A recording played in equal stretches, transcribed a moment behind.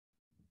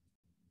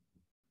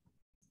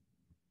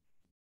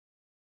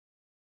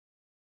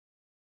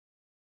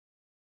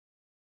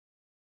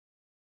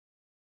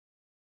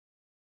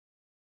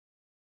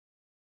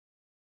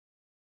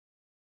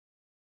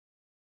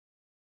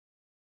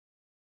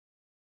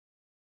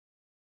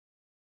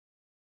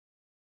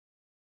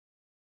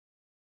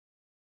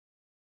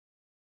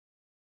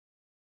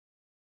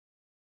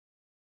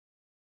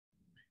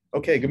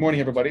Okay, good morning,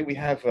 everybody. We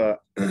have a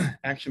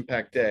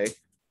action-packed day.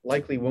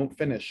 Likely won't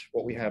finish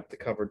what we have to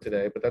cover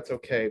today, but that's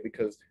okay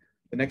because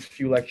the next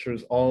few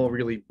lectures all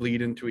really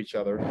bleed into each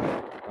other in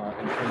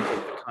terms of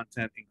the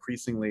content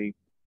increasingly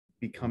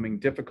becoming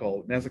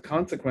difficult. And as a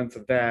consequence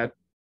of that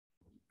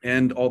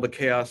and all the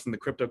chaos in the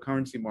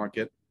cryptocurrency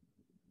market,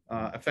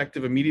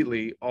 effective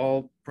immediately,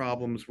 all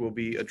problems will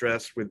be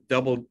addressed with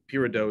doubled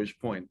Doge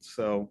points.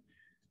 So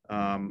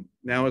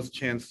now is a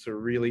chance to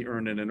really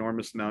earn an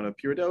enormous amount of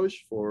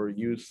Doge for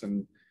use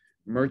and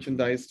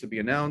merchandise to be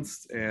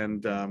announced,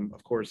 and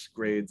of course,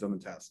 grades on the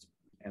test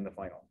and the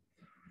final.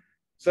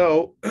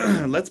 So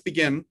let's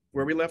begin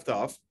where we left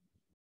off.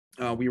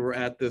 We were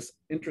at this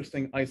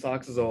interesting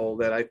isoxazole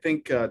that I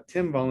think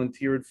Tim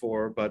volunteered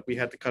for, but we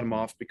had to cut him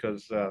off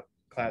because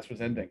class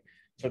was ending.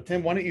 So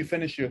Tim, why don't you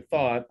finish your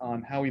thought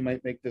on how we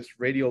might make this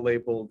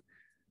radio-labeled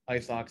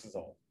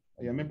isoxazole?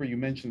 I remember you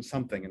mentioned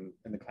something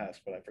in the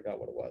class, but I forgot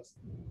what it was.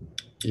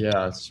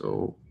 Yeah,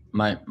 so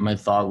my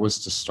thought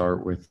was to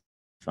start with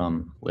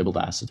labeled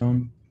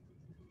acetone.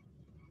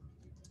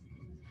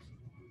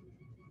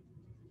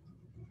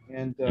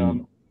 And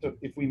so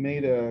if we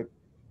made a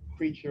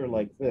creature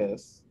like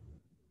this,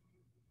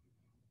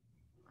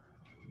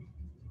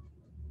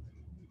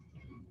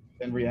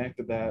 then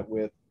reacted that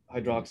with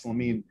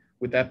hydroxylamine,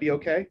 would that be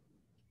okay?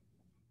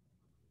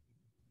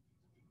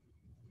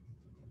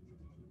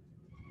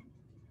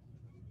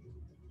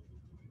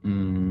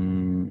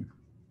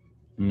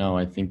 No,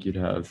 I think you'd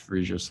have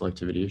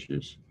regioselectivity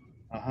issues.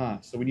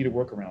 So we need a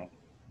workaround.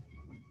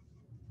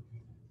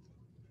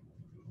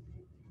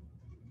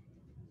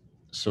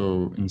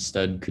 So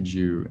instead, could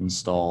you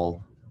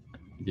install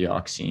the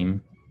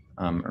oxime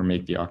or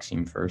make the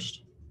oxime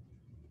first?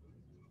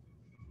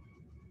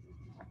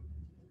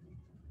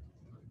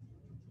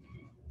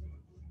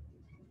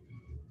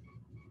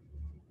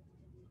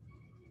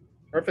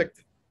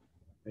 Perfect.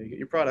 There you get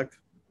your product.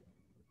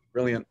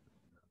 Brilliant.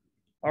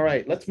 All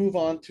right, let's move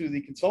on to the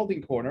consulting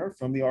corner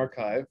from the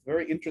archive.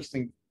 Very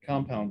interesting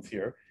compounds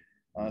here.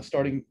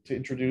 Starting to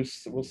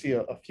introduce, we'll see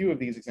a few of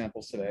these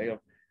examples today of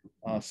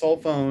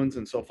sulfones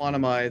and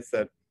sulfonamides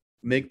that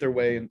make their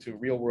way into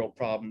real world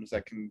problems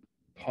that can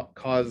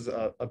cause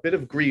a bit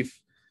of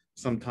grief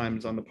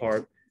sometimes on the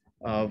part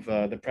of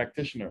the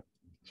practitioner.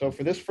 So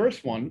for this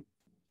first one,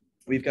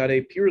 we've got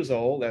a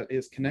pyrazole that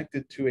is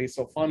connected to a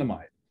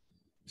sulfonamide.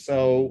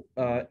 So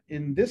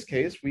in this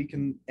case, we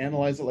can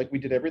analyze it like we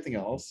did everything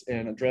else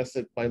and address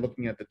it by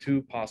looking at the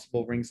two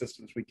possible ring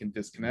systems we can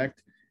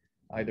disconnect,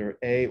 either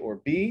A or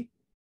B.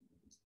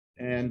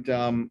 And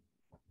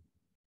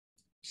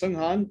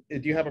Sunghan,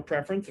 do you have a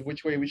preference of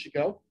which way we should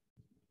go?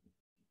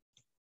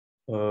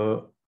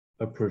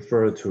 I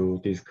prefer to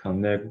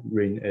disconnect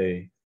ring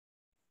A.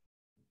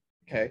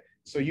 Okay,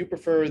 so you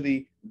prefer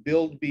the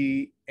build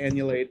B,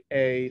 annulate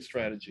A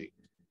strategy,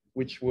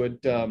 which would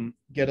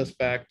get us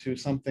back to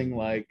something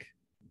like.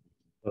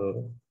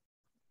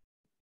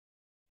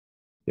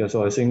 Yeah,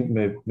 so I think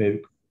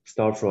maybe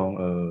start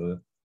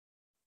from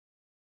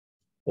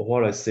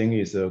what I think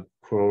is a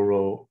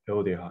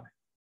chloroaldehyde.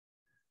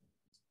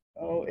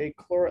 Oh, a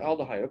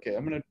chloraldehyde. Okay,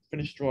 I'm going to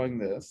finish drawing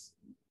this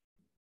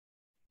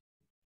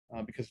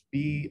because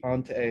B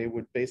onto A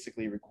would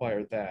basically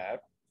require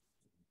that.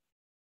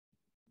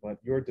 But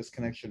your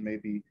disconnection may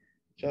be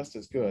just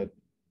as good.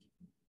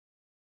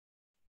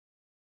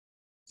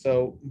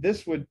 So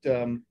this would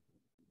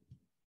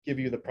give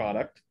you the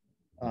product,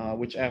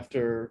 which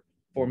after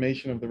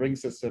formation of the ring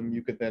system,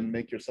 you could then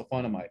make your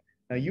sulfonamide.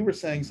 Now you were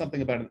saying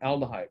something about an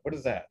aldehyde. What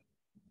is that?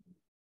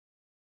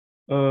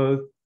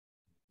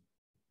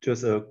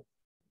 Just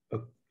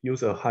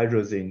use a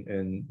hydrazine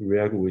and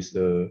react with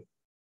the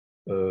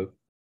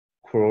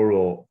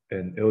chloro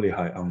and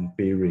aldehyde on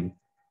B ring.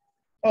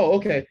 Oh,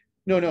 okay.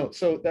 No.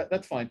 So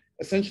that's fine.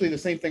 Essentially the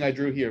same thing I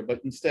drew here,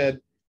 but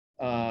instead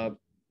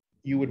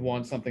you would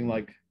want something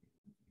like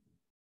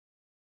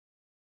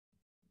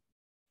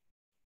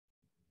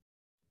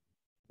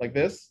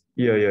this.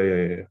 Yeah.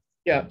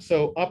 Yeah.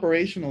 So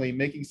operationally,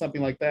 making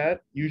something like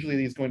that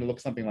usually is going to look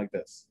something like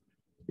this.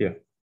 Yeah.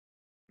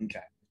 Okay.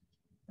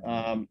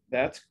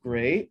 That's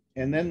great.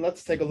 And then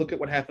let's take a look at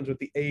what happens with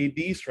the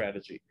AB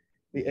strategy.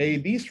 The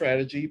AB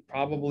strategy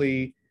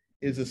probably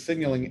is a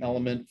signaling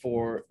element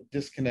for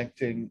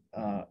disconnecting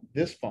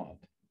this bond.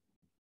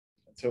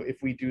 So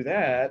if we do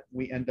that,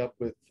 we end up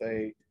with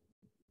a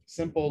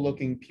simple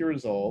looking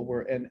pyrazole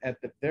where, and at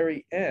the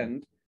very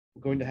end,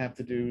 we're going to have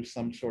to do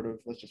some sort of,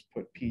 let's just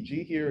put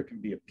PG here. It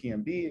can be a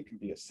PMB, it can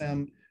be a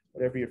SEM,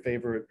 whatever your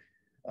favorite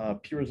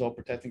pyrazole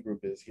protecting group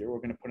is here. We're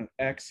going to put an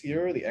X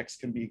here. The X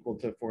can be equal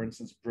to, for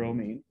instance,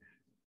 bromine.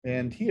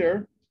 And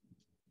here,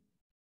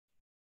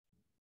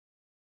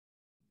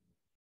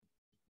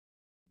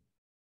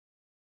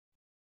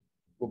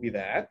 will be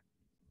that.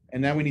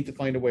 And now we need to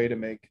find a way to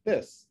make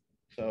this.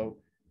 So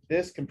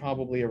this can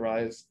probably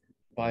arise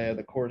via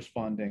the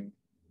corresponding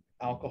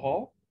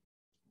alcohol.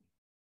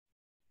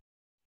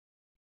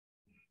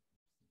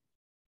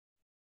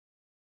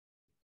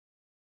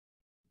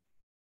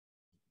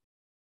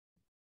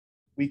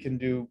 We can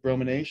do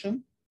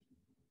bromination.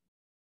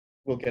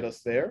 will get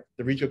us there.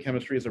 The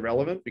regiochemistry is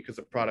irrelevant because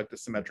the product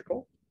is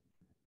symmetrical.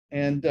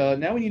 And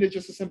now we need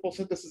just a simple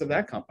synthesis of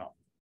that compound,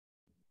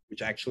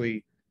 which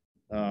actually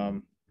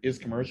is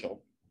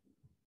commercial.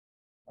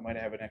 I might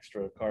have an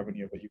extra carbon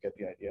here, but you get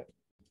the idea.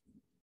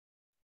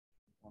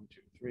 1,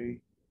 2,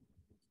 3.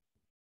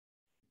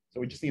 So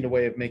we just need a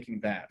way of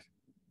making that.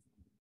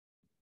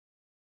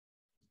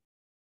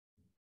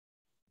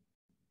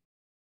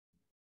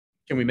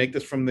 Can we make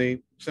this from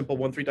the simple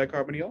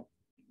 1,3-dicarbonyl?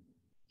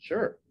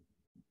 Sure.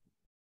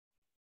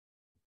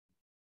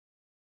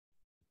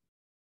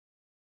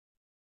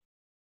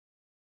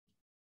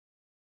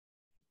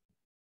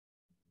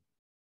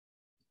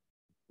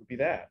 Would be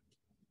that.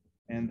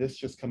 And this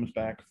just comes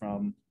back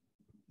from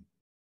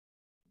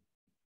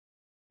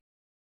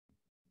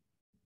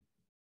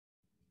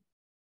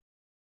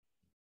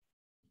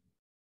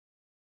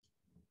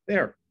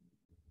there.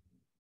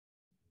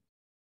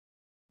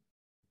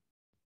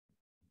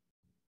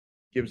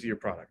 Gives you your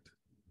product.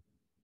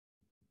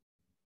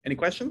 Any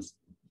questions?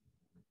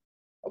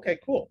 Okay,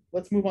 cool.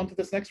 Let's move on to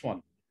this next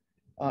one.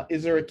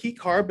 Is there a key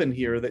carbon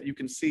here that you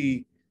can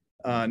see,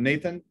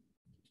 Nathan,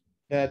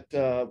 that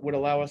would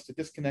allow us to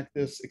disconnect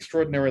this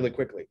extraordinarily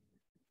quickly?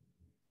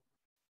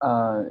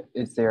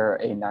 Is there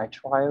a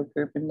nitrile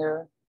group in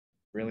there?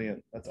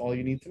 Brilliant. That's all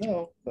you need to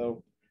know.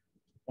 So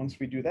once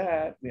we do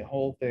that, the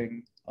whole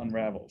thing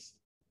unravels.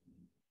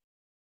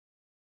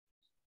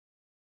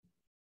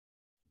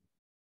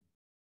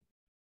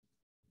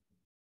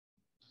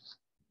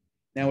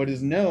 Now, it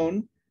is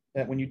known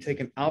that when you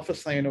take an alpha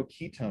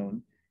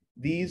cyanoketone,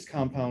 these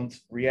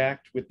compounds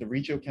react with the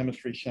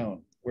regiochemistry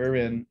shown,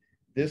 wherein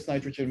this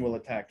nitrogen will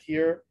attack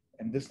here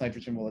and this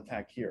nitrogen will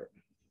attack here,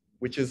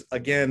 which is,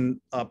 again,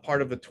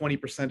 part of the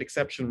 20%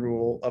 exception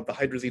rule of the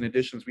hydrazine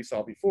additions we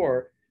saw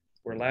before,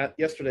 where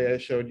yesterday I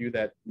showed you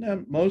that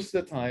most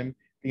of the time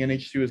the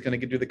NH2 is going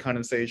to do the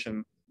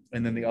condensation,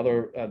 and then the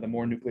other, the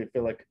more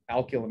nucleophilic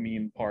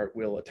alkylamine part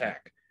will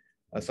attack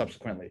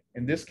subsequently.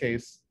 In this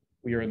case,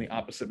 we are in the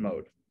opposite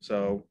mode.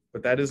 So,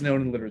 but that is known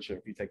in literature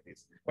if you take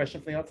these.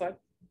 Question from the outside?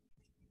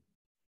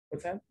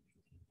 What's that?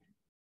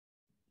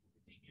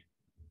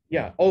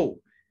 Yeah,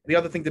 oh, the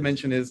other thing to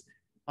mention is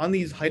on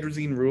these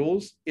hydrazine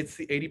rules, it's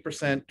the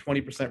 80%,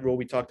 20% rule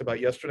we talked about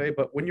yesterday,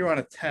 but when you're on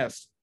a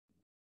test,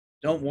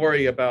 don't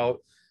worry about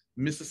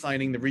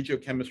misassigning the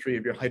regiochemistry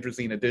of your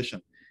hydrazine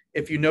addition.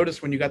 If you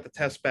notice when you got the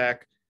test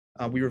back,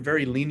 we were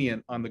very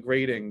lenient on the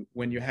grading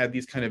when you had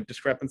these kind of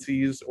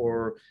discrepancies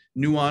or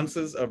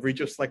nuances of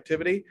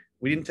regioselectivity.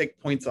 We didn't take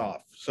points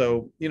off.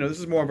 So, you know, this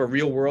is more of a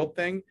real world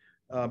thing,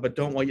 but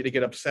don't want you to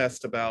get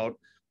obsessed about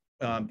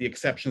the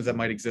exceptions that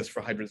might exist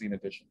for hydrazine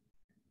addition.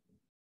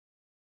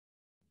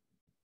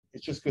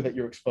 It's just good that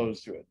you're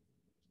exposed to it.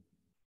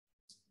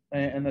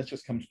 And that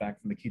just comes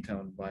back from the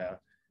ketone via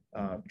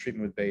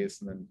treatment with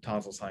base and then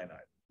tosyl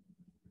cyanide.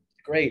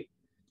 Great.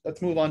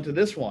 Let's move on to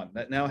this one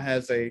that now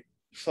has a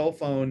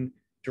sulfone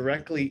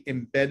directly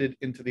embedded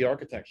into the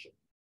architecture.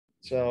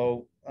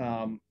 So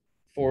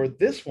for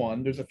this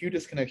one, there's a few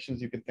disconnections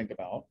you can think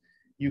about.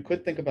 You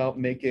could think about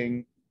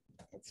making,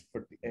 let's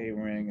put the A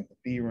ring and the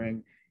B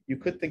ring. You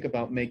could think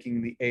about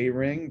making the A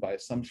ring by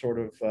some sort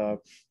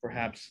of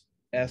perhaps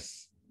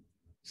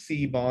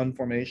SC bond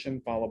formation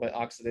followed by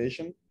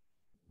oxidation.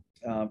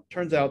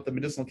 Turns out the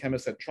medicinal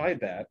chemists had tried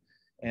that,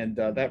 and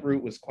that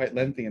route was quite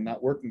lengthy and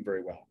not working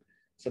very well.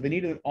 So they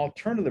needed an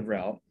alternative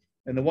route,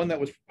 and the one that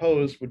was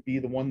proposed would be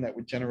the one that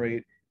would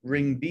generate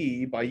ring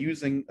B by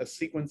using a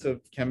sequence of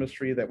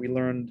chemistry that we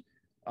learned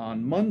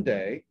on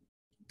Monday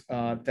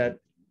that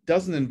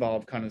doesn't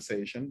involve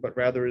condensation, but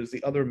rather is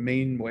the other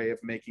main way of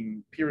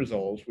making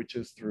pyrazoles, which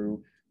is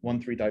through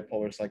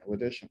 1,3-dipolar cycle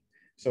addition.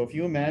 So if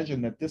you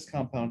imagine that this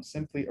compound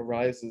simply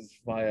arises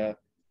via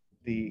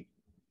the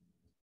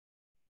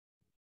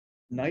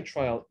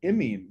nitrile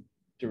imine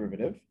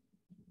derivative,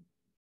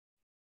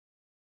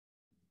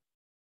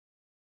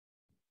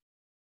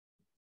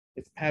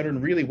 it's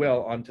patterned really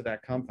well onto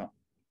that compound.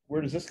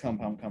 Where does this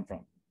compound come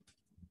from?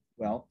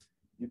 Well,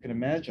 you can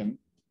imagine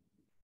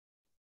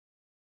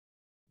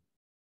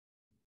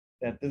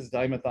that this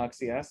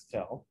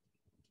dimethoxyacetal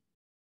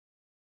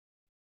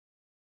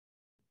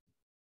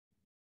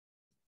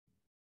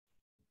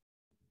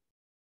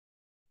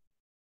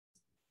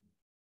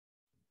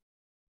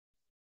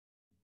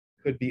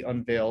could be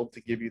unveiled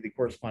to give you the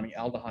corresponding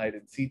aldehyde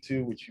in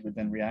C2, which you would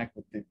then react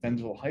with the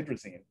benzyl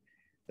hydrazine.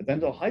 The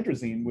benzyl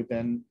hydrazine would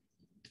then,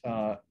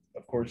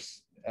 of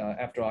course,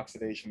 after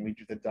oxidation, lead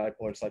you to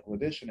dipolar cycle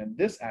addition. And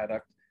this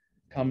adduct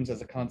comes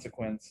as a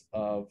consequence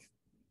of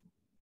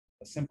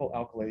a simple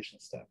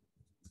alkylation step.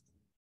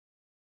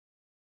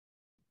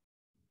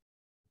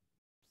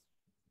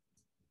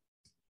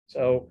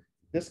 So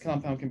this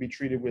compound can be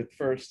treated with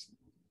first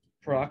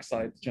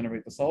peroxide to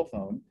generate the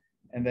sulfone,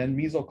 and then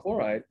mesyl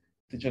chloride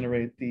to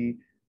generate the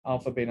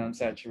alpha beta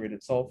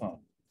unsaturated sulfone.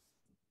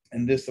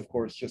 And this, of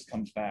course, just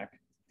comes back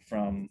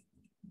from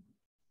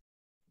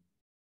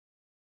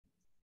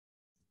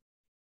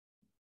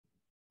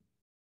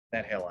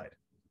that halide.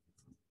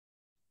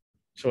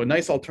 So a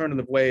nice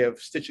alternative way of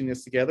stitching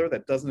this together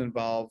that doesn't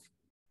involve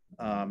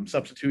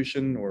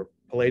substitution or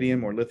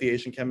palladium or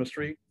lithiation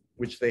chemistry,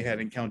 which they had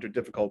encountered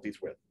difficulties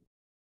with.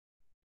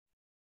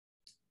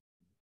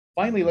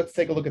 Finally, let's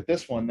take a look at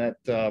this one that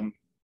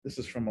this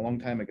is from a long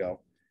time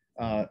ago,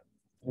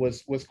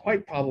 was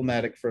quite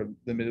problematic for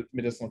the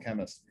medicinal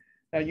chemist.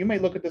 Now, you may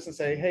look at this and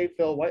say, hey,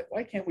 Phil,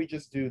 why can't we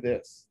just do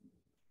this?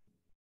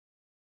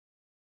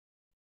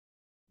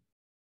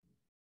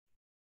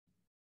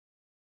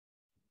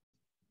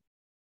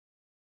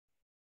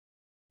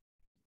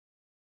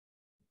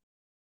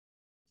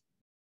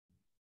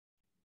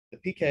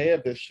 The pK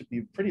of this should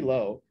be pretty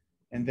low,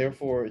 and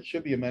therefore it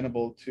should be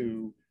amenable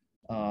to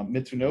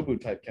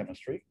Mitsunobu type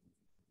chemistry.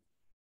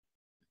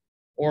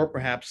 Or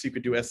perhaps you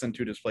could do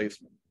SN2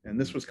 displacement. And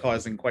this was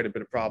causing quite a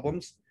bit of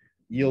problems.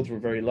 Yields were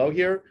very low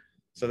here,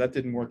 so that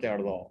didn't work out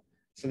at all.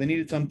 So they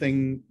needed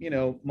something,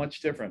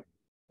 much different.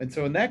 And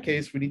so in that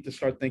case, we need to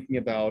start thinking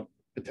about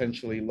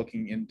potentially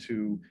looking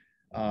into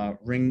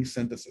ring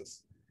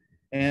synthesis.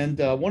 And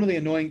one of the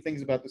annoying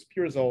things about this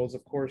pyrazole is,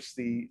 of course,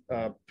 the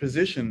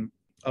position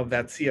of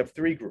that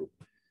CF3 group.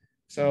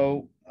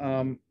 So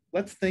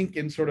let's think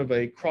in sort of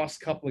a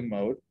cross-coupling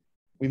mode.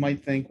 We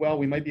might think, well,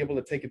 we might be able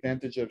to take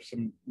advantage of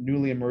some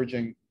newly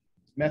emerging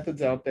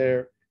methods out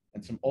there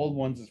and some old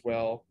ones as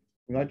well.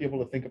 We might be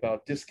able to think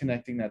about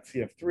disconnecting that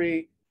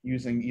CF3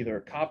 using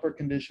either copper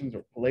conditions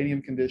or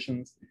palladium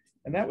conditions,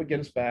 and that would get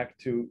us back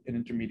to an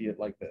intermediate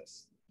like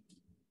this.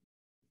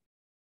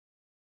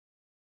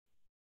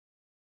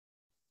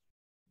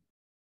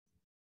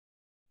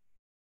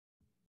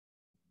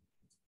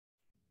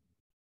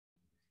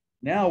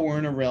 Now we're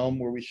in a realm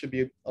where we should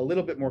be a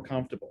little bit more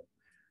comfortable.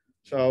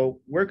 So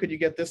where could you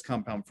get this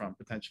compound from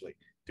potentially?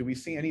 Do we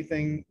see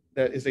anything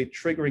that is a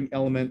triggering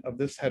element of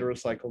this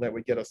heterocycle that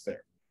would get us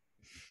there?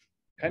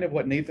 Kind of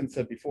what Nathan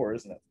said before,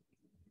 isn't it?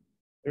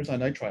 There's a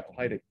nitrile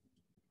hiding.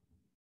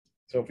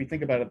 So if we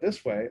think about it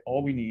this way,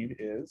 all we need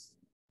is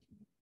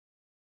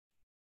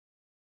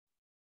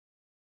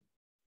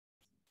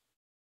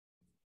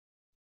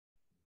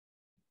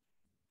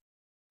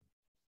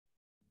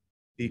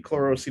the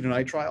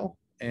chloroacetonitrile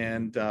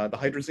and the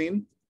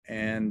hydrazine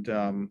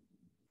and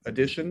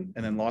addition,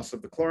 and then loss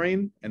of the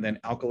chlorine, and then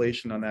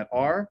alkylation on that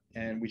R,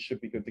 and we should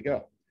be good to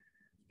go.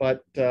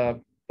 But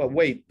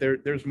wait,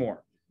 there's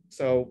more.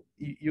 So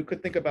you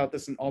could think about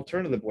this in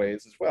alternative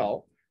ways as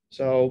well.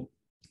 So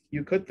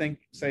you could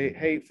say,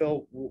 hey,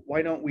 Phil,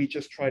 why don't we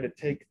just try to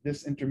take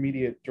this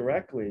intermediate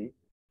directly,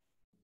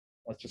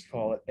 let's just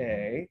call it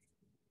A,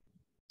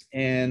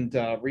 and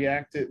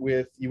react it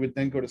with, you would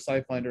then go to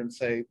SciFinder and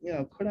say,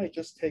 could I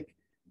just take,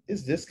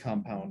 is this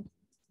compound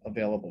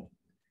available?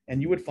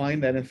 And you would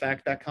find that, in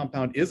fact, that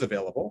compound is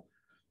available.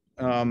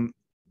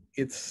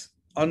 It's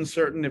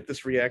uncertain if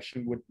this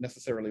reaction would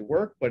necessarily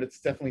work, but it's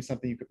definitely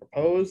something you could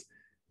propose,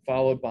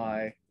 followed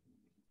by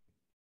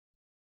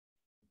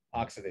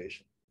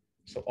oxidation.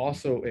 So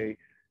also a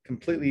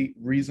completely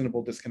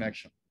reasonable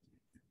disconnection.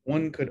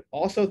 One could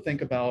also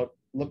think about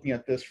looking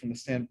at this from the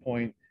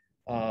standpoint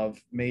of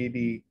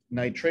maybe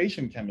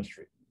nitration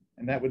chemistry,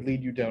 and that would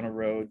lead you down a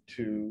road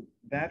to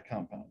that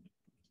compound.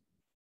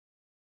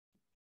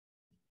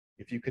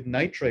 If you could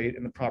nitrate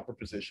in the proper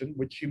position,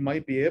 which you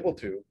might be able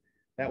to,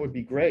 that would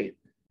be great.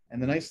 And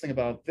the nice thing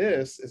about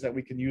this is that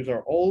we can use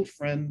our old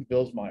friend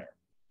Bilsmeyer.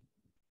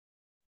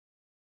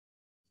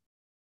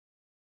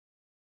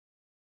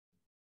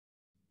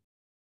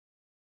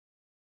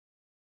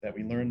 That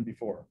we learned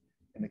before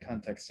in the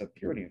context of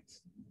pyridines.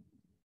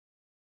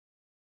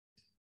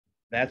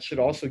 That should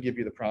also give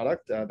you the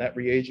product. That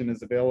reagent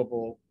is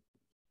available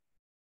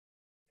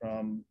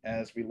from,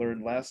 as we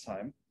learned last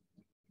time,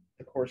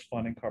 the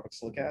corresponding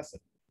carboxylic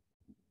acid,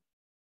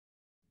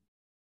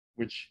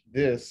 which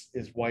this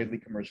is widely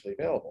commercially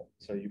available.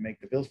 So you make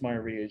the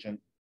Bilsmeyer reagent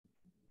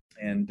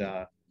and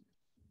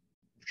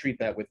treat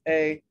that with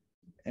A,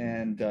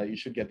 and you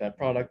should get that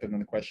product. And then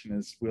the question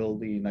is, will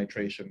the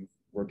nitration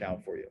work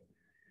out for you?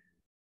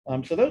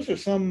 So those are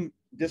some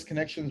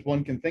disconnections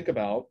one can think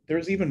about.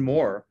 There's even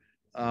more.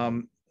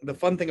 The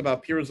fun thing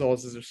about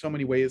pyrazoles is there's so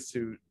many ways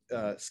to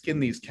skin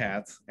these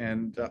cats,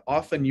 and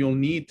often you'll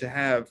need to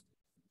have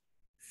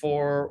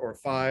 4 or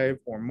 5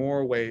 or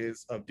more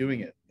ways of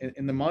doing it.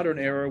 In the modern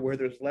era, where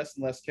there's less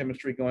and less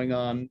chemistry going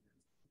on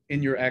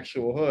in your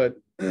actual hood,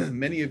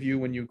 many of you,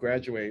 when you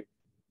graduate,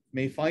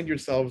 may find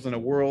yourselves in a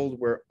world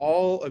where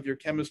all of your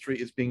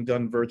chemistry is being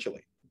done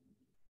virtually.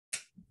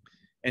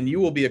 And you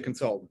will be a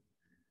consultant.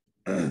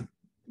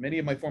 Many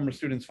of my former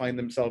students find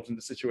themselves in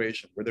the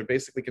situation where they're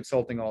basically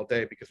consulting all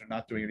day because they're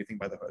not doing anything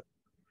by the hood.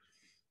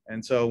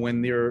 And so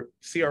when your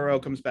CRO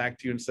comes back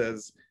to you and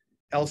says,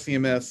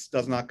 LCMS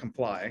does not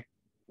comply,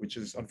 which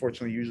is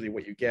unfortunately usually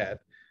what you get,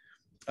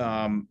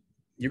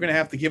 you're going to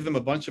have to give them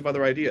a bunch of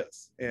other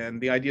ideas.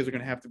 And the ideas are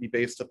going to have to be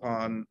based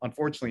upon,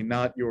 unfortunately,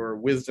 not your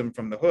wisdom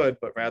from the hood,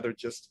 but rather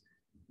just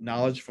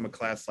knowledge from a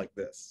class like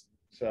this.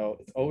 So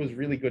it's always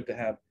really good to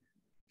have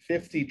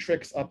 50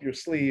 tricks up your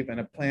sleeve and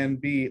a plan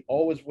B,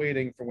 always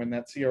waiting for when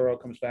that CRO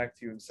comes back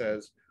to you and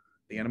says,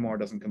 the NMR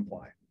doesn't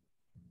comply.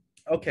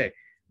 Okay,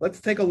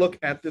 let's take a look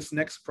at this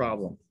next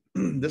problem.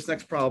 this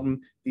next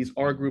problem, these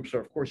R groups are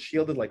of course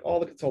shielded like all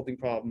the consulting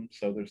problems.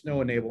 So there's no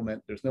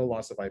enablement, there's no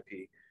loss of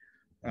IP.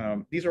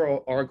 These are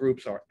all R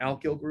groups, are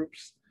alkyl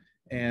groups.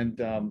 And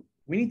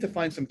we need to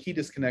find some key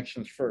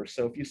disconnections first.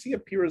 So if you see a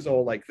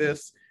pyrazole like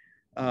this,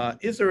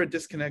 is there a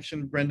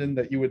disconnection, Brendan,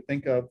 that you would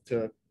think of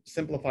to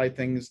simplify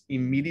things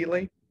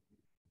immediately?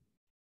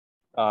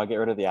 Get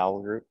rid of the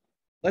allyl group.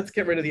 Let's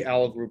get rid of the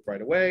allyl group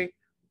right away.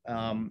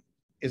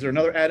 Is there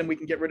another atom we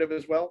can get rid of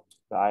as well?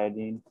 The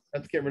iodine.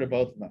 Let's get rid of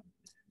both of them.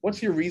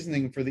 What's your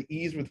reasoning for the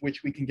ease with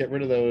which we can get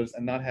rid of those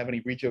and not have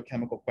any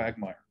regiochemical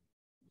quagmire?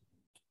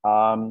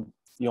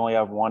 You only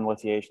have one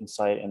lithiation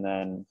site, and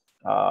then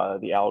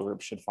the allyl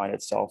group should find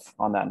itself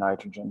on that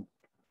nitrogen.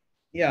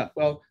 Yeah,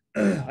 well,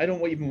 I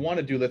don't even want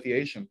to do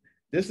lithiation.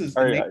 This is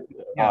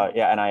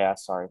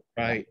NIS, sorry.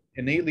 Right,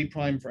 innately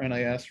primed for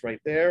NIS right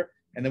there.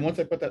 And then once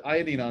I put that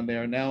iodine on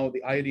there, now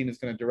the iodine is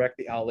going to direct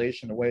the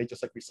alylation away,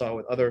 just like we saw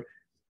with other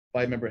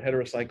 5-member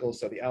heterocycles.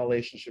 So the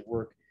alylation should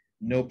work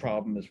no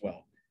problem as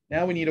well.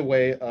 Now we need a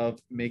way of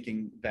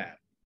making that.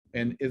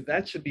 And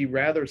that should be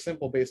rather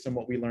simple based on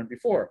what we learned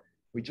before.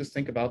 We just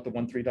think about the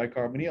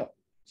 1,3-dicarbonyl.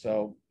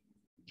 So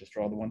just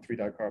draw the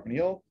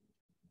 1,3-dicarbonyl.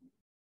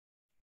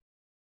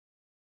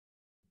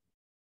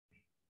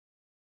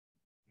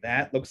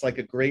 That looks like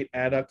a great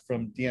adduct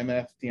from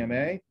DMF,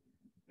 DMA.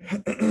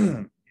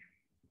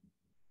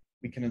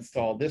 We can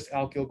install this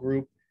alkyl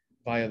group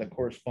via the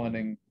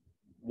corresponding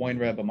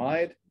Weinreb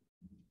amide.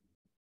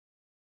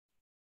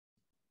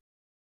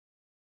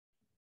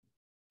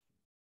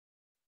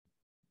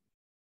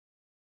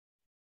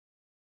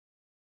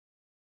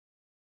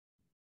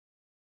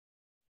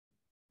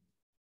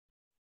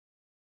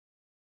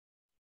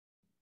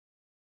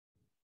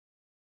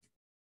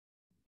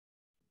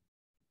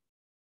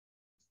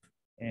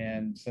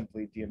 And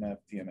simply DMF,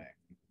 DMA.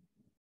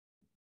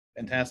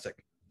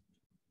 Fantastic.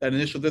 That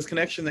initial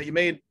disconnection that you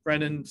made,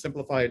 Brendan,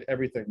 simplified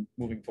everything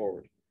moving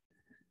forward.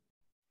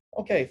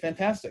 Okay,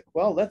 fantastic.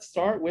 Well, let's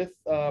start with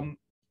the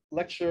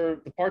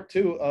part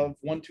 2 of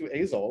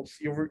 1,2-azoles.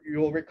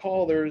 You'll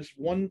recall there's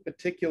one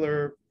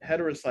particular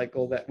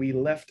heterocycle that we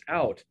left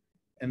out,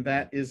 and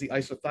that is the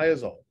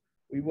isothiazole.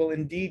 We will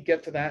indeed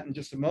get to that in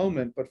just a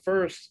moment, but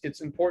first,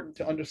 it's important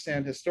to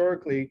understand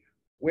historically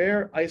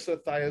where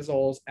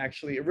isothiazoles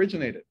actually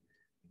originated.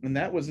 And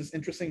that was this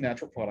interesting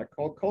natural product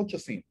called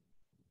colchicine.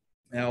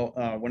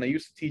 Now, when I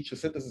used to teach a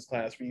synthesis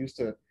class, we used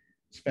to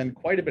spend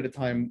quite a bit of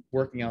time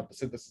working out the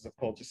synthesis of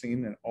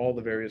colchicine and all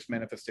the various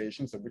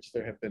manifestations, of which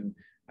there have been,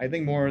 I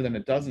think, more than a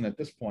dozen at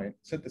this point,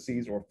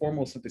 syntheses or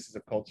formal syntheses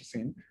of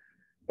colchicine.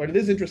 But it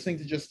is interesting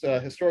to just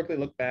historically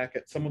look back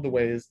at some of the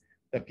ways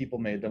that people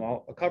made them.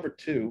 I'll cover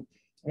 2.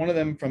 One of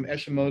them from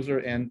Esche Moser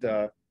and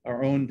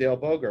our own Dale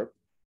Boger,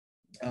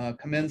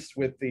 commenced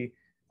with the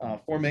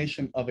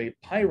formation of a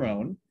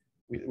pyrone,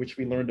 which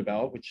we learned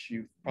about, which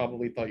you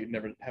probably thought you'd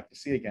never have to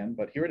see again,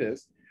 but here it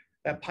is.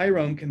 That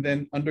pyrone can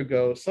then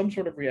undergo some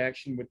sort of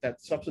reaction with that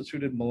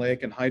substituted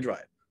maleic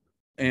anhydride.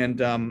 And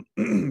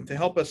to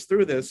help us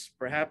through this,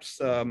 perhaps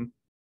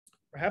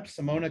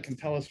Simona can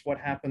tell us what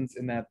happens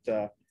in that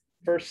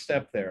first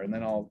step there, and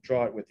then I'll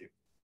draw it with you.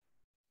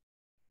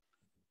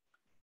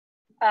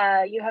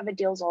 You have a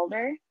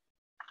Diels-Alder,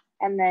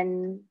 and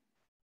then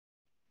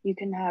you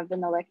can have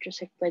an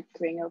electrocyclic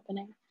ring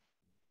opening.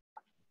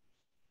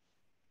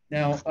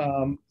 Now,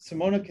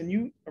 Simona, can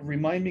you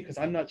remind me, because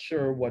I'm not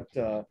sure what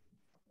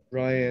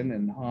Ryan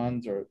and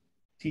Hans are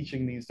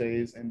teaching these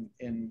days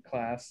in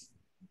class.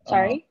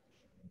 Sorry?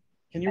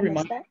 Can you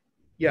remind me?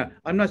 Yeah,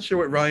 I'm not sure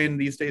what Ryan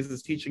these days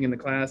is teaching in the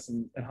class,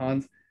 and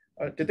Hans.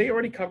 Did they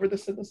already cover the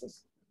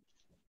synthesis?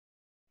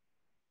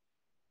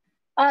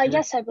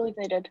 Yes, I believe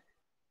they did.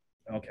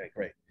 Okay,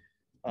 great.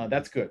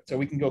 That's good. So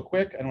we can go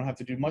quick. I don't have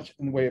to do much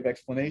in the way of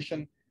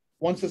explanation.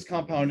 Once this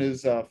compound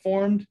is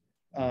formed,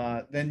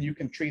 then you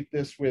can treat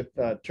this with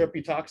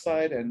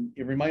terpetoxide, and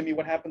you remind me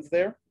what happens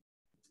there?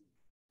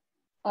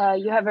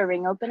 You have a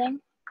ring opening.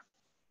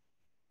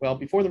 Well,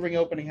 before the ring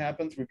opening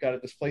happens, we've got a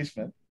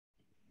displacement.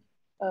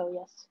 Oh,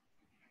 yes.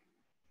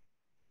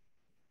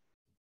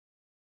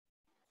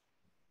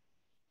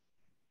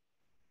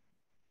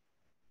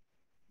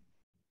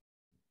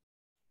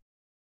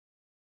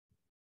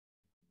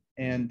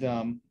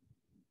 And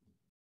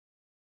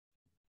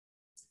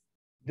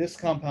this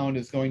compound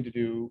is going to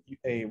do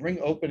a ring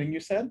opening, you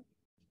said?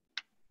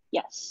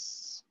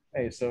 Yes.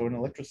 Okay, so an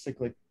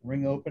electrocyclic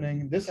ring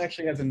opening. This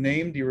actually has a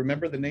name. Do you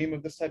remember the name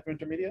of this type of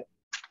intermediate?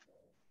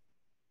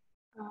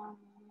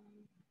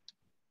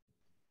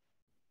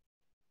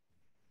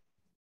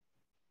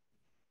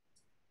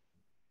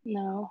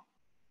 No.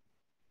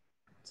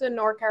 It's a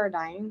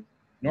norcaridine.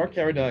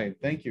 Norcaridine.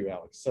 Thank you,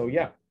 Alex. So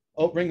yeah,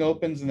 ring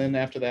opens, and then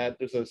after that,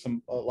 there's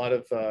a lot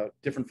of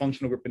different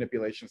functional group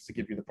manipulations to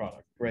give you the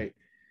product. Great.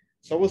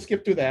 So we'll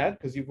skip through that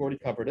because you've already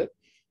covered it.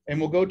 And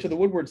we'll go to the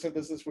Woodward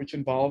synthesis, which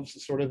involves the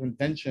sort of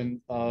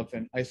invention of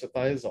an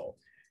isothiazole.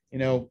 You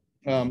know,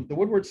 the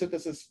Woodward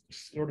synthesis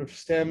sort of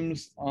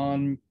stems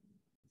on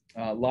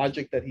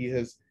logic that he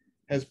has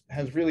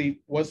really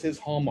was his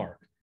hallmark.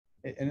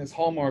 And his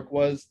hallmark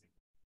was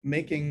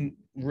making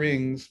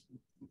rings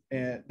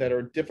that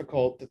are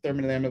difficult to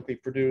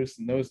thermodynamically produce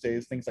in those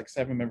days, things like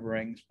 7-member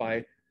rings,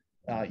 by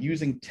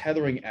using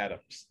tethering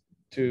atoms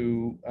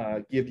to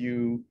give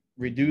you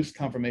reduced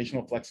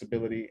conformational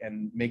flexibility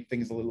and make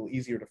things a little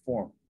easier to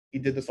form. He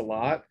did this a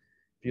lot.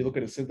 If you look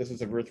at a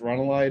synthesis of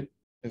erythronolide,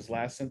 his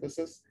last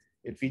synthesis,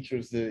 it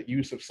features the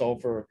use of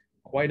sulfur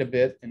quite a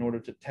bit in order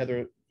to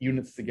tether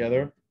units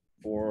together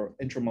for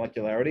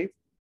intramolecularity.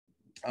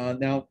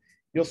 Now,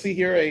 you'll see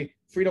here a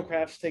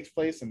Friedel-Crafts takes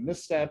place in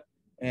this step,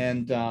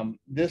 and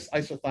this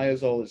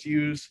isothiazole is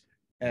used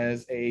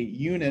as a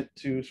unit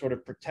to sort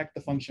of protect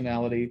the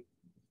functionality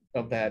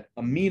of that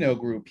amino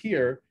group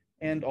here,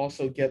 and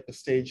also get the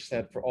stage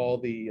set for all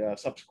the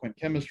subsequent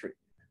chemistry.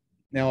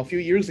 Now, a few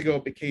years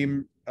ago,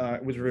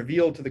 it was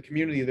revealed to the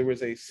community there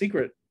was a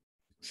secret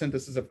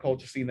synthesis of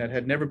colchicine that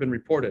had never been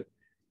reported,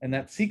 and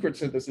that secret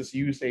synthesis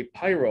used a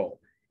pyrrole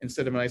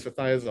instead of an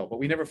isothiazole, but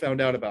we never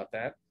found out about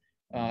that.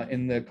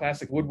 In the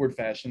classic Woodward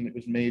fashion,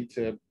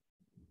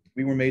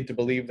 we were made to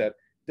believe that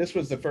this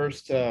was the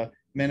first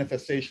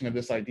manifestation of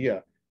this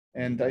idea.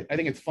 And I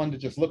think it's fun to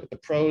just look at the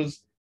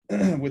prose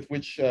with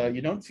which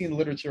you don't see in the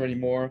literature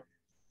anymore.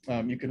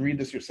 You can read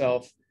this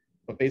yourself,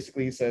 but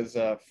basically he says,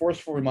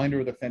 forceful reminder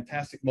of the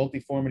fantastic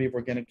multiformity of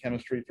organic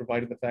chemistry,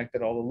 provided the fact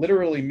that although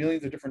literally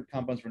millions of different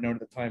compounds were known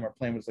at the time our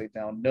plan was laid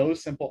down, no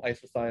simple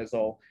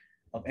isothiazole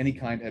of any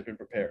kind had been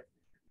prepared.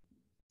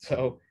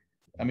 So,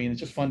 I mean, it's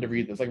just fun to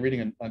read. It's like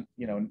reading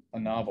a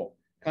novel.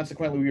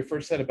 Consequently, we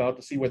first set about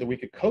to see whether we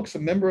could coax a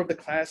member of the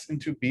class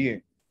into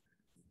being.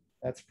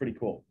 That's pretty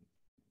cool.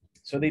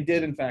 So they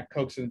did, in fact,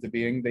 coax it into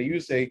being. They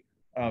used a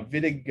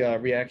Wittig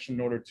reaction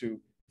in order to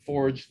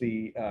forge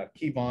the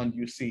key bond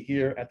you see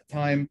here. At the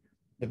time,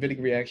 the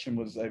Wittig reaction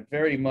was a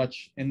very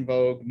much in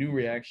vogue new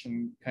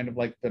reaction, kind of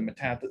like the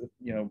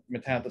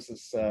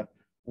metathesis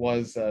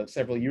was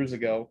several years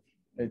ago.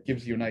 It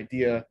gives you an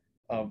idea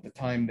of the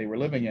time they were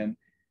living in.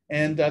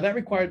 And that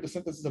required the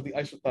synthesis of the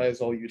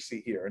isothiazole you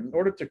see here. And in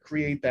order to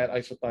create that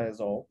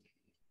isothiazole,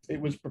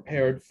 it was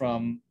prepared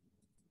from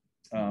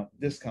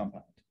this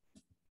compound.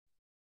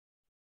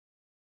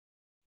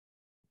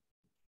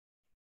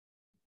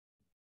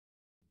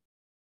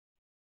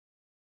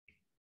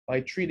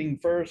 By just treating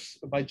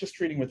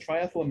with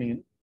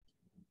triethylamine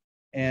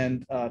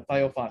and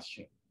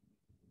thiophosgene.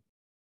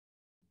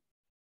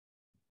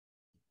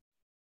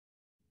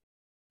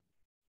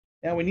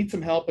 Now we need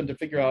some help and to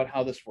figure out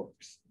how this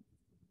works.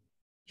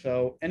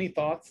 So any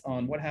thoughts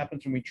on what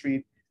happens when we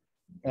treat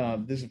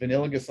this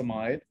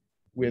vanilligosamide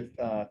with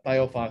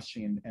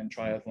thiophosgene and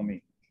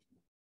triethylamine?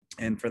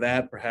 And for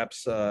that,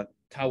 perhaps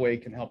Tawe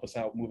can help us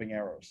out moving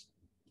arrows.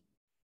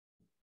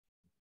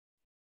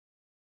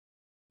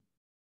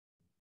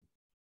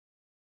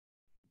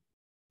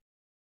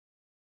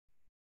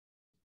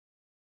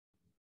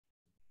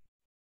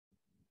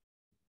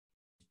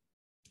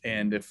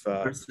 And if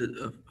first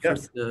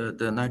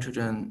the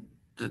nitrogen,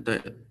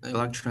 the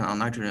electron on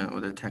nitrogen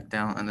would attack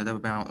down, and the double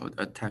bond would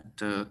attack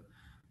the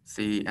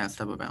C as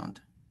double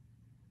bond.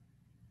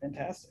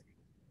 Fantastic.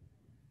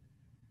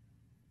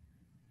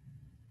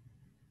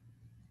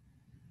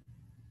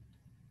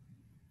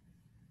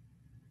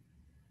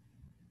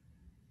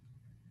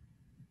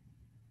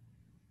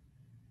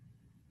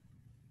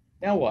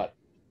 Now what?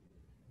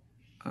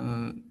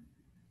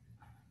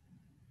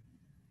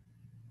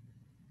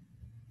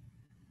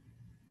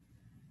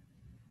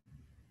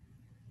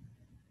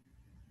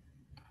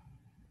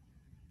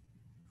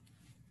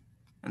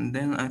 And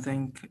then I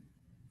think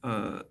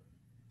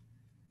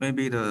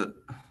maybe the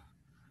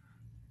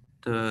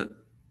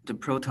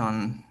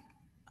proton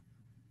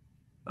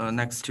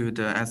next to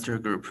the ester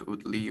group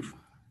would leave.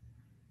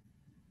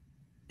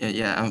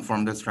 Yeah, and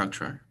form the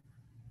structure.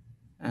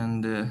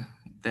 And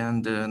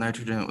then the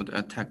nitrogen would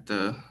attack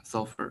the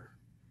sulfur.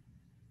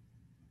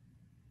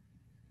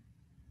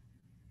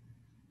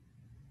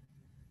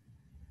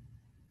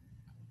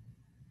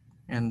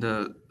 And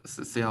the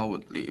Cl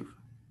would leave.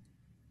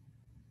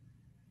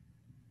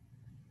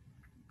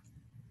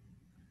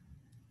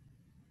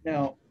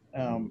 Now,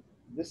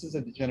 this is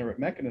a degenerate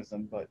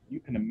mechanism, but you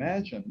can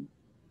imagine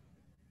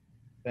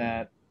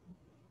that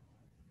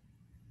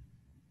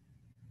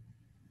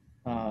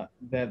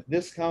that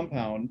this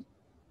compound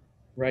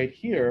right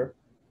here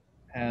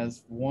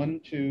has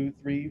 1, 2,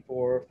 3,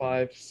 4,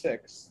 5,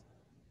 6.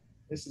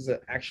 This is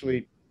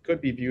actually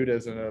could be viewed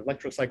as an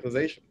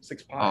electrocyclization,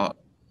 6 pi.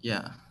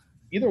 Yeah.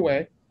 Either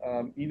way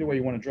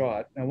you want to draw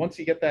it. Now, once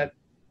you get that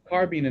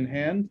carbene in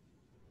hand,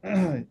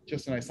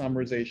 just an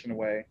isomerization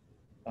away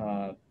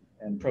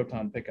and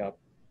proton pickup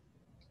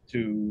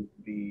to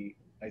the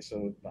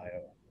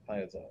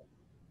isothiazole.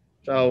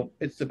 So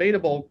it's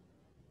debatable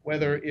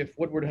whether if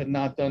Woodward had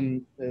not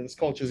done this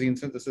colchicine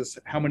synthesis,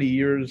 how many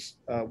years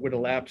would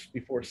elapse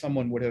before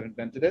someone would have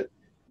invented it.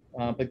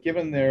 But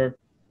given their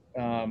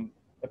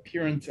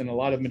appearance in a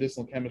lot of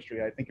medicinal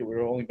chemistry, I think it would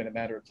have only been a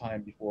matter of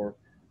time before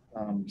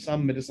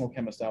some medicinal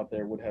chemist out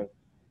there would have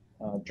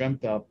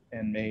dreamt up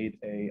and made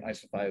a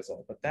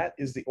isothiazole. But that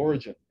is the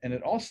origin. And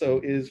it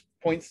also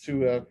points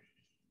to a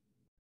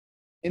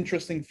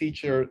interesting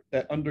feature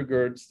that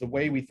undergirds the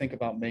way we think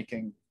about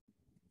making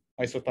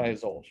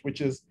isothiazoles,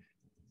 which is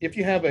if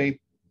you have a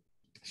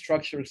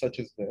structure such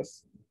as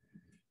this,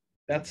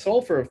 that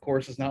sulfur, of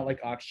course, is not like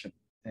oxygen.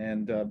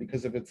 And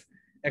because of its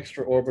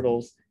extra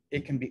orbitals,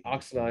 it can be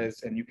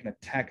oxidized and you can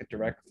attack it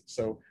directly.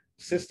 So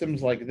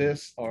systems like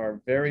this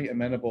are very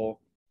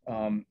amenable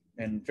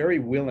and very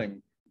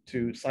willing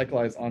to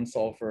cyclize on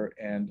sulfur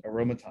and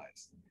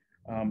aromatize.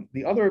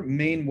 The other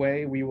main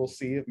way we will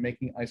see of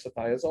making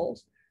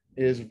isothiazoles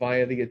is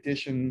via the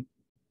addition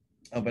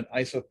of an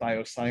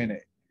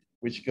isothiocyanate,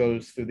 which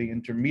goes through the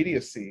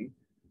intermediacy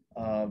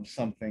of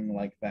something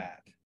like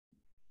that.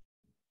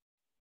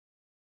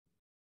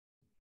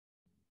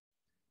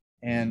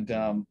 And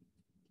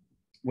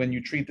when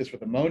you treat this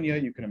with ammonia,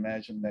 you can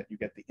imagine that you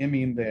get the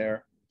imine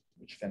there,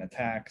 which then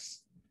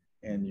attacks,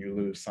 and you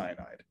lose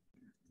cyanide.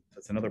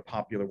 That's another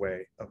popular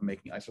way of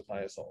making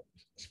isothiazole,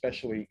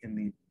 especially in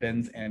the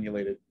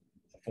benzannulated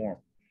form.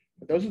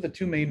 But those are the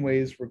two main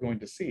ways we're going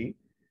to see.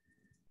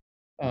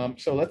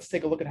 So let's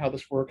take a look at how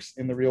this works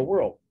in the real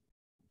world.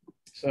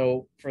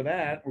 So for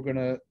that, we're going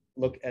to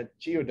look at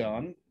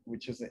geodon,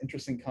 which is an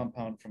interesting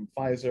compound from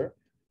Pfizer.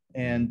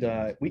 And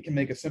we can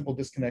make a simple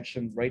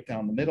disconnection right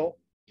down the middle,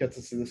 gets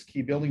us to this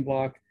key building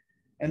block.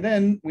 And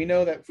then we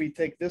know that if we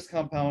take this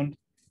compound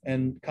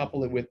and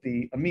couple it with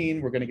the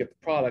amine, we're going to get the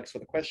product. So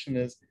the question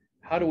is,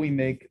 how do we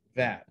make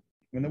that?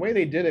 And the way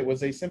they did it was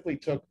they simply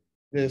took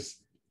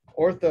this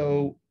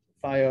orthothiocyano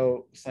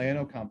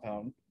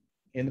compound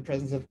in the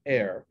presence of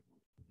air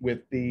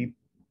with the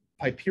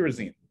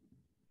piperazine,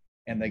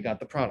 and they got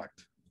the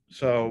product.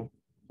 So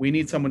we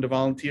need someone to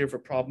volunteer for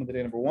problem of the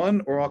day number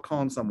 1, or I'll call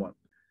on someone.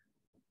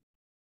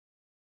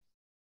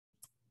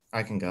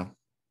 I can go.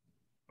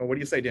 Well, what do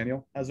you say,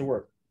 Daniel? How's it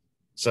work?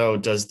 So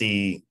does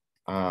the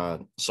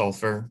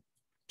sulfur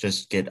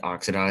just get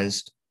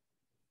oxidized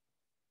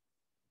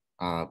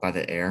by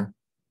the air?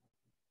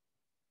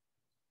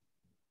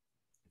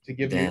 To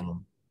give Then,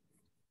 you,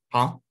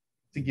 huh?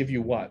 to give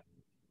you what?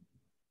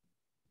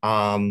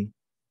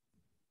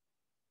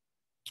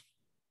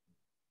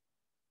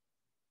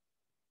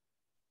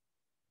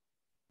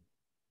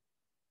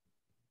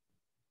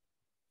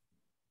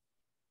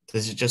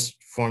 Does it just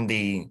form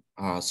the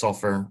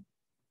sulfur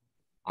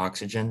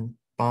oxygen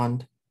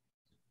bond?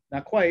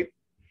 Not quite.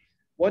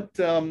 What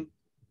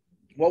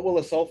will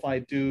a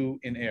sulfide do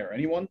in air?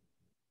 Anyone?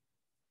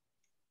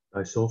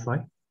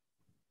 Disulfide?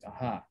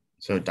 Aha,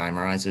 So it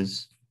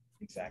dimerizes.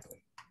 exactly.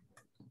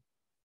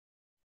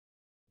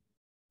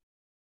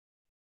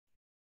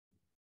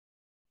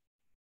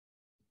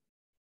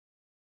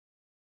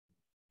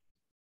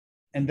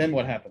 And then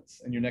what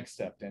happens in your next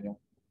step,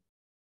 Daniel?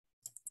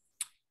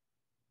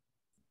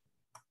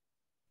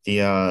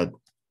 The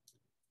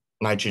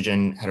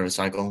nitrogen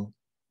heterocycle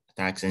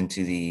attacks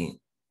into the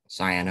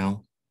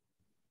cyano,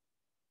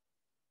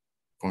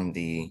 form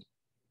the,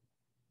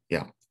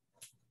 yeah.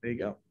 There you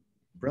go.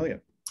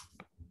 Brilliant.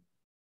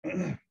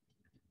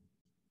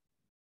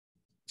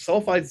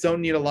 Sulfides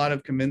don't need a lot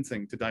of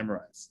convincing to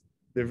dimerize.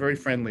 They're very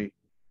friendly,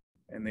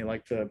 and they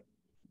like to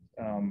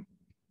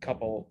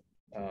couple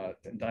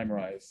and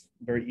dimerize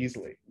very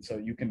easily. So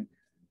you can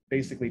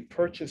basically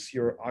purchase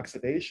your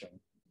oxidation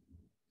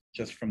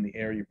just from the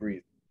air you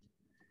breathe.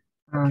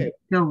 Okay.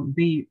 So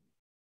the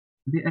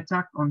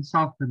attack on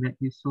sulfur that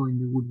you saw in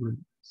the Woodward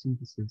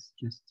synthesis,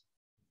 just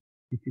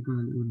if you go a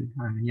little bit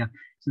higher, yeah.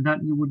 So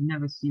that you would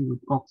never see with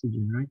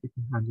oxygen, right? If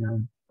you had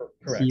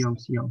Correct.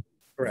 CO.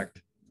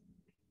 Correct.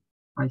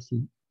 I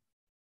see.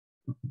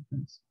 Okay,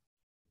 thanks.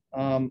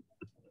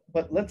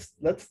 But let's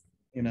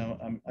you know,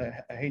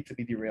 I hate to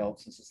be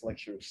derailed since this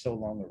lecture is so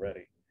long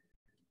already,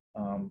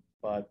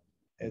 but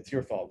it's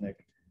your fault,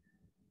 Nick.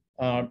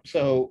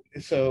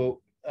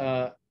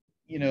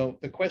 You know,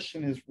 the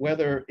question is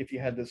whether if you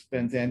had this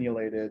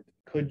benzannulated,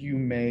 could you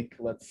make,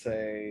 let's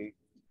say,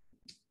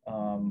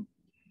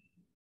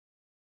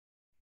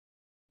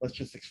 let's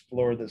just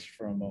explore this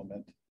for a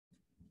moment.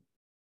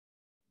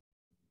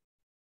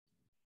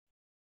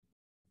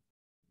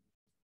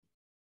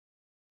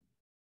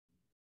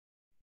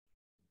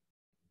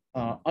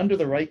 Under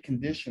the right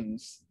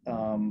conditions,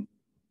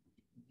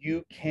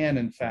 you can,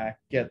 in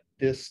fact, get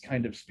this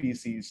kind of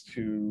species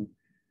to,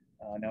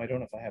 now I don't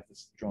know if I have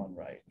this drawn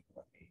right.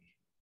 Let me.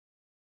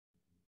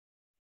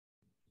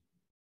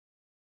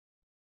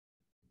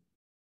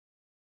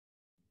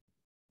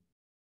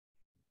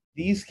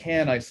 These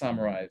can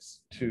isomerize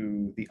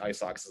to the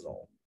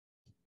isoxazole.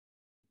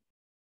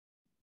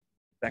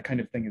 That kind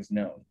of thing is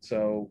known.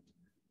 So,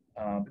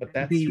 but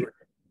that's the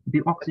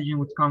oxygen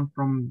would come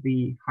from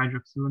the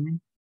hydroxylamine?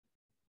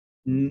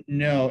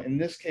 No, in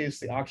this case,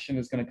 the oxygen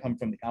is going to come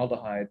from the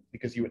aldehyde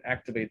because you would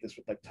activate this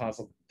with like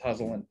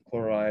tazolent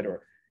chloride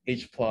or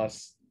H+.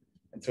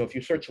 And so if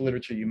you search the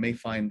literature, you may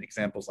find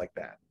examples like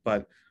that.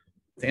 But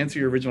to answer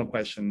your original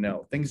question,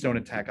 no, things don't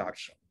attack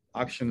oxygen.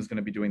 Oxygen is going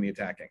to be doing the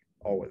attacking,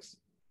 always.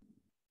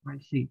 I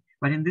see.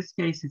 But in this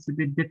case, it's a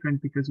bit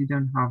different because you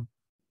don't have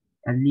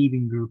a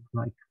leaving group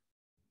like.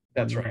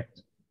 That's right.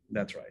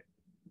 That's right.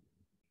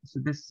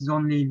 So this is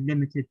only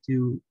limited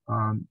to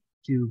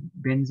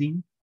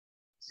benzene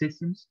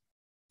systems?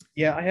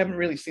 Yeah, I haven't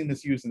really seen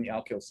this used in the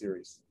alkyl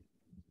series.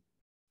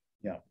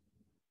 Yeah.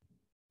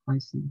 I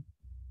see.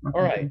 All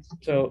Okay, right. thanks.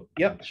 So,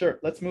 yep, sure.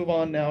 Let's move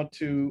on now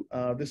to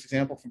this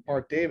example from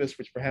Park Davis,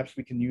 which perhaps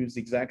we can use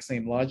the exact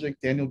same logic.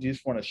 Daniel, do you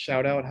just want to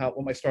shout out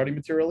what my starting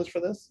material is for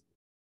this?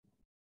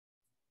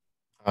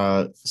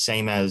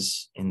 Same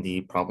as in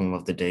the problem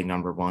of the day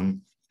number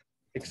 1.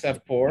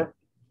 Except for?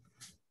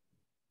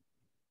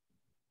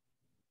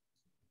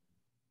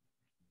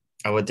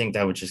 I would think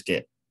that would just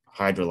get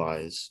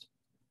hydrolyzed.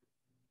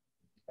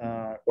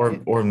 Uh,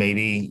 Or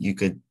maybe you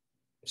could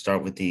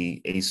start with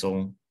the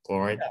acyl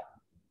chloride.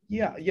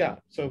 yeah.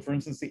 So for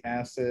instance, the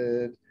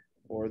acid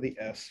or the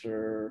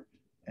ester,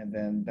 and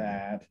then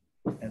that,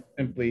 and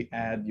simply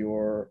add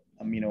your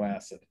amino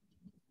acid.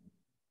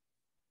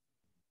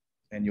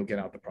 And you'll get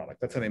out the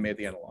product. That's how they made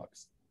the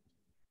analogs.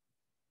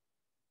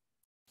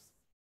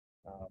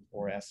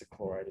 Or acid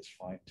chloride is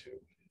fine too.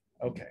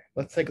 Okay,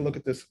 let's take a look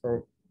at this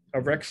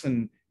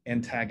orexin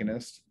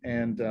antagonist.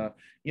 And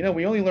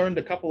we only learned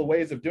a couple of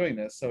ways of doing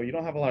this, so you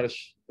don't have a lot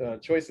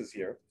of choices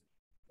here.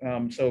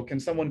 So can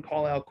someone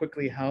call out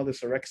quickly how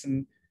this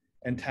orexin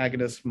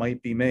antagonist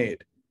might be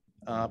made?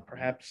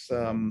 Perhaps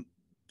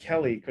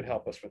Kelly could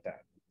help us with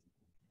that.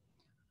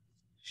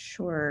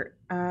 Sure.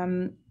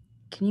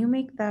 Can you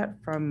make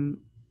that from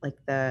like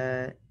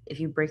if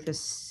you break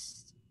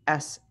this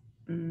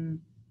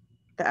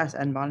the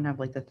SN bond and have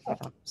like the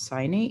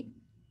thiocyanate?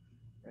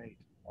 Great,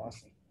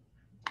 awesome.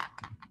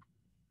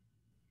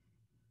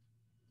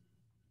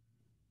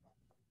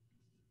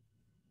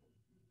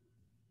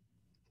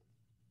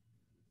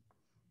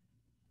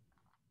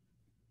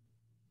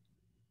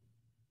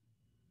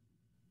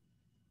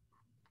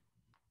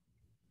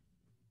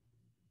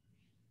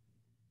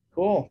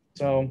 Cool.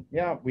 So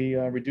yeah, we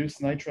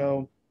reduce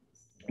nitro,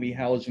 we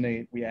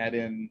halogenate, we add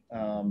in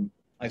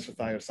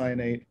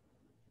isothiocyanate,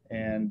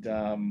 and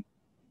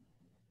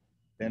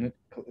then it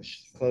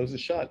closes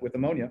shut with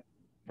ammonia.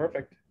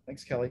 Perfect.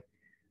 Thanks, Kelly.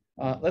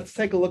 Let's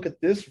take a look at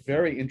this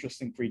very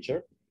interesting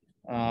feature.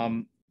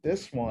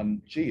 This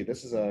one, gee,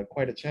 this is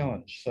quite a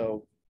challenge.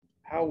 So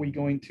how are we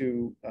going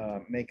to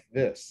make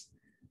this?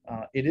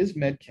 It is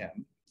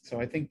MedChem. So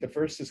I think the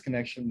first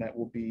disconnection that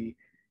will be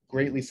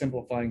greatly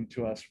simplifying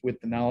to us with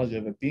the knowledge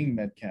of it being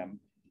MedChem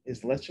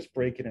is let's just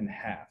break it in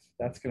half.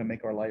 That's going to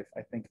make our life,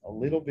 I think, a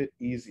little bit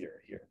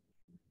easier here.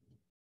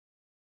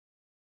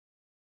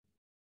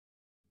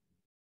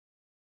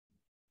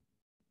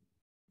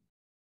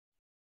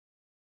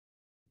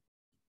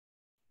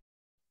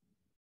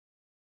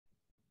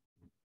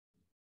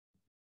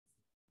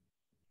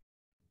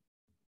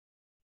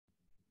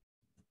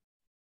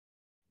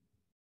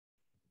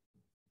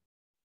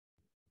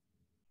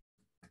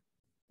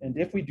 And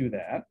if we do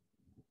that,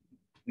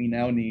 we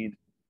now need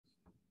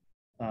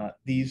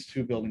these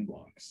two building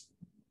blocks.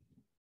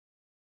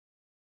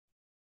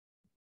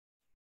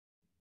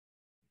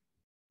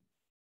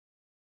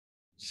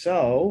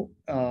 So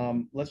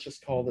let's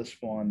just call this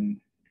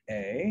one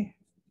A,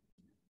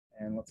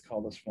 and let's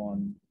call this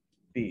one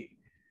B.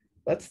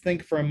 Let's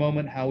think for a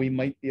moment how we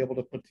might be able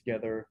to put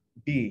together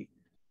B.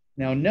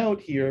 Now note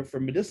here, for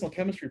medicinal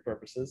chemistry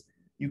purposes,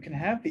 you can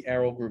have the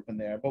aryl group in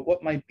there, but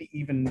what might be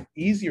even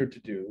easier to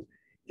do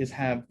is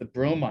have the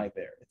bromide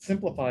there. It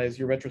simplifies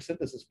your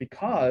retrosynthesis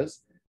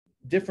because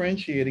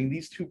differentiating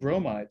these two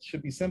bromides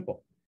should be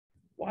simple.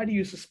 Why do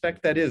you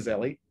suspect that is,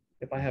 Ellie?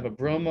 If I have a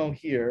bromo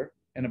here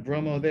and a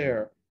bromo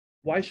there,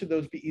 why should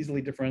those be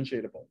easily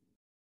differentiatable?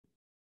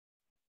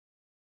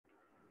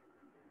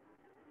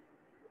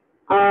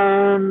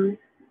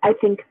 I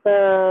think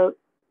the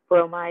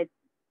bromide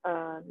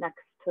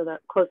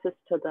closest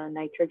to the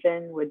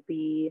nitrogen would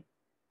be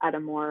at a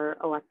more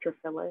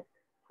electrophilic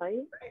site.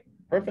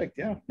 Perfect,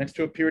 yeah. Next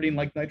to a pyridine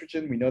like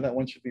nitrogen, we know that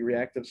one should be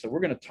reactive. So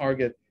we're going to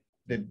target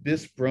the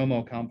bis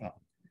bromo compound.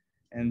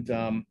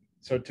 And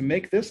so to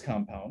make this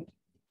compound,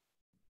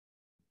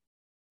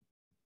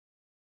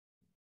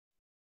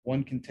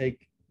 one can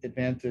take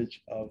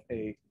advantage of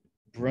a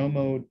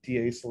bromo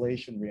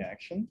deacylation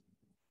reaction.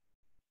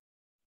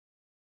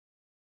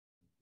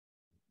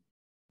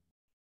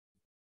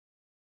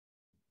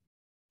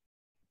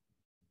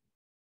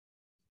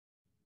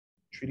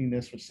 Treating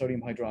this with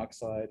sodium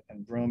hydroxide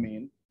and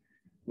bromine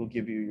will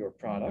give you your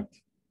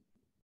product.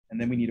 And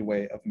then we need a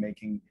way of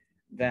making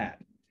that.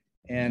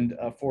 And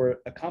for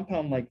a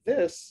compound like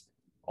this,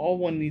 all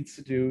one needs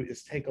to do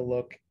is take a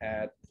look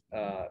at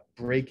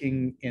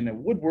breaking in a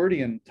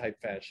Woodwardian type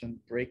fashion,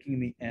 breaking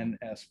the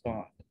NS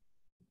bond.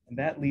 And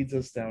that leads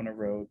us down a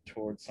road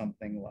towards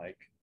something like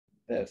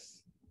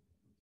this.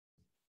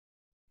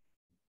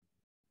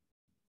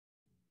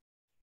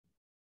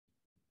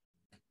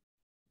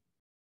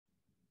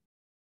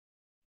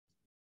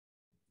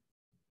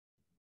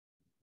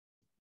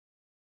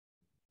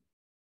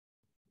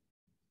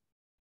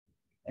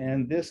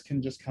 And this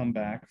can just come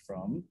back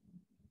from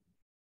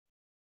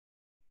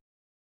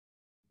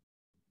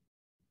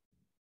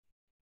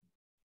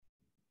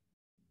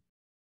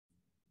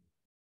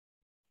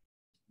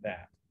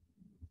that.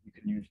 You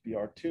can use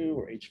Br2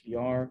 or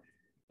HBr.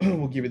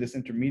 We'll give you this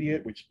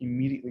intermediate, which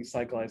immediately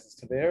cyclizes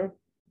to there.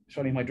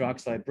 sodium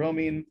hydroxide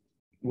bromine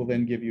will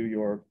then give you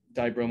your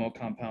dibromo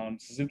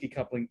compound. Suzuki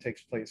coupling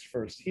takes place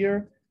first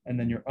here, and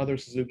then your other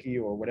Suzuki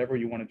or whatever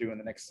you want to do in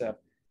the next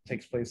step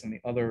takes place in the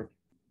other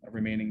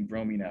remaining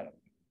bromine atom.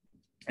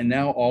 And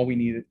now all we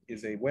need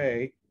is a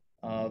way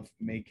of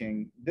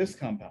making this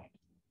compound,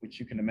 which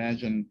you can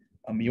imagine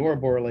a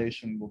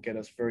meioraborylation will get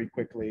us very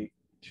quickly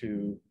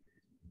to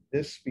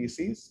this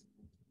species.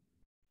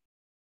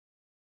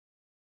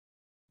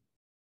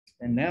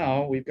 And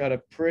now we've got a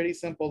pretty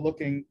simple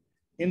looking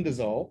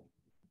indazole.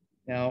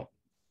 Now,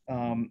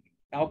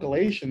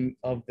 alkylation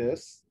of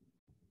this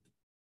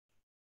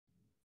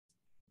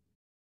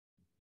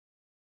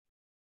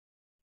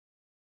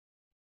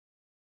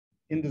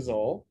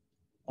indazole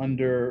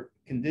under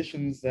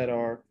conditions that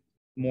are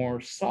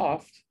more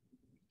soft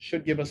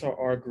should give us our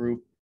R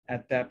group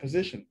at that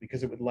position,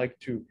 because it would like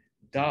to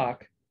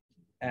dock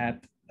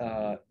at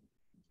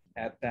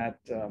that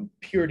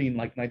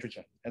pyridine-like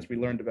nitrogen, as we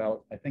learned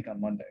about, I think, on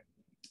Monday.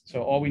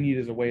 So all we need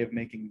is a way of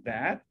making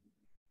that,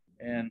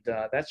 and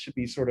that should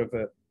be sort of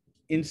a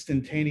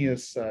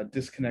instantaneous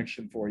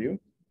disconnection for you.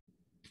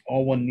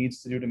 All one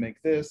needs to do to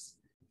make this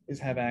is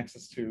have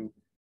access to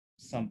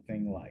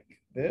something like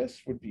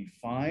this would be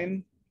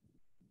fine.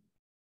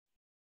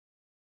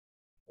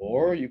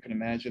 Or you can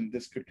imagine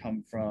this could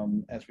come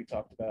from, as we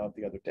talked about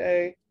the other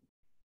day,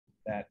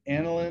 that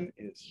aniline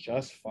is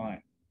just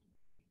fine.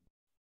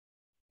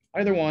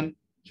 Either one,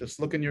 just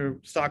look in your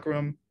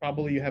stockroom.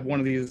 Probably you have one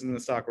of these in the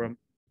stockroom.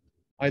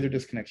 Either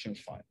disconnection is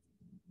fine.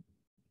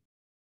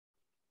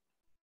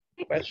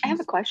 I have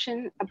a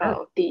question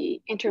about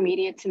the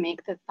intermediate to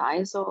make the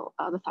thiazole.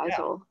 Yeah,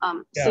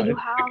 So you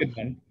it's have. a wicked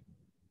one.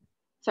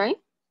 Sorry.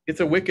 It's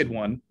a wicked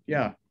one.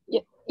 Yeah.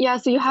 Yeah.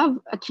 So you have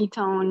a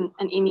ketone,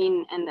 an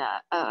amine, and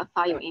a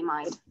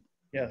thioamide.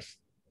 Yes.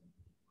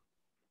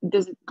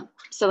 Does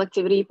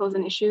selectivity pose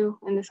an issue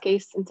in this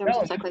case in terms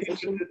of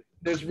cyclization?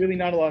 There's really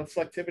not a lot of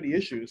selectivity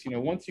issues. You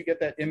know, once you get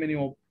that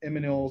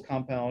iminoyl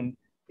compound,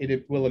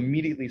 it will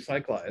immediately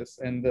cyclize,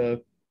 and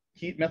the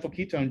methyl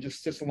ketone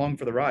just sits along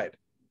for the ride.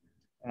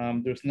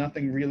 There's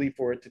nothing really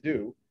for it to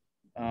do.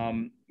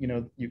 You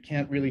know, you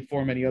can't really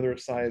form any other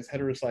size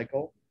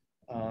heterocycle.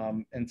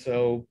 And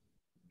so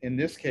in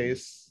this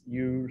case,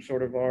 you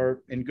sort of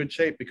are in good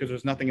shape because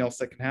there's nothing else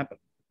that can happen.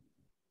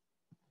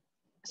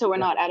 So we're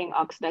not adding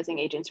oxidizing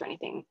agents or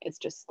anything. It's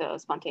just the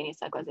spontaneous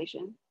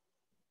cyclization.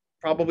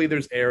 Probably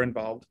there's air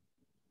involved.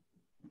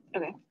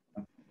 Okay.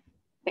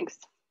 Thanks.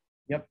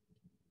 Yep.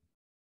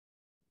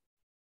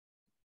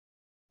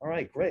 All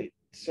right, great.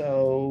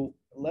 So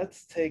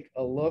let's take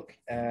a look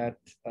at,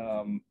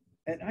 and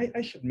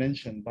I should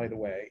mention, by the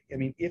way, I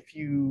mean, if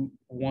you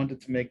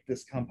wanted to make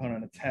this compound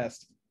on a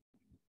test,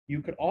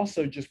 you could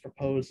also just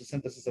propose the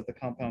synthesis of the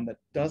compound that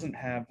doesn't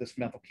have this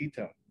methyl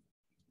ketone,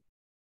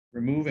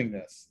 removing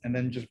this, and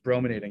then just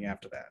brominating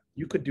after that.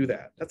 You could do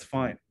that. That's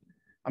fine.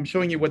 I'm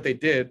showing you what they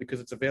did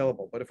because it's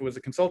available. But if it was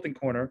a consulting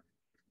corner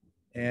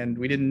and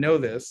we didn't know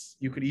this,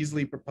 you could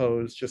easily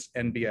propose just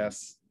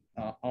NBS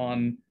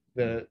on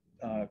the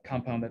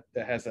compound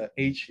that has a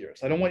H here.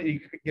 So I don't want you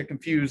to get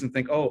confused and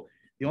think, oh,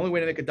 the only way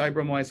to make a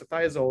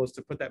dibromoisothiazole is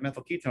to put that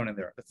methyl ketone in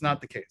there. That's not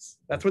the case.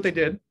 That's what they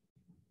did.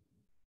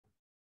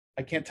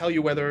 I can't tell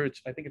you whether,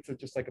 I think it's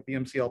just like a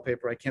BMCL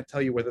paper. I can't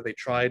tell you whether they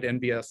tried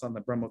NBS on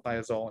the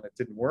bromothiazole and it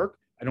didn't work.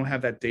 I don't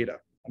have that data.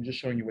 I'm just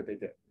showing you what they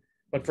did.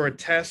 But for a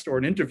test or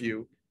an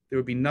interview, there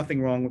would be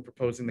nothing wrong with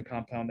proposing the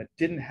compound that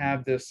didn't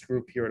have this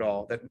group here at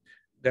all,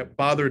 that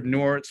bothered,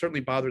 nor it certainly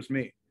bothers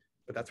me,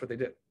 but that's what they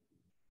did.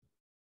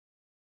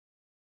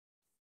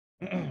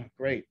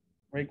 Great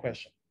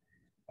question.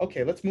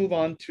 Okay, let's move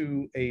on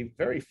to a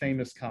very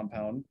famous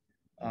compound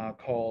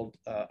called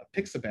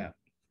apixaban,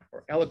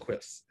 or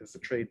Eliquis is the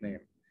trade name.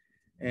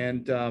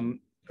 And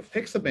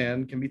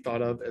apixaban can be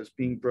thought of as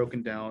being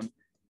broken down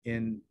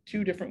in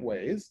two different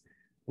ways.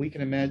 We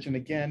can imagine,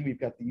 again, we've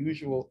got the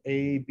usual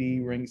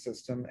A-B ring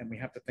system, and we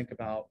have to think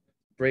about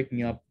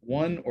breaking up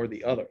one or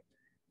the other.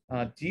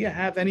 Do you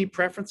have any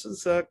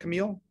preferences,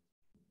 Camille?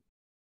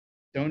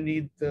 Don't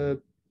need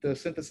the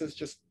synthesis,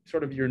 just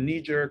sort of your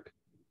knee-jerk.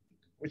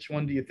 Which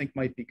one do you think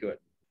might be good?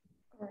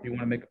 Do you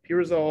want to make a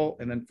pyrazole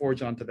and then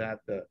forge onto that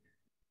the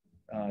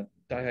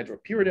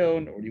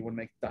dihydropyridone, or do you want to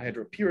make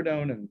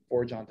dihydropyridone and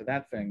forge onto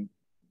that thing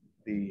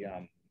the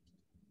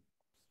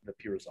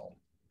pyrazole?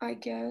 I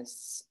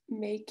guess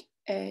make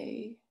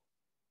a.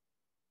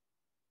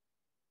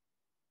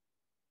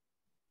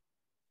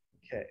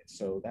 Okay,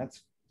 so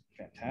that's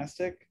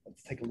fantastic.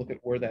 Let's take a look at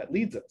where that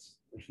leads us.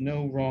 There's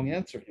no wrong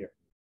answer here.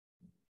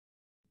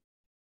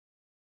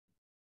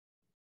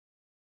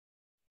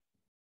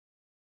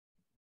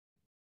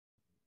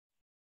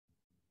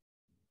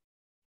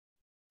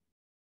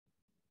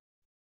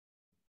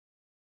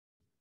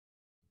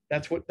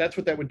 That's what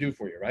that would do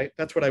for you, right?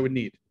 That's what I would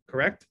need,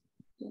 correct?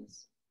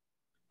 Yes.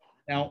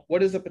 Now,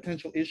 what is a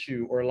potential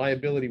issue or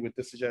liability with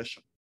this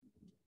suggestion?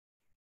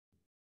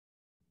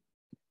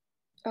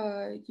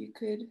 You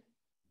could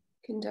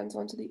condense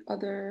onto the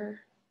other.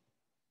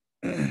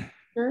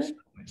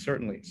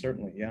 Certainly,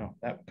 yeah,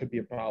 that could be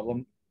a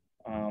problem.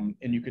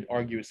 And you could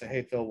argue and say,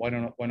 hey, Phil, why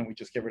don't we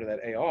just get rid of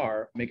that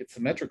AR, make it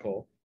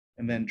symmetrical,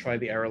 and then try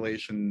the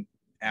arylation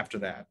after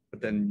that?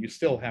 But then you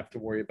still have to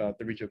worry about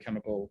the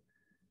regiochemical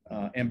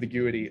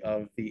ambiguity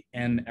of the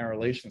N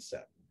arylation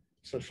step.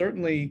 So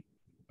certainly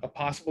a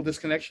possible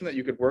disconnection that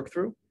you could work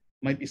through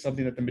might be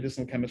something that the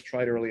medicinal chemist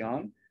tried early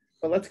on,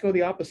 but let's go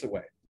the opposite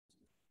way.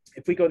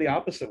 If we go the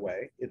opposite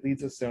way, it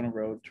leads us down a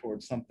road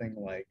towards something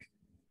like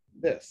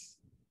this.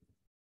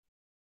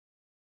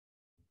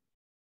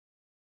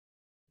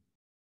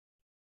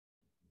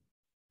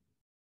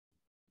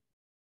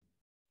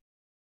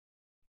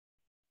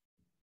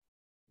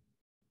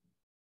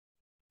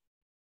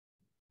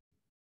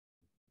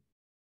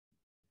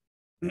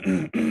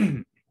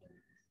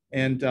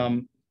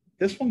 And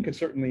this one could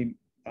certainly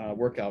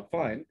work out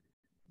fine,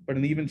 but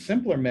an even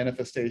simpler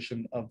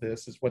manifestation of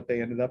this is what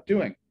they ended up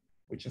doing,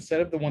 which instead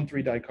of the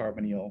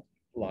 1,3-dicarbonyl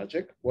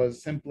logic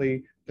was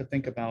simply to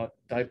think about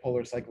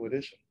dipolar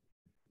cycloaddition.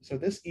 So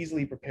this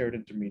easily prepared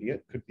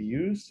intermediate could be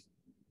used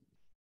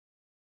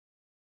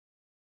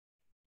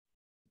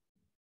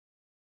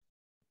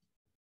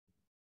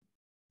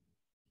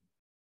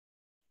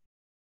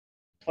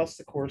plus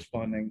the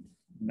corresponding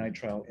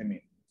nitrile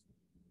imine.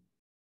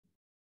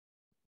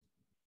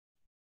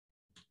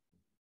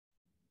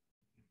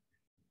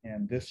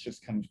 And this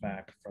just comes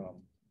back from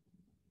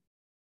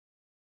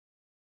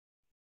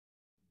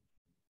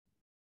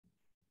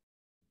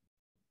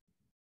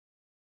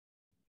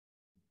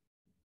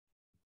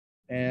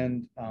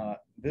and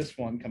this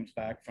one comes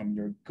back from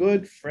your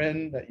good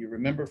friend that you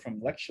remember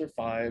from lecture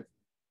 5,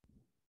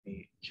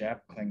 the Jap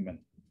Klingman.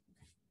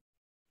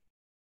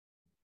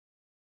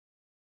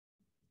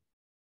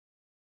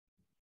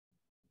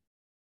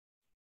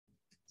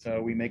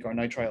 So we make our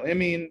nitrile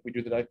imine, we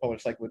do the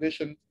dipolar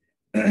cycloaddition,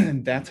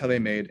 and that's how they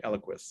made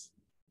Eliquis.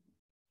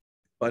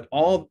 But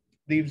all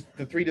these,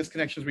 the 3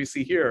 disconnections we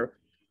see here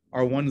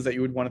are ones that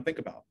you would want to think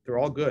about. They're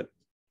all good.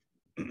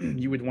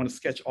 You would want to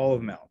sketch all of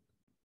them out,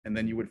 and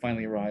then you would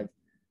finally arrive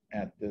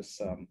at this,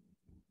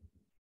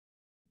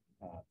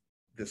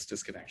 this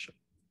disconnection.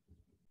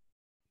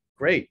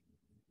 Great.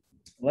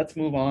 Let's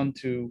move on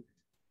to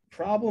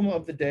problem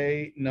of the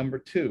day number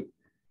 2,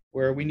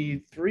 where we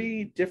need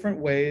 3 different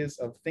ways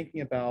of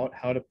thinking about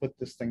how to put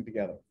this thing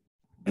together.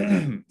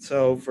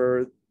 So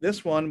for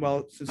this one,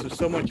 well, since there's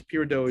so much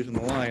pure dough in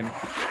the line,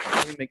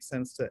 it really makes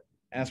sense to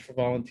ask for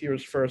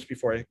volunteers first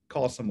before I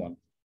call someone.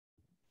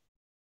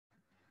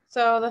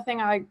 So the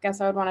thing I guess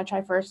I would want to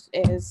try first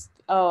is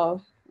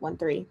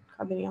 1,3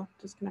 carbonyl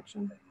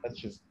disconnection. Let's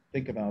just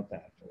think about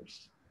that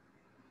first.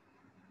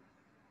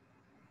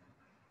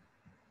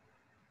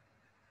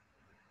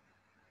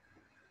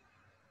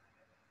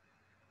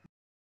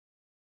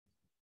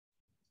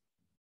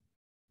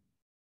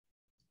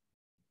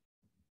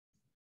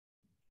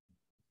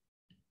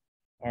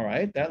 All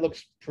right, that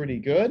looks pretty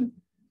good.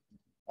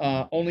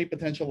 Only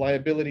potential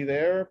liability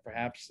there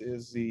perhaps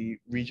is the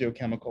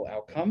regiochemical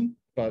outcome,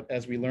 but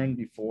as we learned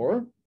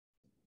before,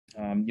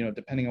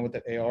 depending on what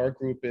that AR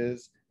group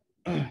is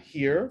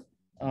here,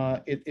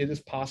 it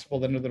is possible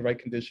that under the right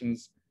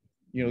conditions,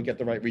 you'll get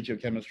the right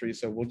regiochemistry.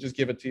 So we'll just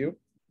give it to you.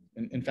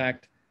 In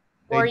fact,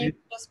 or you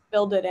just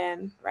build it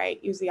in,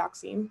 right? Use the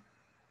oxime.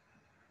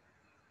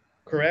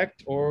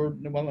 Correct, or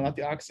well, not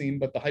the oxime,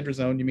 but the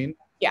hydrazone, you mean?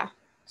 Yeah,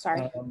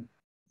 sorry.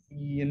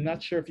 I'm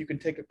not sure if you can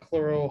take a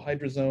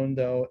chlorohydrazone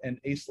though and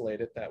acylate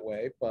it that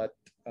way, but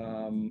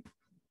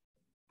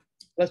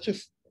let's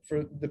just,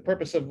 for the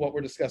purpose of what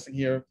we're discussing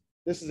here,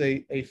 this is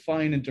a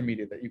fine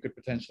intermediate that you could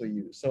potentially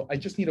use. So I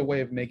just need a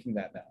way of making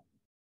that now.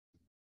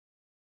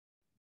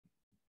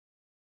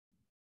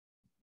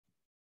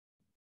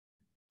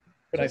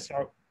 Could I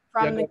start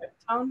from the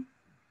ketone?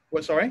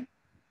 What? Sorry.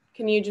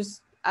 Can you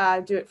just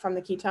do it from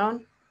the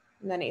ketone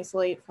and then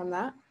acylate from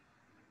that?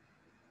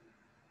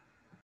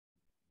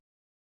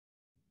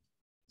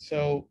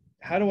 So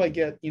how do I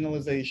get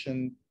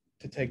enolization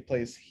to take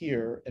place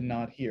here and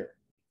not here?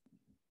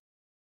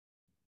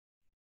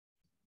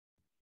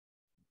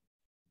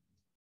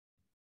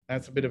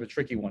 That's a bit of a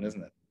tricky one,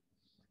 isn't it?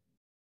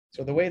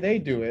 So the way they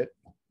do it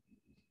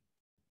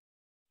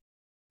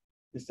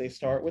is they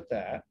start with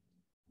that,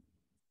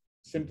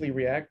 simply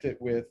react it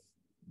with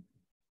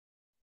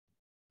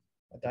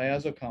a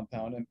diazo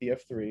compound and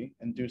BF3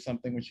 and do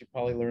something which you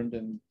probably learned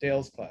in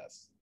Dale's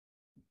class.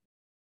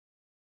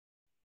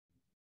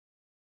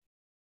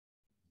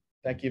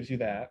 That gives you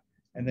that.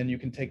 And then you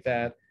can take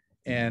that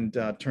and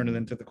turn it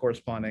into the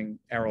corresponding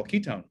aryl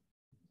ketone.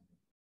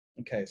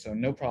 Okay, so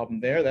no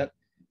problem there. That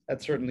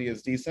certainly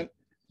is decent.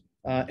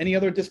 Any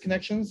other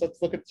disconnections?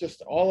 Let's look at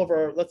just all of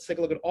our, let's take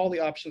a look at all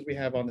the options we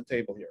have on the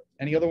table here.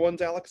 Any other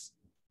ones, Alex?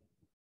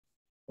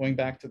 Going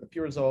back to the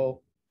Pyrazole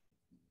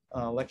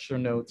lecture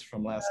notes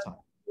from last time.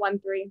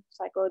 1,3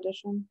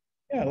 cycloaddition.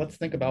 Yeah, let's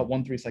think about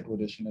 1,3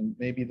 cycloaddition, and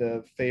maybe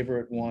the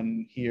favorite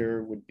one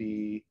here would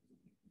be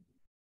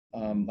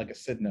like a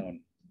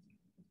sidnone.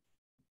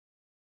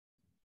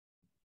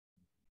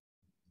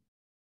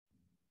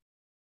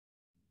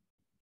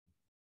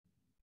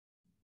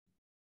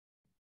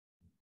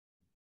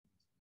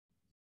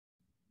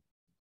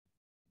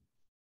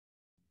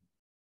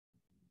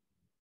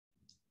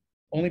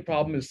 Only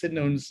problem is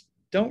sydinones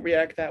don't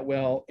react that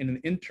well in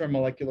an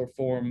intermolecular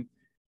form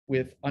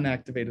with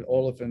unactivated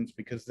olefins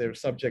because they're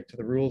subject to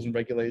the rules and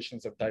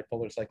regulations of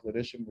dipolar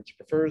cycloaddition, which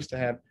prefers to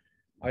have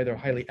either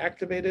highly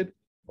activated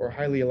or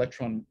highly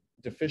electron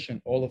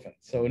deficient olefins.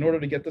 So in order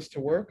to get this to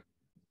work,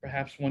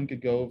 perhaps one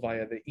could go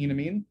via the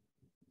enamine,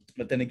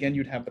 but then again,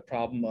 you'd have the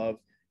problem of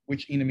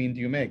which enamine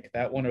do you make,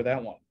 that one or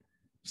that one?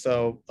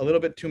 So a little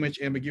bit too much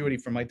ambiguity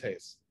for my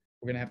taste.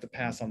 We're gonna have to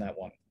pass on that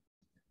one.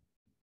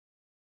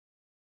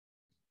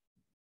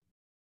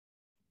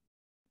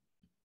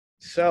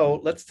 So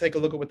let's take a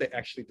look at what they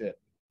actually did.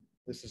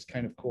 This is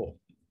kind of cool.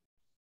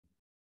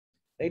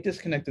 They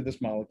disconnected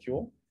this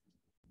molecule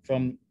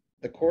from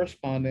the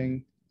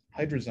corresponding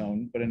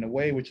hydrazone, but in a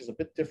way which is a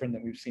bit different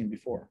than we've seen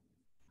before.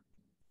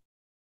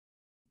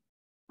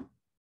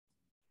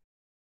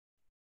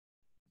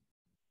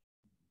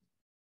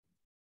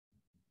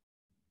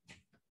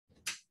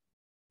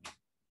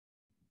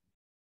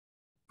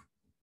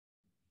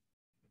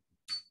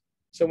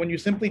 So when you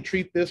simply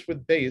treat this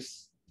with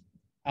base,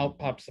 out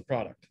pops the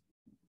product.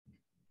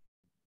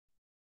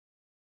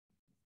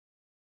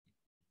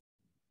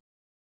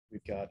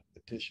 We've got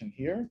addition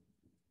here,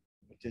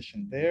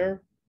 addition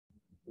there,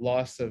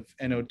 loss of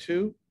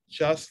NO2,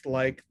 just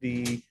like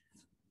the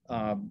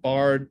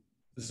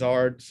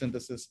Bard-Zard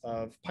synthesis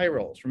of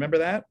pyrols. Remember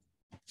that?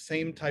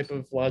 Same type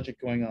of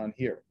logic going on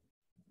here.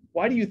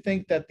 Why do you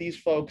think that these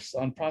folks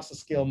on process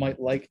scale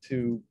might like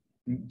to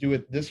do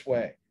it this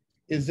way?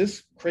 Is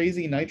this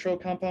crazy nitro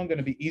compound going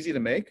to be easy to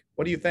make?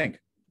 What do you think?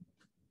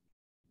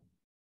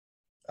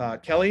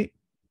 Kelly,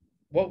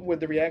 what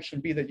would the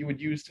reaction be that you would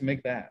use to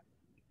make that?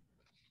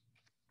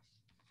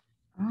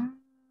 Let's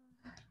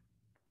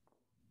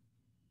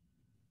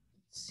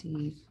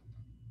see.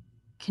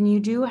 Can you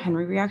do a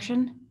Henry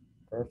reaction?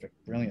 Perfect,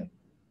 brilliant.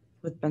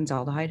 With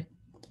benzaldehyde?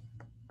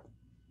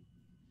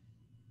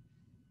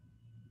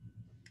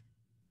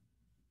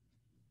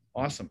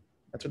 Awesome,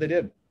 that's what they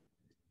did.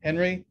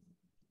 Henry,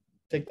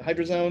 take the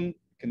hydrazone,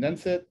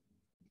 condense it,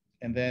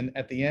 and then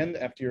at the end,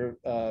 after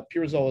your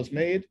pyrazole is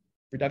made,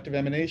 reductive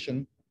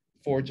emanation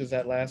forges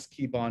that last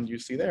key bond you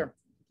see there.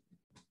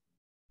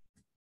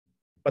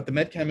 But the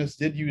med chemist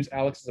did use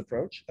Alex's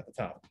approach at the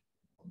top.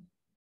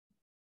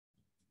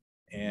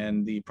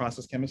 And the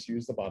process chemist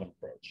used the bottom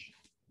approach.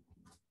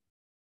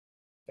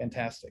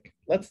 Fantastic.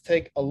 Let's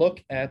take a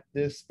look at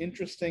this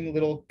interesting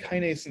little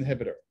kinase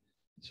inhibitor.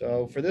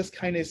 So for this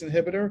kinase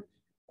inhibitor,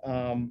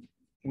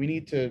 we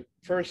need to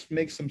first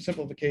make some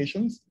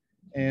simplifications.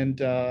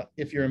 And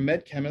if you're a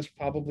med chemist,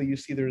 probably you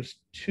see there's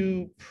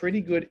two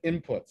pretty good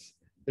inputs.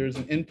 There's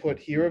an input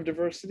here of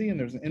diversity and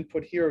there's an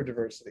input here of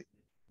diversity.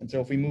 And so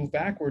if we move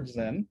backwards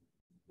then,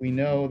 we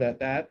know that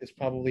that is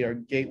probably our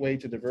gateway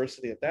to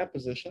diversity at that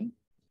position.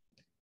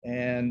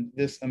 And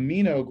this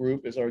amino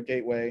group is our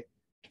gateway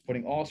to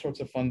putting all sorts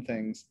of fun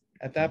things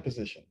at that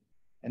position.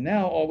 And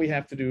now all we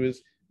have to do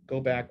is go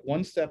back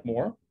one step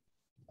more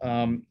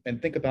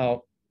and think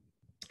about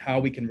how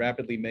we can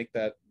rapidly make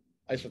that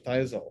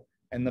isothiazole.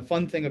 And the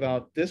fun thing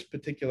about this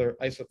particular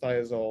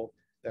isothiazole,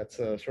 that's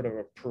a sort of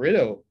a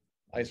peridot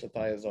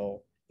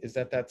isothiazole, is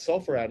that that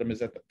sulfur atom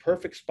is at the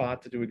perfect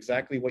spot to do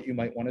exactly what you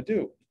might want to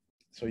do.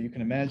 So you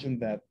can imagine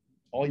that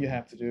all you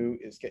have to do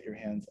is get your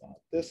hands on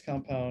this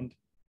compound.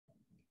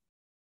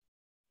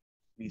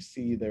 We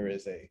see there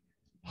is a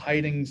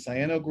hiding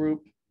cyano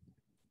group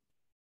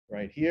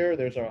right here.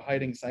 There's our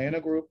hiding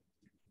cyano group.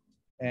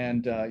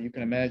 And you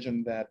can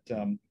imagine that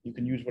you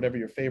can use whatever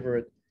your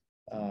favorite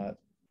thiol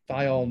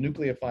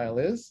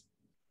nucleophile is.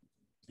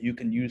 You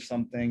can use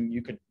something,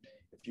 you could,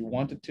 if you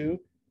wanted to,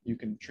 you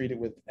can treat it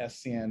with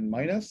SCN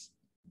minus.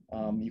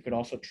 You could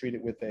also treat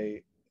it with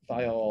a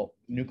thiol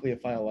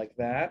nucleophile like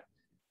that,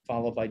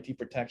 followed by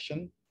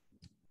deprotection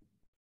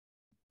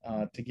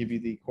to give you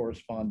the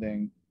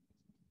corresponding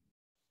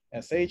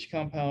SH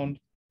compound.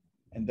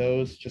 And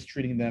those, just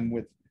treating them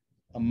with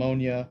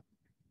ammonia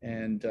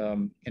and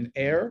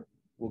air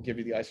will give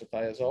you the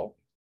isothiazole,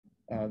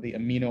 the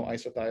amino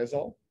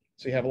isothiazole.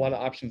 So you have a lot of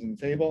options on the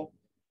table.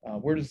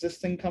 Where does this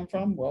thing come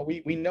from? Well,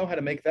 we know how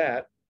to make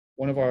that.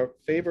 One of our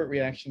favorite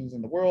reactions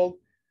in the world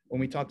when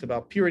we talked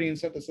about pyridine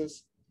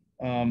synthesis.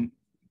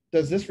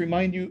 Does this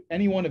remind you,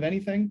 anyone, of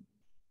anything?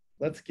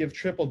 Let's give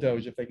triple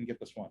Doge if they can get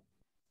this one.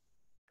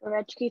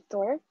 Gorechki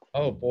Thorpe.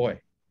 Oh boy.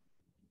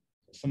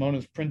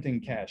 Simona's printing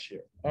cash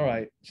here. All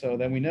right, so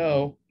then we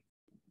know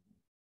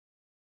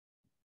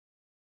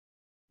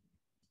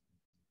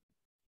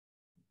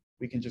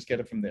we can just get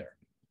it from there.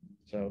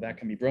 So that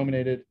can be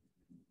brominated,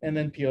 and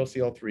then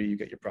POCl3, you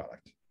get your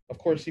product. Of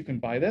course, you can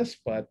buy this,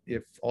 but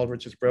if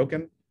Aldrich is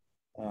broken,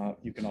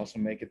 you can also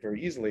make it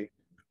very easily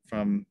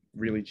from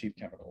really cheap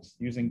chemicals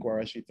using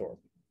Guareschi Thorpe.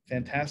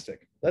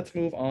 Fantastic. Let's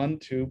move on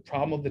to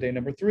problem of the day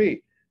number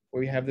 3,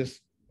 where we have this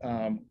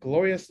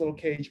glorious little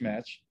cage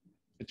match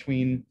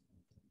between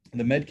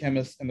the med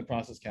chemist and the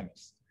process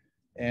chemist.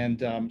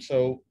 And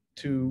so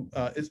do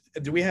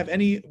we have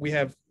any,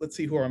 let's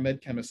see who our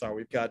med chemists are.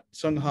 We've got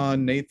Sung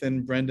Han,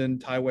 Nathan, Brendan,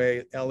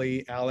 Taiwei,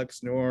 Ellie,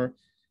 Alex, Noor,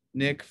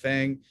 Nick,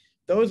 Fang.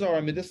 those are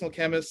our medicinal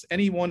chemists.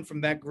 Anyone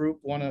from that group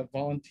want to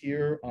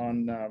volunteer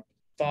on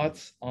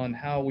thoughts on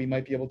how we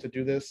might be able to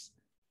do this,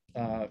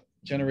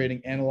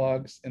 generating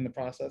analogs in the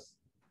process?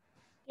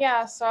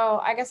 Yeah, so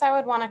I guess I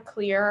would want to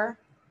clear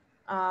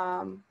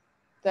the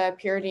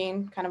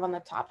pyridine kind of on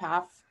the top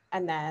half,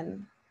 and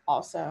then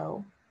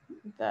also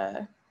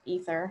the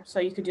ether. So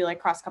you could do like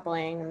cross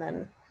coupling and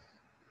then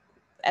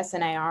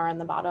SNAR on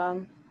the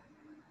bottom.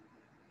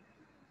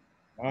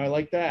 I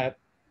like that.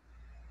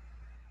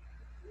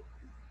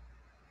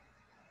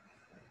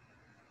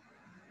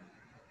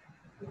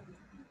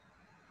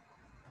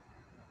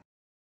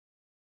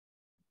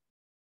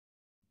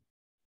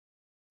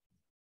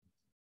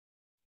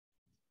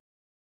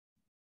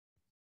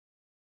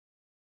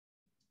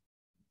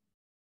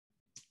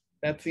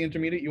 That's the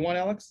intermediate you want,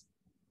 Alex?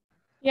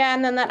 Yeah,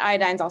 and then that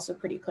iodine's also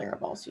pretty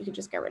clearable, so you could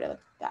just get rid of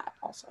that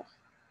also.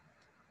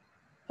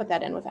 Put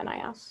that in with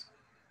NIS.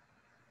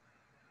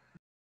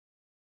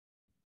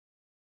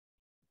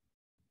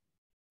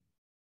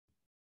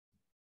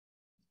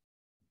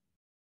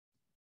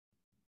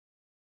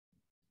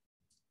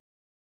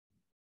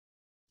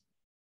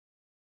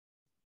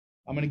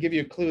 I'm going to give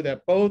you a clue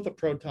that both a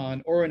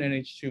proton or an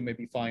NH2 may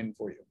be fine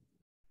for you.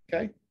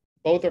 Okay?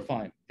 Both are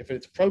fine. If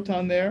it's a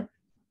proton there,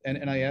 then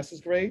NIS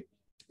is great.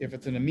 If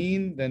it's an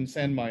amine, then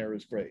Sandmeyer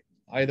is great.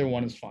 Either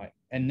one is fine.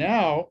 And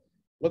now,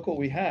 look what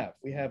we have.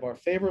 We have our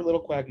favorite little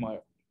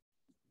quagmire.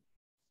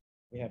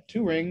 We have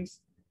two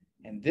rings.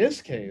 In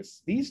this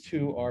case, these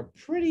two are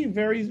pretty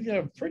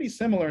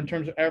similar in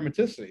terms of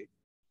aromaticity.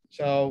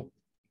 So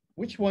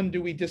which one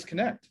do we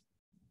disconnect?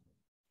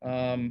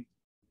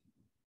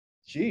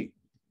 Gee,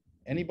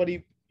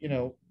 anybody,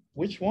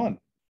 which one?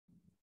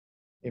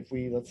 If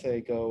we, let's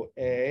say, go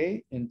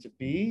A into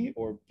B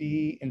or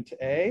B into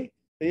A,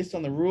 based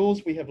on the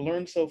rules we have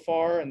learned so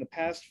far in the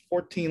past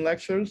 14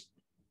 lectures,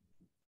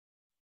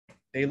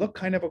 they look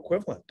kind of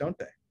equivalent, don't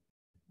they?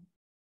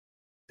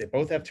 They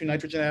both have 2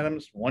 nitrogen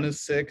atoms. One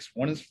is 6,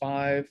 one is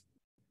 5.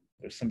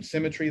 There's some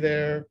symmetry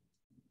there.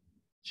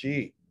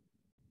 Gee,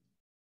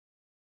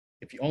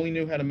 if you only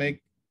knew how to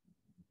make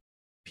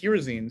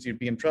pyrazines, you'd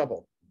be in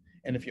trouble.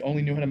 And if you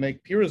only knew how to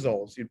make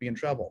pyrazoles, you'd be in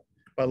trouble.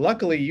 But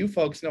luckily, you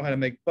folks know how to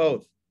make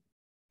both.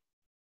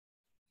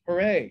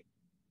 Hooray.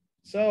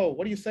 So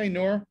what do you say,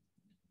 Noor?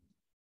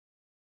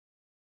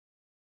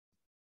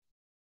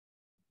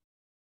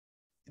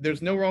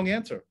 There's no wrong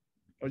answer.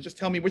 Or just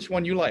tell me which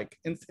one you like.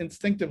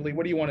 Instinctively,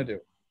 what do you want to do?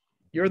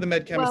 You're the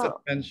med chemist at the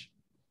bench.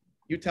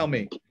 You tell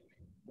me.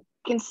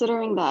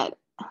 Considering that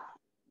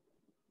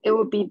it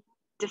would be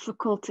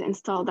difficult to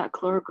install that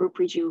chloro group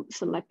residue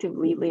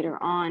selectively later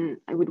on,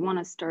 I would want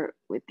to start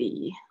with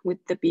the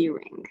B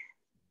ring.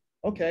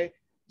 Okay,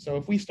 so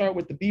if we start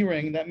with the B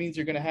ring, that means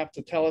you're going to have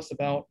to tell us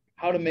about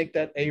how to make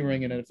that A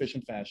ring in an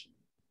efficient fashion.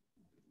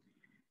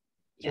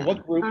 So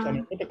what groups? I'm going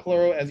to put the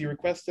chloro as you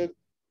requested.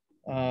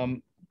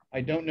 I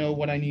don't know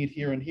what I need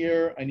here and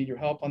here. I need your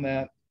help on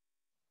that.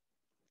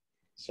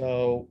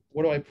 So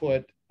what do I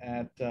put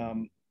at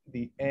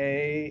the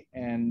A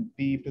and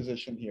B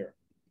position here?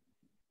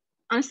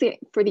 Honestly,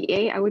 for the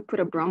A, I would put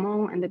a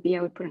bromo, and the B,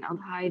 I would put an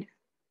aldehyde.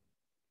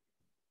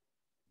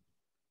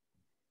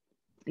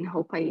 And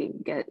hope I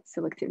get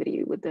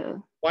selectivity with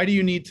the... Why do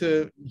you need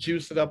to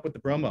juice it up with the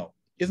bromo?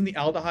 Isn't the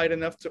aldehyde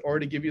enough to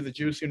already give you the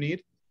juice you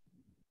need?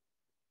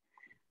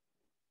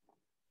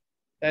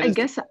 I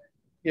guess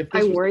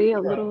I worry a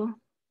little.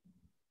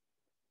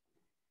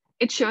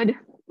 It should,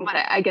 but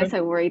I guess I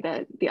worry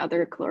that the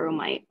other chloro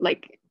might,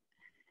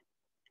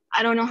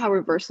 I don't know how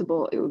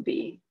reversible it would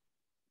be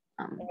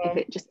if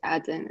it just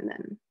adds in and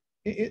then.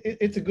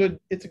 It's a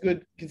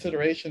good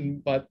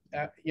consideration, but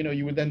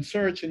you would then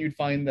search and you'd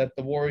find that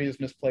the worry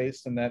is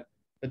misplaced and that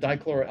the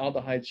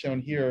dichloroaldehyde shown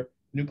here,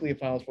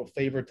 nucleophiles will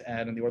favor to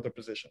add in the ortho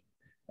position.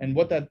 And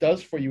what that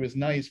does for you is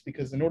nice,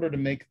 because in order to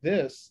make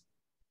this,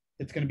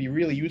 it's going to be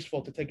really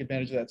useful to take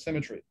advantage of that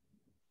symmetry.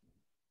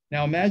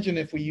 Now imagine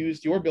if we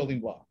used your building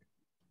block.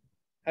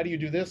 How do you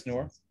do this,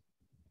 Noor?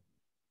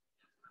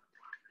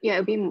 Yeah,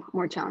 it'd be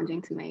more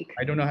challenging to make.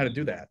 I don't know how to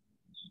do that.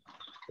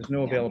 There's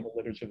no available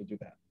literature to do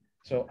that.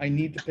 So I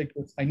need to pick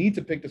this. I need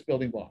to pick this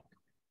building block,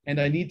 and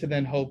I need to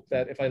then hope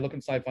that if I look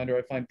in SciFinder,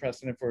 I find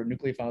precedent for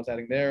nucleophiles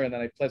adding there, and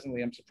then I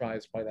pleasantly am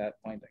surprised by that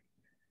finding.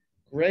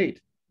 Great.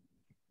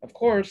 Of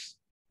course,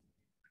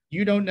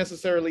 you don't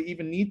necessarily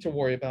even need to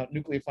worry about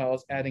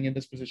nucleophiles adding in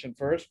this position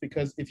first,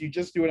 because if you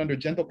just do it under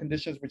gentle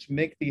conditions, which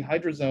make the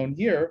hydrazone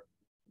here,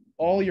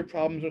 all your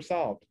problems are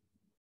solved,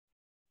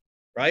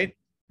 right?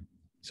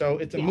 So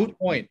it's a moot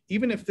point.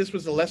 Even if this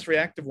was a less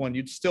reactive one,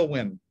 you'd still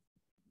win.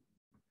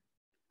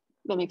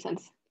 That makes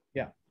sense.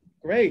 Yeah,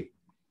 great.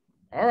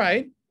 All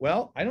right,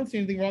 well, I don't see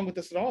anything wrong with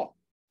this at all.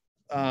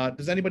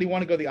 Does anybody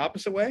want to go the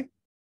opposite way?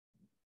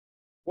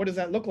 What does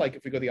that look like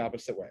if we go the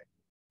opposite way?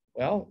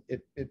 Well,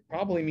 it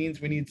probably means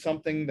we need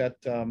something that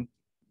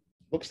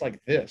looks like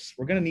this.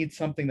 We're going to need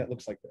something that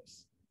looks like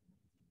this.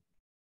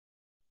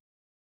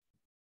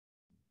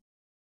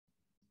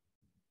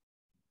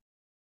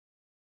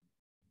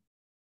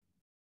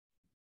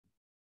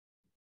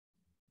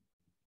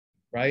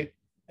 Right?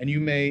 And you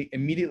may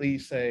immediately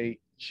say,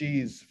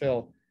 geez,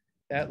 Phil,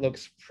 that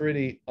looks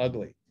pretty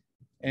ugly.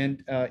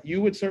 And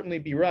you would certainly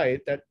be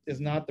right. That is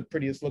not the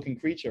prettiest looking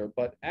creature,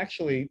 but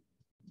actually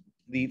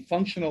the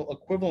functional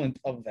equivalent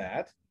of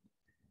that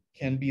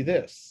can be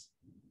this.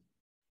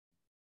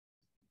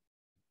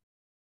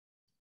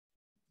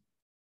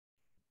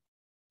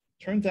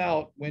 Turns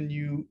out when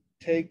you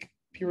take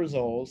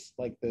pyrazoles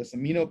like this,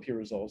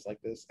 aminopyrazoles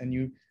like this, and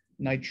you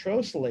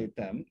nitrosylate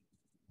them,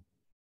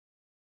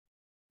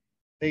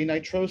 they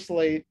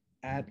nitrosylate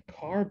at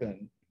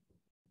carbon,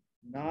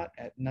 not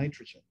at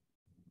nitrogen.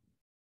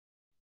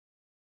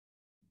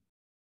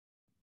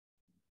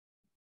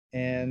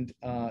 And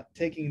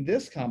taking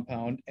this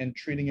compound and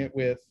treating it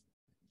with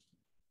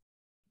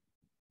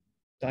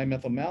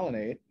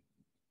dimethylmalonate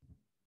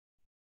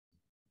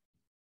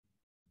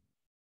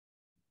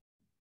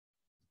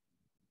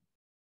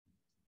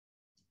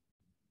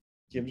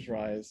gives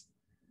rise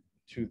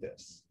to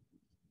this.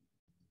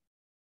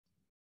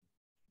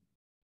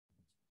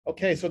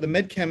 Okay, so the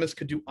med chemist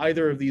could do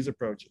either of these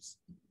approaches.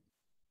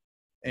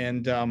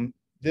 And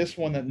this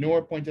one that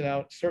Nora pointed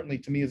out, certainly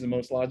to me is the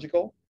most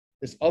logical.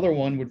 This other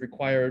one would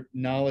require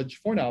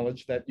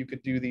foreknowledge that you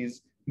could do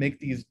these, make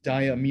these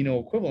diamino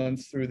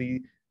equivalents through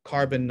the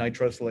carbon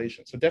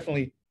nitrosylation. So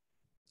definitely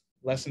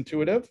less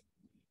intuitive,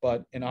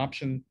 but an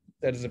option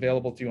that is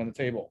available to you on the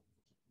table.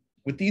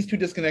 With these two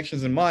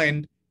disconnections in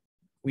mind,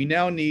 we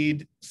now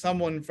need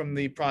someone from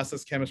the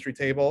process chemistry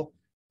table,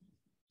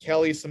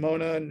 Kelly,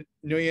 Simona,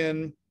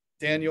 Nguyen,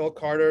 Daniel,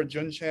 Carter,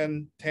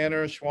 Junchen,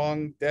 Tanner,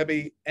 Shuang,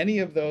 Debbie, any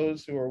of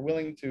those who are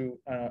willing to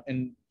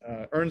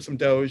earn some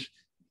Doge.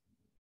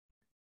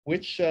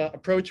 Which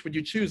approach would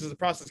you choose as a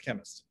process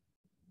chemist?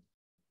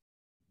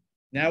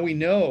 Now we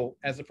know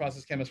as a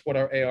process chemist what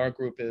our AR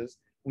group is.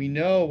 We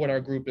know what our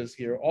group is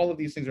here. All of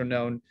these things are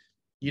known.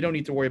 You don't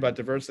need to worry about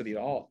diversity at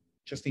all.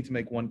 Just need to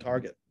make one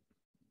target.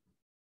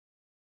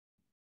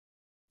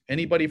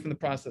 Anybody from the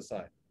process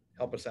side,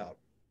 help us out.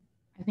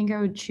 I think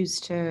I would choose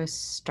to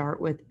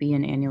start with B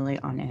and annulate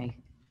on A.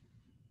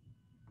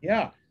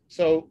 Yeah,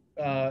 so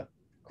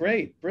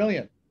great,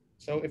 brilliant.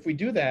 So if we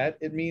do that,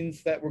 it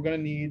means that we're going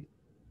to need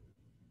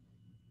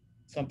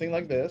something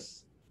like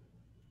this.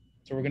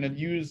 So we're going to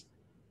use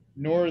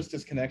Nora's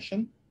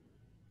disconnection,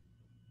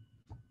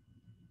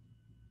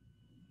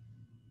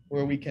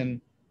 where we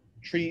can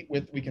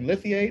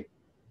lithiate.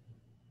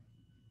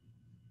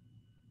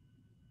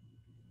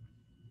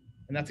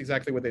 And that's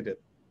exactly what they did.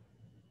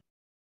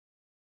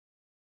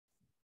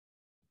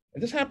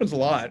 And this happens a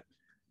lot.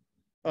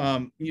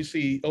 You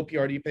see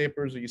OPRD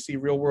papers, or you see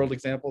real world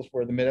examples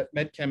where the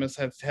med chemists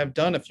have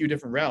done a few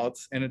different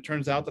routes, and it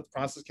turns out that the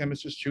process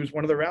chemists just choose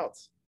one of the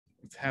routes.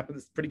 It's happened.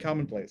 It's pretty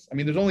commonplace. I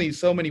mean, there's only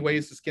so many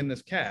ways to skin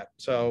this cat.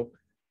 So,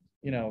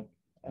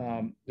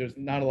 there's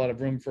not a lot of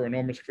room for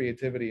enormous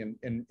creativity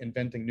in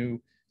inventing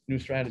new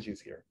strategies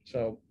here.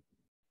 So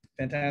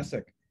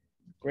fantastic.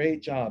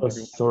 Great job,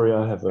 everyone. Sorry,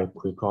 I have a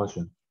quick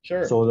question.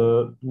 Sure. So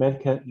the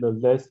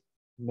last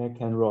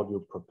medchem route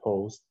you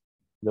proposed,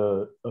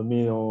 the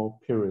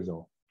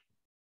aminopyrazole,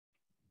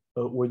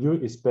 would you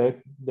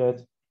expect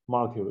that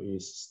molecule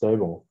is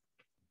stable?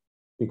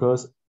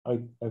 Because I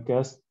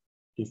guess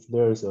if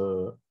there's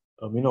a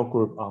amino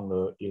group on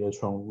the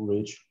electron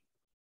rich.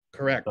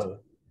 Correct.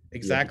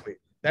 Exactly. Yeah.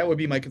 That would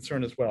be my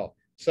concern as well.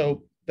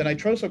 So the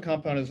nitroso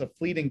compound is a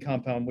fleeting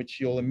compound, which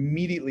you'll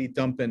immediately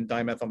dump in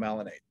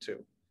dimethylmalonate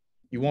to.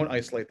 You won't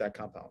isolate that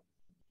compound.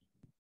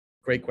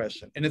 Great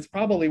question. And it's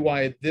probably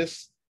why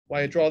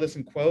I draw this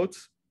in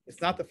quotes.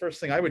 It's not the first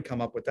thing I would come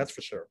up with, that's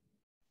for sure.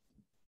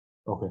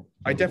 Okay.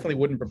 I definitely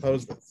wouldn't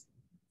propose this.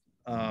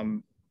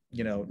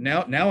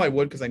 Now I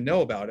would, because I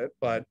know about it,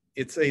 but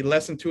it's a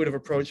less intuitive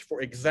approach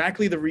for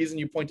exactly the reason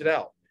you pointed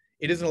out.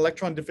 It is an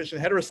electron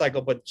deficient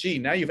heterocycle, but gee,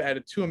 now you've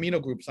added 2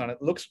 amino groups on it.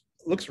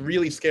 Looks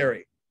really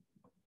scary.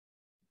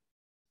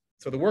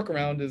 So the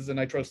workaround is the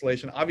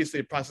nitrosylation.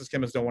 Obviously, process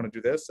chemists don't want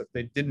to do this if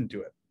they didn't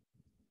do it.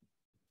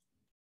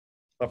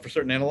 But for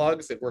certain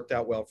analogs, it worked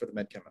out well for the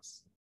med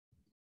chemists.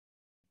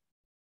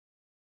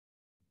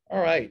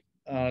 All right,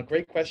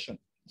 great question.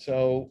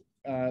 So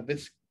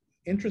this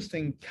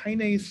interesting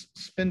kinase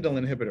spindle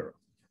inhibitor,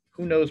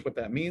 who knows what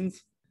that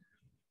means?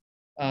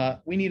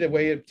 We need a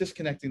way of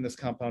disconnecting this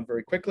compound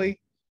very quickly.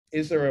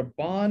 Is there a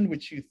bond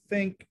which you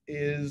think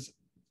is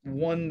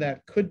one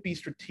that could be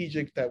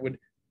strategic that would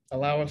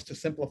allow us to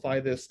simplify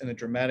this in a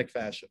dramatic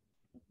fashion?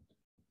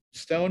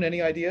 Stone,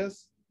 any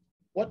ideas?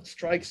 What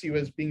strikes you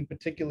as being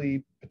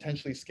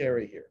potentially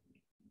scary here?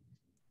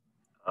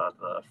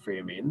 The free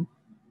amine.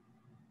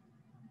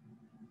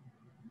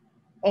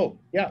 Oh,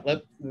 yeah,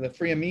 the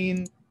free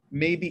amine,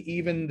 maybe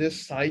even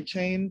this side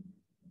chain,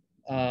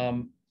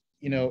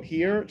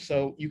 here.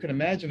 So you can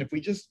imagine if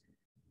we just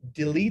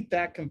delete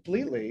that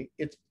completely,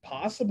 it's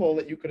possible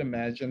that you could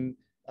imagine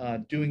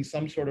doing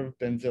some sort of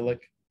benzylic.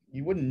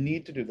 You wouldn't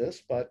need to do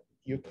this, but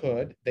you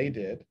could. They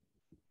did.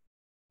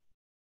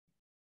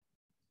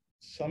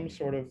 Some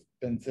sort of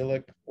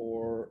benzylic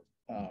or,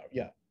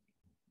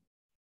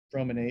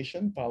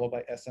 bromination followed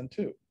by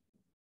SN2.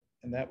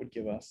 And that would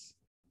give us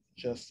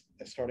just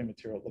a starting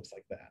material looks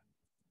like that.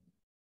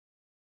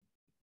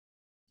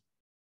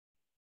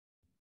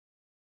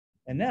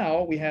 And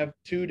now we have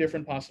two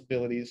different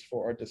possibilities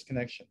for our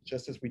disconnection,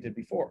 just as we did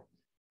before.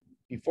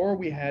 Before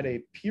we had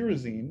a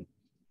pyrazine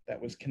that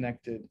was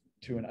connected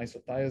to an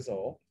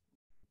isothiazole,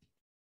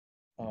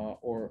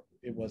 or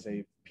it was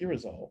a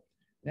pyrazole.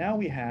 Now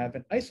we have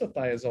an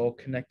isothiazole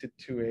connected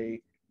to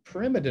a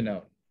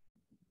pyrimidinone.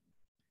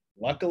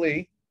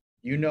 Luckily,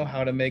 you know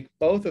how to make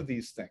both of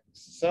these things.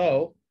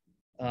 So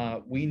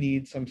we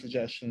need some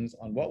suggestions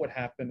on what would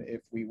happen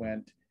if we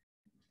went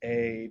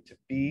A to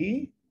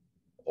B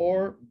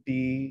or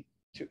B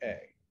to A.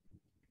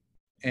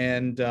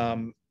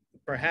 And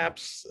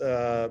perhaps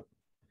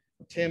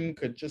Tim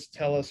could just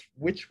tell us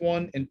which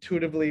one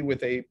intuitively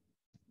with a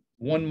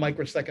 1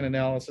 microsecond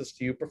analysis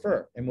do you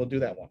prefer? And we'll do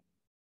that one.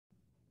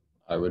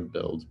 I would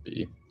build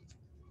B.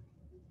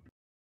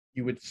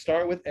 You would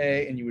start with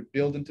A and you would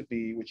build into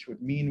B, which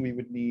would mean we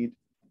would need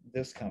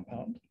this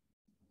compound.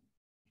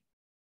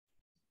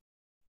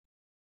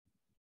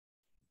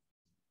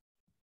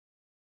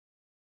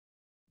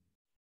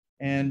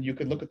 And you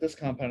could look at this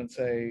compound and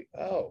say,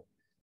 oh,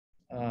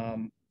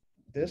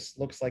 this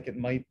looks like it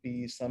might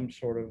be some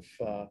sort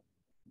of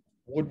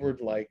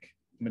Woodward-like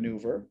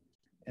maneuver,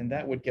 and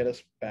that would get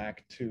us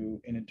back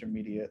to an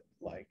intermediate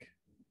like.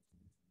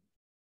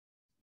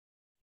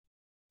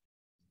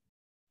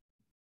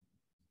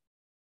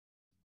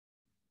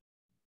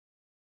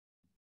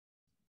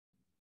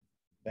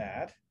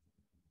 That,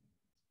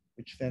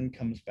 which then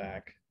comes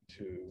back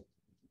to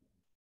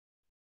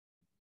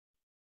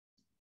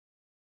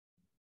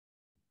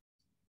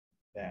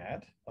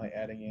that by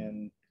adding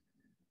in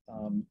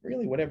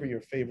really whatever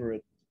your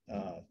favorite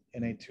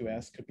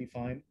Na2S could be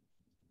fine.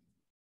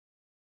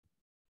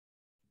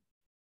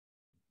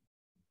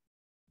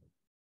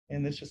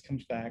 And this just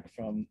comes back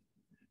from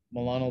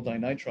malonyl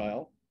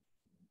dinitrile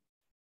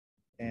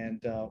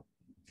and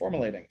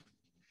formulating.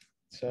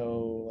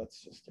 So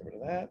let's just get rid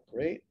of that.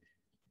 Great.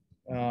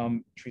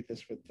 Treat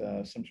this with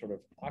some sort of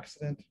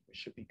oxidant. We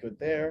should be good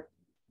there.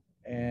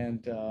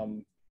 And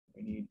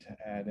we need to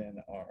add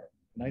in our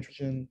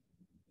nitrogen.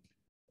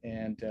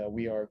 And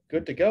we are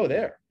good to go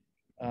there.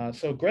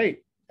 So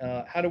great.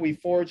 How do we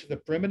forge the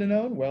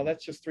pyrimidinone? Well,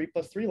 that's just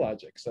 3+3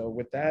 logic. So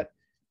with that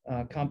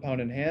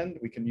compound in hand,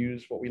 we can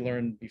use what we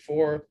learned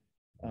before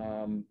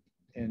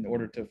in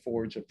order to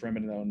forge a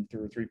pyrimidinone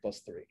through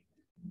 3+3.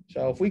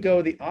 So if we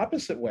go the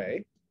opposite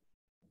way,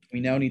 we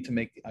now need to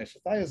make the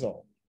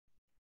isothiazole.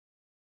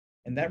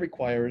 And that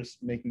requires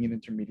making an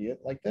intermediate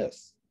like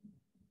this.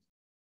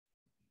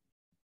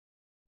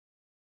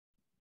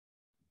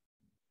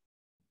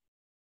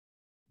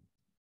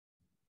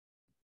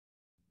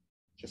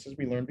 Just as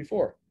we learned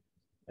before.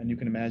 And you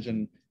can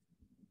imagine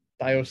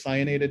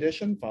thiocyanate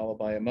addition followed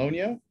by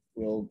ammonia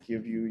will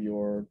give you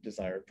your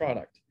desired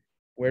product.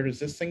 Where does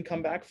this thing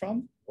come back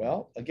from?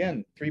 Well,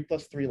 again,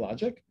 3+3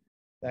 logic.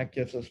 That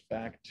gives us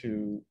back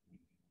to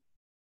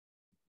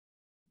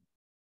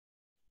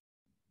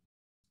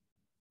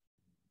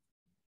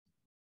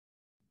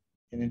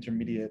an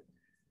intermediate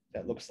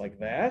that looks like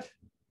that.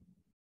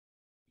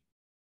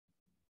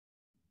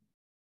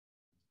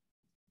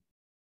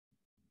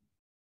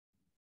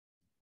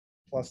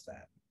 Plus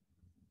that.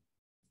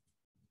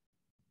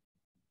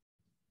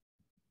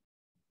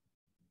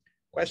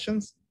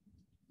 Questions?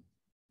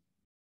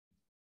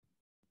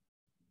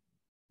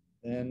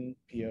 Then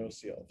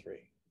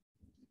POCl3.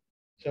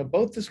 So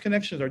both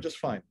disconnections are just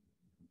fine.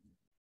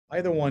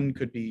 Either one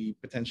could be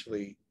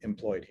potentially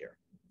employed here.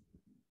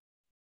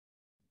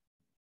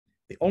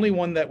 The only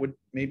one that would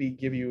maybe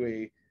give you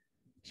a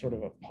sort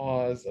of a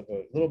pause of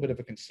a little bit of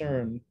a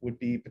concern would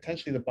be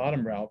potentially the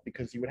bottom route,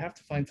 because you would have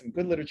to find some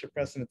good literature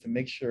precedent to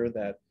make sure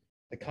that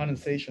the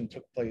condensation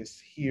took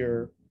place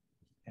here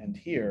and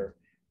here,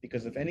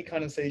 because if any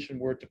condensation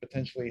were to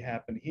potentially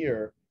happen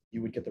here,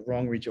 you would get the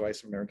wrong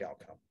regioisomeric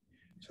outcome.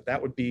 So that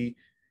would be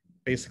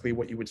basically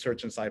what you would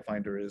search in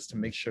SciFinder, is to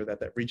make sure that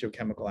that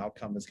regiochemical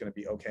outcome is going to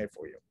be okay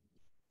for you.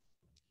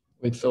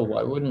 Wait, Phil,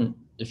 why wouldn't,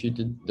 if you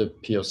did the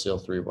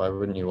POCl3, why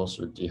wouldn't you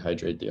also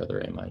dehydrate the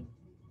other amide?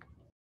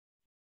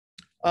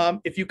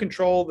 If you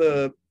control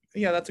the,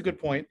 yeah, that's a good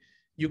point.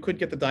 You could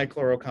get the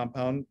dichloro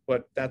compound,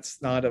 but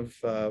that's not of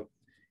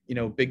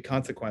big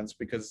consequence,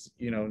 because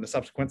in the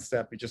subsequent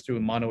step you just do a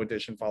mono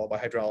addition followed by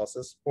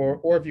hydrolysis.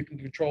 Or if you can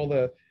control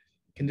the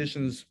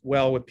conditions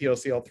well with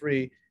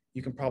POCl3,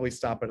 you can probably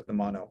stop it at the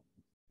mono.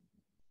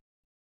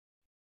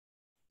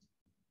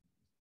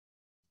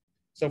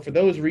 So for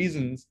those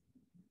reasons,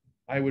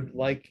 I would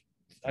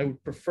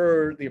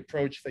prefer the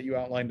approach that you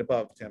outlined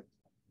above, Tim.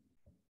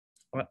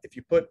 If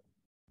you put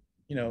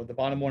the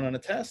bottom one on a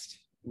test,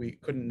 we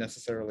couldn't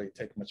necessarily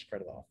take much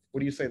credit off. What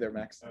do you say there,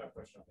 Max?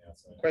 Question on the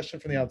outside. Question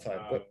from the outside.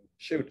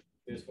 Shoot.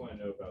 I just want to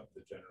know about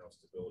the general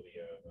stability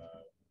of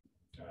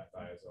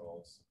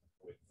thiazoles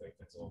with like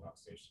benzoyl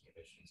oxidation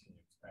conditions. Can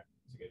you expect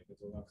to get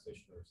benzoyl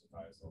oxidation, or is the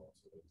thiazole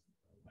sort of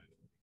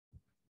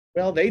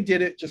Well, they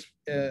did it just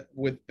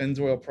with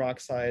benzoyl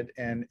peroxide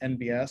and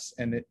NBS,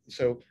 and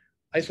so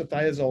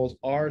isothiazoles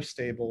are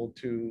stable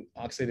to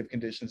oxidative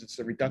conditions. It's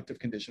the reductive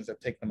conditions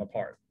that take them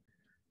apart.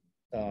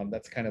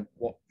 That's kind of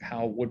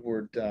how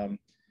Woodward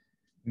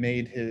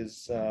made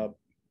his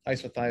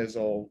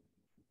isothiazole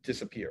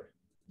disappear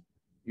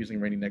using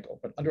Raney nickel.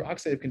 But under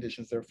oxidative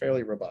conditions, they're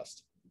fairly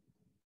robust.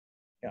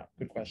 Yeah,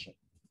 good question.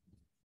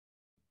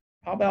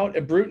 How about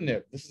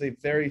ibrutinib? This is a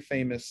very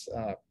famous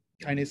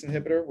kinase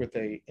inhibitor with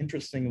a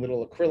interesting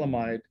little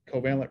acrylamide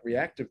covalent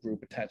reactive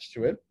group attached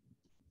to it.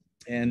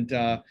 And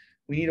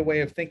we need a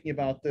way of thinking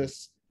about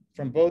this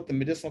from both the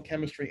medicinal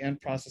chemistry and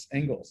process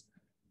angles.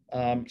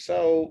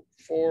 So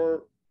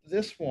for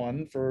this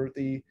one, for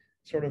the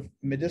sort of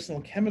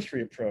medicinal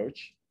chemistry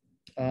approach,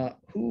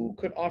 who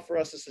could offer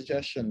us a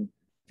suggestion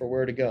for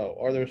where to go?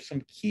 Are there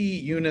some key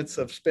units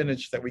of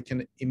spinach that we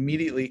can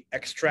immediately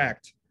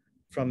extract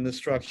from this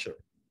structure?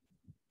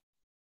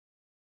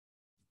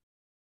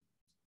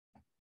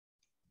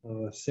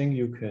 I think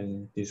you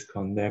can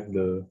disconnect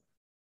the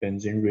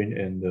benzene ring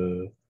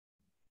and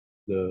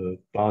the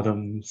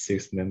bottom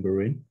 6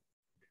 membrane.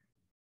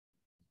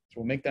 So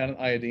we'll make that an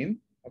iodine,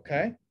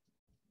 okay?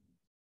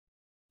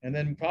 And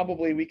then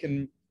probably we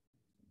can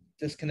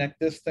disconnect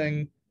this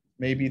thing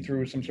maybe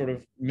through some sort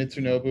of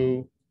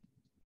Mitsunobu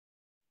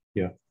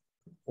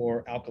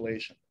or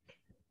alkylation.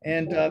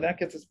 And that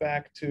gets us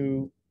back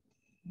to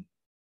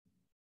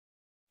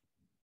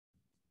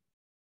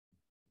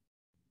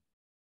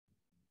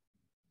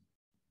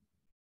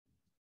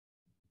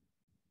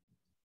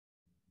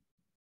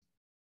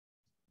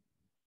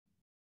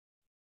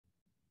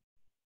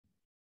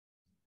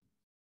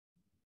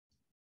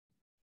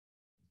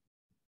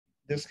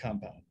this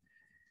compound.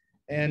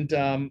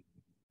 And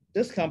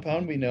this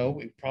compound, we know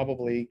we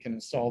probably can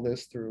install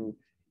this through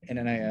an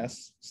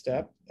NIS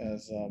step,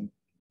 as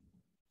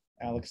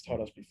Alex taught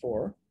us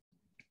before,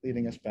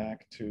 leading us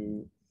back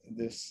to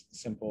this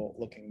simple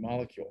looking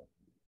molecule,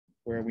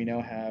 where we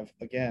now have,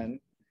 again,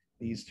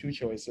 these two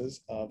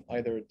choices of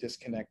either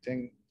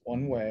disconnecting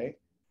one way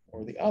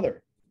or the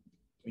other.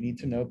 We need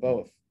to know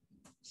both.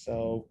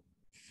 So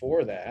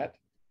for that,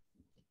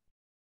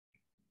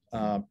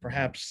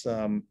 perhaps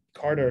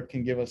Carter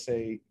can give us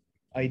an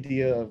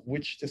idea of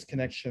which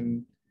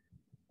disconnection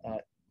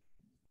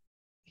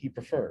he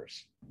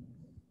prefers.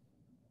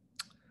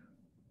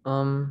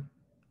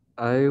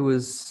 I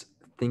was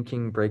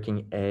thinking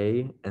breaking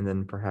A and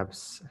then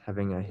perhaps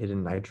having a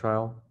hidden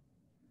nitrile.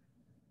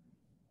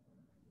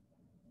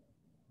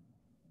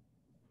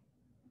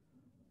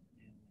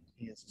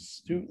 He has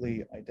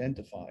astutely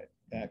identified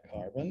that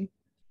carbon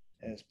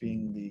as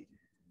being the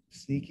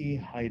sneaky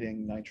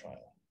hiding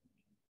nitrile.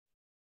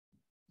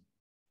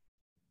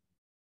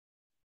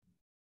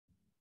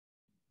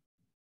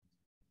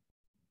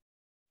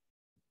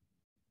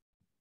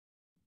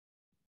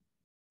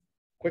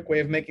 Quick way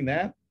of making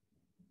that.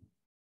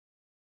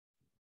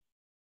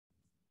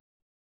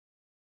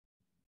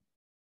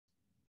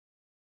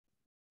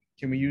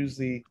 Can we use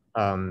the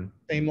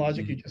same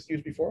logic you just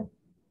used before?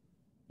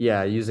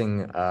 Yeah, using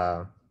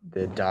the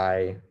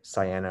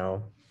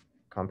dicyano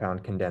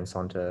compound condensed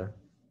onto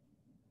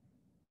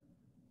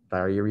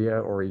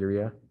thiourea or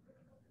urea.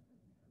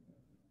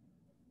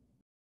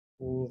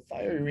 Well,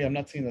 thiourea, I'm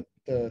not seeing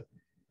the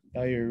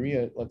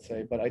thiourea, let's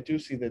say, but I do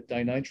see the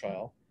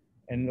dinitrile.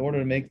 And in order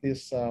to make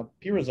this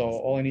pyrazole,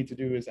 all I need to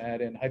do is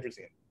add in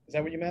hydrazine. Is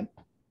that what you meant?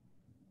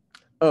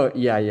 Oh,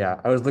 yeah.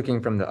 I was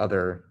looking from the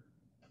other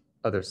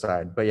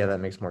side, but yeah, that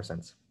makes more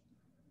sense.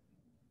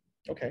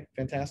 Okay,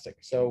 fantastic.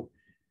 So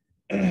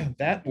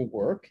that will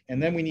work.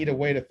 And then we need a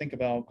way to think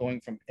about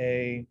going from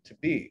A to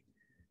B.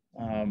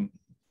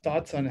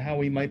 Thoughts on how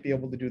we might be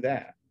able to do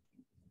that?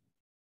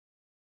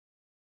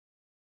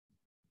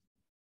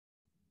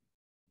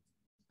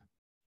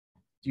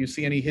 Do you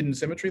see any hidden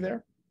symmetry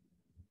there?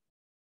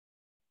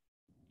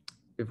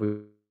 If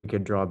we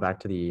could draw back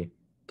to the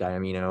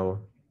diamino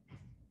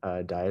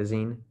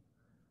diazine.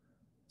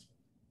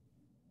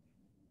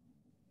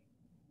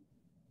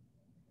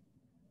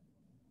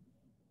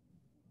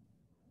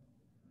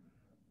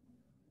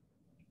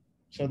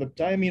 So the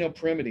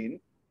diaminopyrimidine,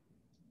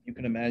 you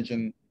can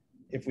imagine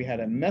if we had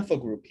a methyl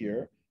group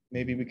here,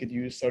 maybe we could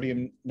use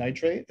sodium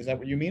nitrate. Is that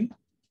what you mean?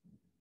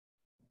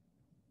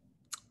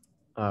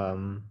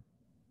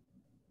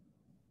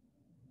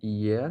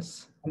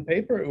 Yes. On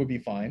paper, it would be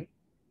fine.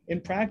 In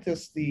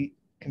practice, the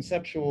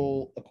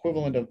conceptual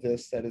equivalent of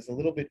this that is a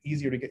little bit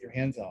easier to get your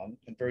hands on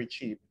and very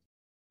cheap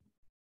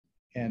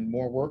and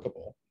more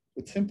workable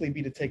would simply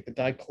be to take the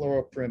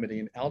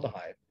dichloropyrimidine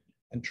aldehyde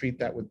and treat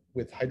that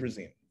with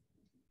hydrazine.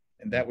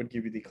 And that would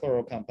give you the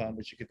chloro compound,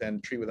 which you could then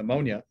treat with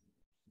ammonia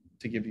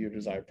to give you your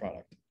desired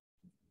product.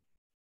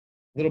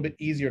 A little bit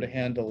easier to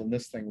handle in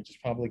this thing, which is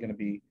probably going to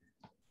be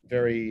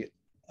very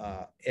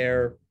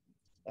air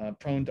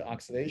prone to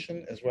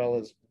oxidation, as well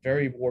as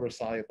very water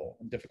soluble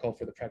and difficult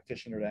for the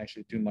practitioner to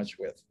actually do much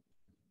with.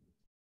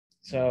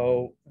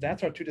 So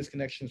that's our two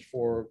disconnections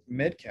for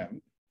MedChem.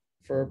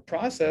 For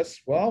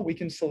process, well, we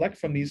can select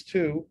from these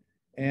two,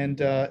 and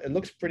it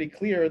looks pretty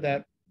clear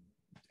that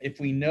if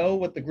we know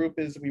what the group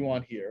is that we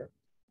want here,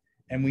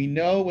 and we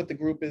know what the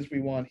group is we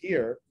want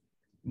here,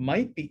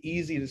 might be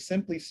easy to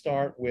simply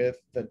start with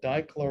the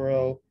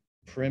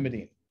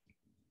dichloropyrimidine,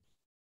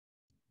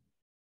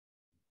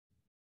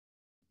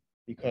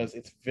 because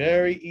it's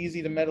very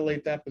easy to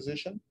metallate that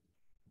position.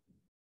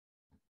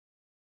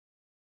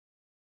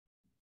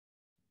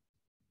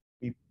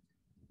 We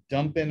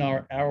dump in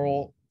our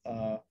aryl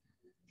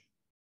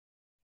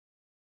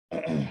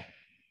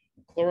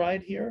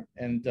chloride here,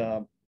 and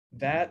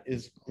that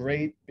is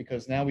great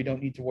because now we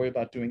don't need to worry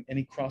about doing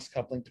any cross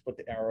coupling to put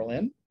the aryl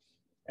in.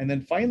 And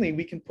then finally,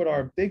 we can put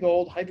our big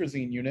old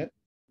hydrazine unit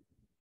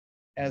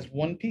as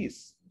one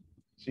piece.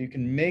 So you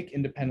can make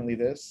independently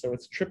this. So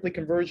it's triplet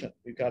conversion.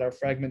 We've got our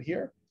fragment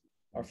here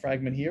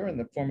in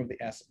the form of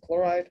the acid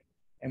chloride,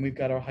 and we've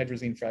got our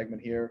hydrazine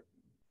fragment here.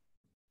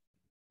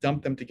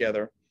 Dump them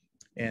together,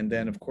 and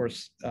then of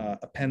course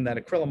append that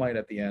acrylamide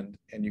at the end,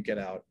 and you get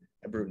out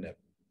ibrutinib.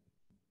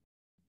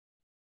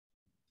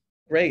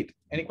 Great.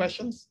 Any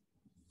questions?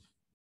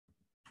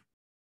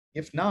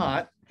 If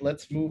not,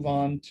 let's move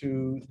on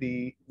to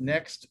the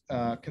next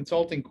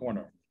consulting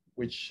corner,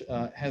 which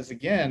has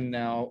again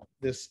now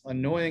this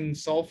annoying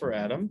sulfur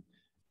atom,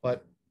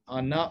 but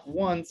not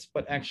once,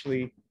 but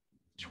actually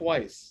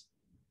twice.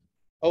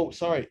 Oh,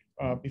 sorry.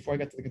 Before I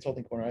get to the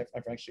consulting corner,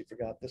 I've actually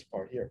forgot this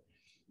part here.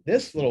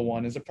 This little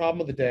one is a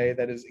problem of the day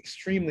that is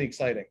extremely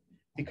exciting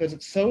because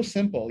it's so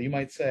simple. You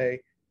might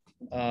say,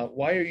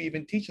 why are you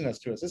even teaching this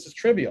to us? This is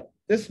trivial.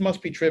 This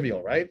must be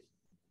trivial, right?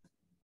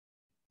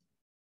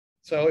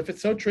 So if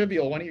it's so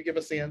trivial, why don't you give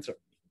us the answer?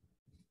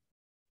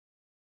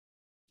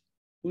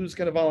 Who's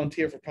going to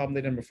volunteer for a problem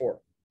they did before?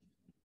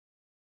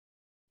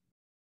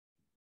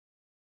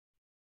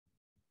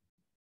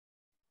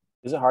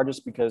 Is it hard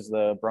just because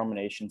the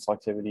bromination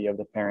selectivity of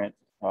the parent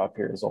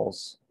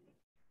pyrazoles?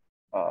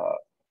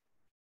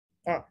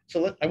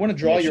 So I want to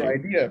draw your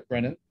idea,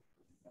 Brennan.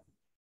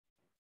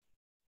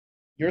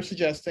 You're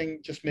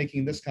suggesting just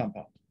making this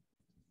compound.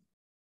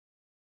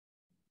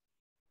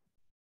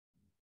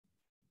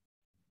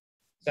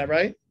 Is that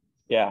right?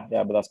 Yeah,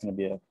 but that's going to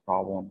be a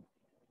problem.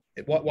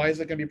 Why is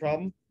it going to be a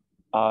problem?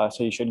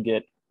 So you should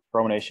get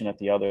bromination at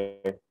the other,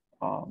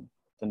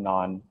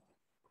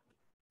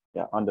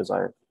 the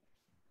undesired.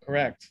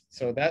 Correct.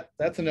 So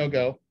that's a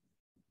no-go.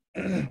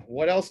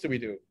 What else do we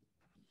do?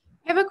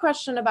 I have a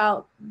question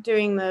about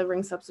doing the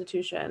ring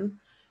substitution.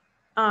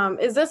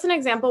 Is this an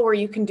example where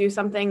you can do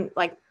something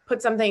like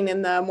put something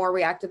in the more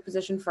reactive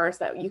position first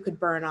that you could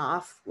burn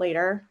off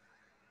later?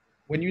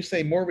 When you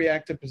say more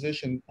reactive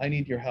position, I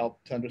need your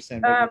help to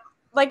understand.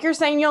 Like you're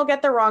saying you'll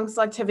get the wrong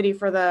selectivity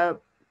for the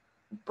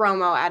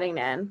bromo adding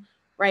in,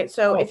 right?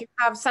 So if you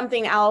have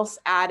something else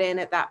add in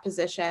at that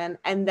position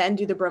and then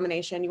do the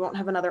bromination, you won't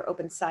have another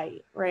open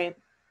site, right?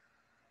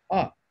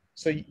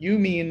 So you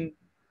mean,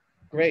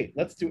 great,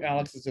 let's do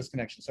Alex's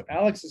disconnection. So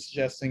Alex is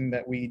suggesting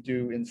that we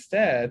do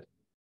instead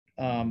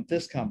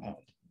this compound.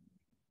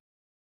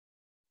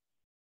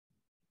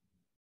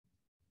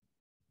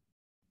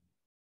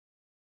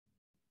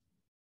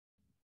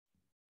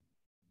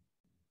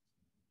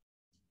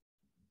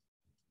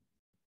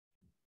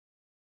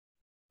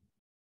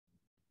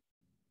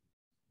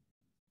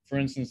 For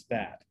instance,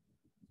 that.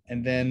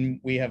 And then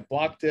we have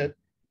blocked it,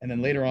 and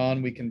then later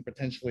on we can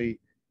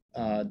potentially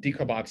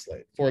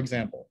decarboxylate, for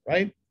example,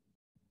 right?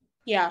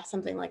 Yeah,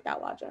 something like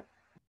that logic.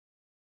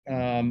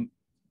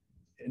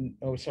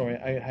 Oh, sorry,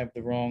 I have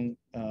the wrong.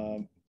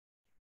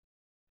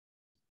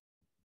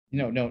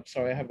 No,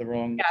 sorry, I have the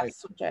wrong. Yeah,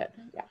 switch it.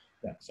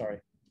 Yeah, sorry.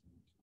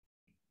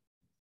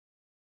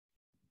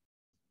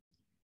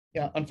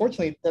 Yeah,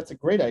 unfortunately, that's a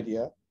great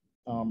idea.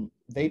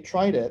 They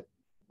tried it,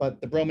 but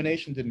the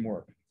bromination didn't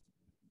work.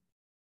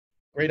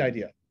 Great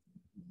idea.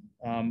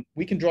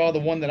 We can draw the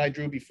one that I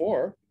drew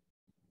before.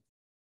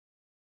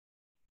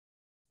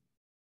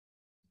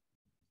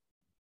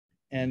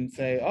 And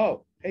say,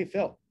 oh, hey,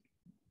 Phil,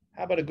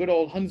 how about a good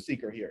old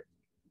Hunziker here?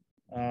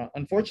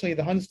 Unfortunately,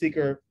 the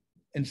Hunziker,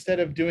 instead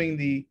of doing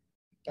the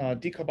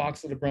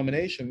decarboxylated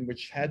bromination,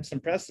 which had some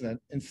precedent,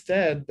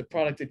 instead, the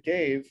product it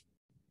gave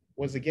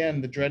was,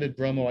 again, the dreaded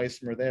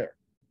bromoisomer there.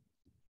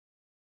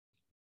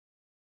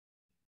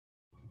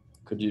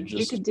 Could you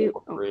just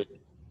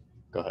incorporate?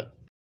 Go ahead.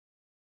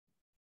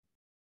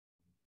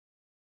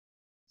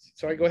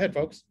 Sorry, go ahead,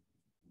 folks.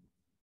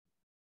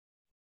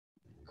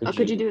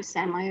 Could you do a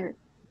Sandmeyer?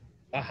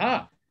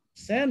 Aha,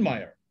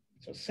 Sandmeyer.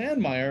 So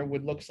Sandmeyer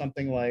would look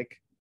something like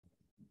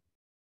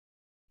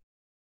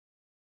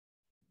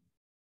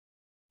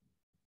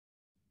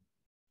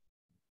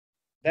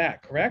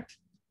that, correct?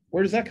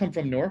 Where does that come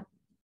from, Noor?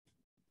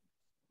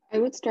 I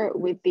would start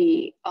with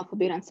the alpha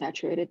beta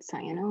unsaturated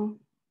cyano.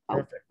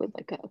 Perfect. With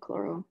like a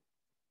chloro.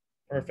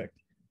 Perfect.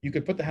 You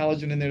could put the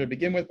halogen in there to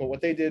begin with, but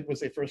what they did was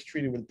they first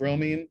treated with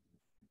bromine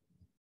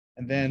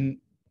and then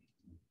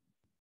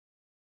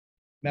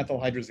methyl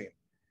hydrazine.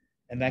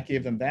 And that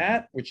gave them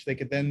that, which they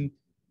could then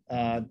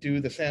do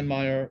the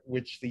Sandmeyer,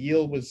 which the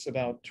yield was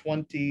about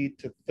 20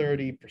 to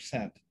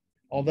 30%,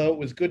 although it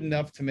was good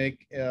enough to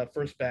make a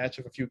first batch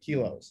of a few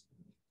kilos.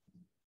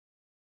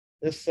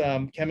 This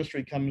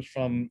chemistry comes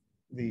from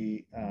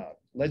the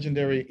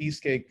legendary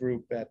Eastgate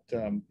group at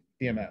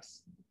BMS.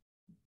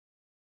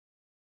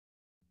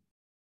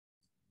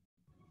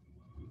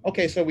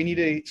 Okay, so we need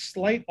a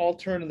slight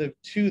alternative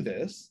to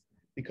this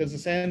because the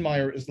sand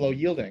mire is low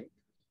yielding.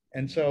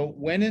 And so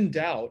when in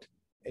doubt,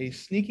 a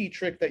sneaky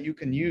trick that you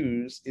can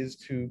use is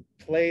to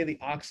play the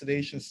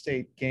oxidation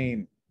state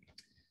game.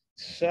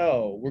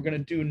 So we're going to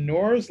do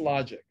Nor's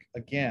logic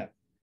again,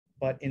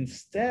 but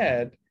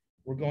instead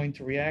we're going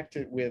to react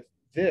it with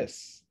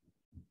this.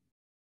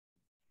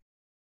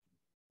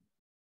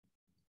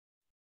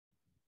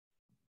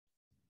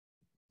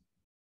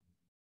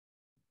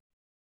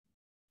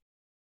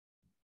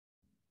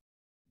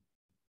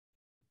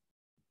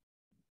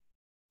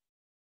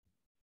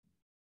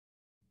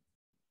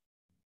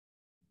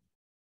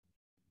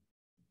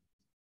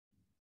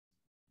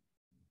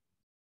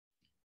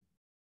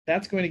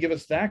 That's going to give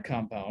us that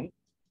compound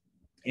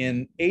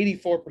in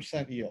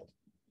 84% yield,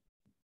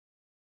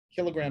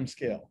 kilogram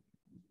scale.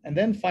 And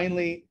then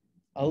finally,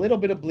 a little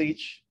bit of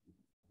bleach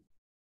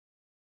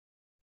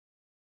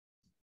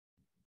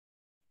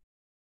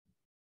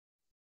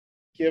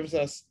gives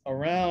us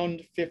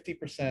around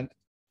 50%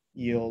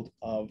 yield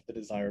of the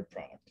desired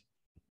product.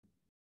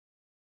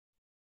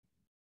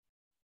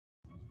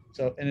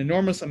 So an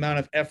enormous amount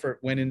of effort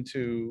went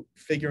into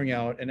figuring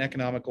out an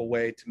economical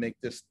way to make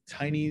this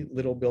tiny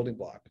little building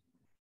block.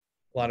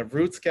 A lot of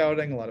root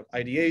scouting, a lot of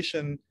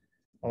ideation,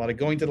 a lot of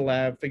going to the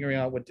lab, figuring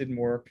out what didn't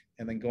work,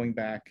 and then going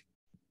back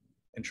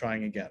and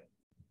trying again.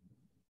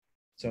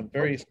 So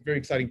very, very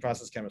exciting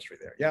process chemistry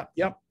there. Yeah,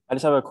 yeah. I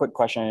just have a quick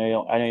question.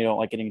 I know you don't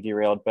like getting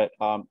derailed, but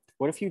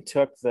what if you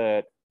took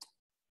the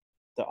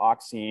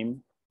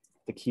oxime,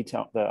 the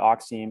ketone, the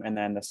oxime, and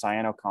then the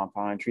cyano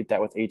compound and treat that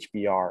with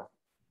HBr?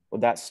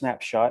 Would that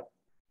snap shut?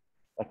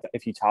 Like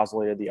if you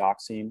tosylated the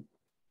oxime?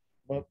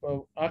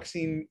 Well,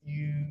 oxime,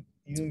 you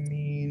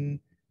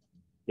mean?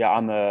 Yeah,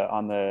 on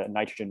the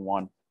nitrogen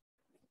one.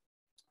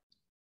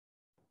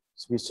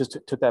 So we just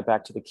took that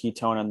back to the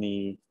ketone and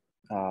the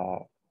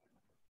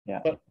yeah.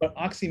 But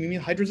oxime, you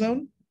mean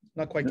hydrazone?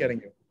 Not quite getting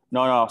you.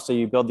 No. So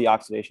you build the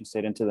oxidation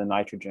state into the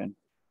nitrogen.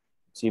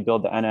 So you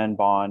build the NN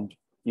bond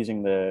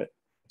using the.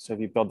 So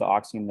if you build the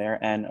oxime there,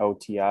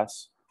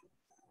 NOTS.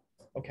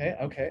 Okay.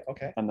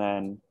 And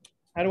then.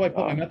 How do I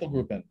put my methyl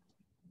group in?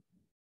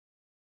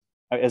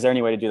 Is there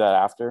any way to do that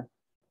after?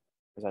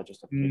 Is that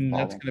just a big problem?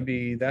 That's going to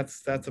be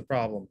that's a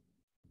problem.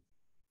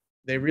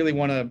 They really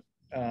want to,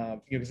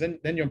 because then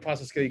you're in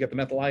process scale. You got the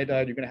methyl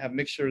iodide. You're going to have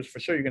mixtures for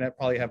sure. You're going to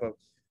probably have a.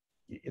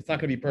 It's not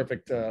going to be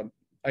perfect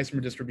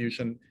isomer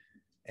distribution,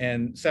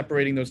 and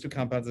separating those two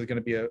compounds is going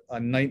to be a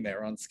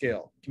nightmare on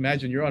scale.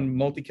 Imagine you're on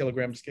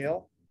multi-kilogram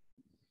scale.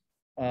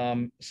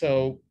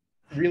 So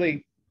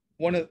really,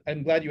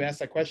 I'm glad you asked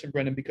that question,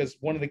 Brendan, because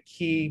one of the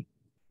key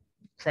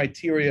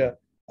criteria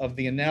of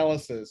the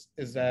analysis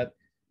is that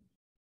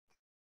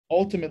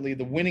ultimately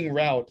the winning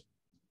route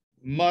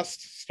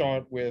must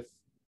start with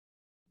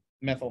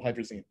methyl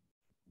hydrazine.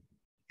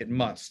 It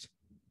must,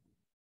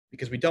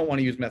 because we don't want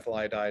to use methyl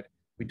iodide.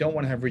 We don't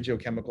want to have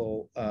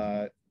regiochemical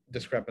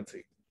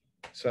discrepancy.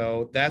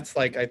 So that's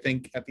like, I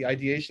think at the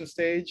ideation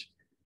stage,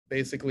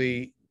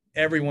 basically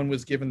everyone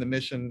was given the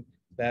mission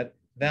that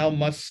thou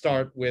must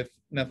start with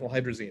methyl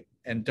hydrazine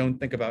and don't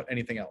think about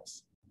anything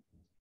else.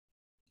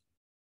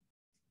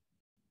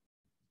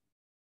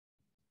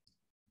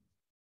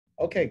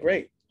 Okay,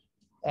 great.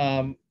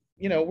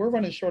 We're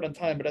running short on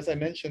time, but as I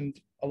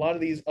mentioned, a lot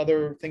of these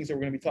other things that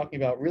we're going to be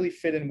talking about really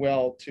fit in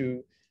well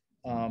to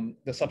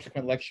the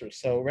subsequent lectures.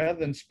 So rather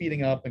than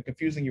speeding up and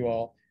confusing you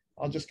all,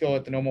 I'll just go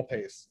at the normal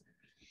pace.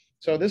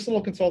 So this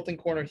little consulting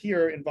corner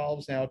here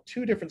involves now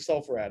two different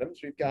sulfur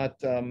atoms. We've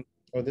got, oh,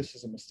 this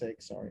is a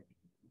mistake, sorry.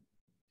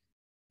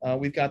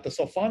 We've got the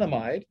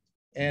sulfonamide,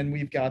 and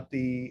we've got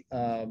the,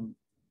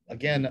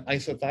 again,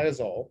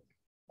 isothiazole,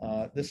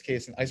 this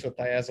case an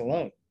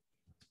isothiazolone.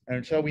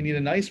 And so we need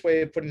a nice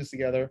way of putting this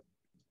together.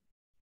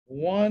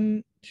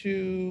 1,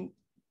 2,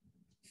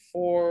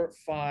 4,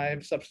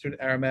 5 substitute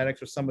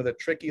aromatics are some of the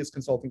trickiest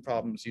consulting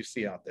problems you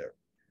see out there.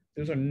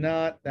 Those are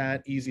not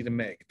that easy to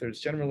make.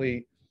 There's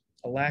generally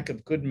a lack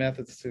of good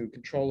methods to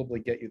controllably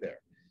get you there.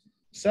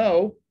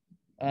 So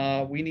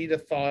we need a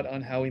thought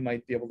on how we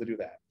might be able to do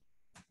that.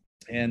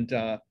 And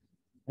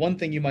one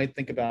thing you might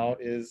think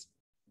about is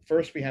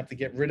first we have to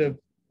get rid of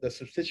the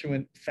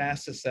substituent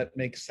fastest that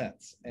makes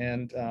sense.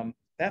 And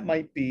that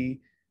might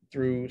be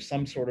through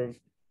some sort of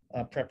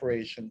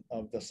preparation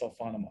of the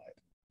sulfonamide.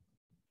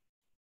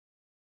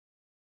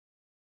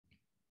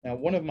 Now,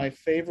 one of my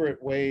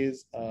favorite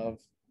ways of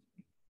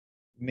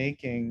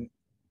making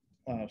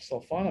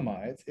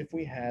sulfonamides, if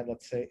we had,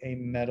 let's say, a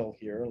metal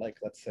here, like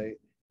let's say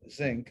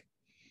zinc,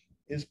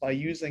 is by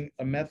using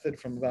a method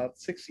from about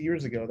 6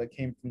 years ago that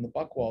came from the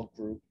Buchwald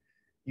group,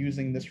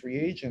 using this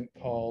reagent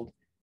called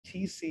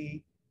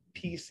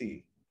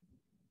TCPC.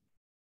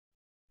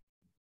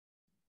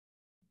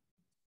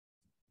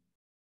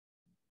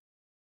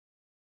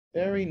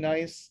 Very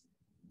nice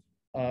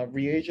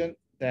reagent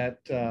that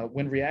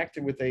when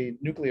reacted with a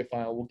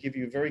nucleophile will give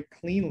you very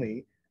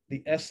cleanly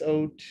the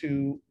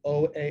SO2OAR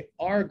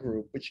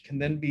group, which can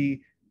then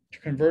be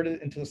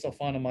converted into the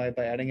sulfonamide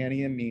by adding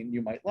any amine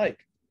you might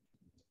like.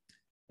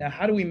 Now,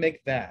 how do we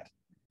make that?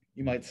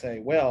 you might say,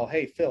 well,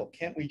 hey, Phil,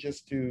 can't we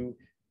just do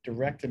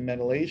direct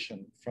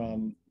amylation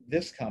from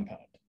this compound?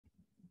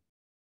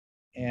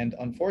 And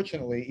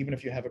unfortunately, even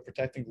if you have a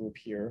protecting group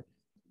here,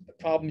 the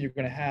problem you're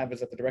going to have is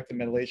that the direct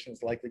amylation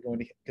is likely going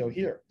to go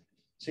here.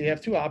 So you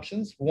have two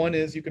options. One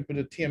is you can put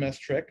a TMS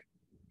trick,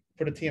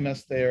 put a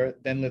TMS there,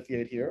 then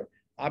lithiate here.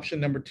 Option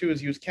number two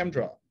is use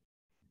ChemDraw.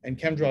 And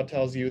ChemDraw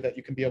tells you that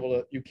you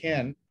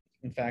can,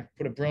 in fact,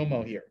 put a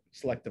bromo here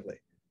selectively.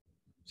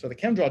 So the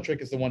ChemDraw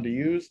trick is the one to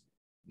use.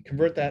 You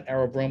convert that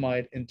aryl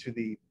bromide into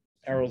the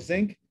aryl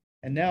zinc.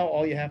 And now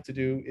all you have to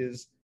do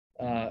is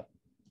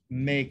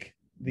make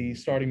the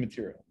starting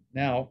material.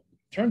 Now,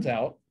 turns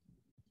out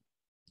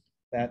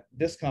that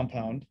this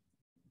compound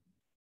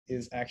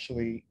is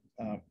actually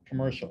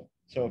commercial.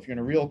 So if you're in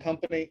a real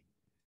company,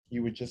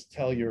 you would just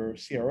tell your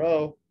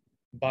CRO,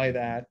 buy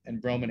that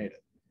and brominate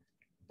it.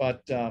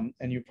 But,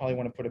 and you probably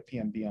want to put a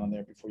PMB on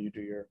there before you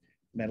do your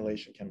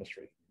metallation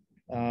chemistry.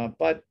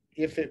 But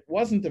if it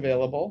wasn't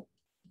available,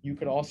 you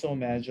could also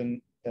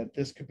imagine that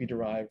this could be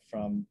derived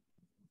from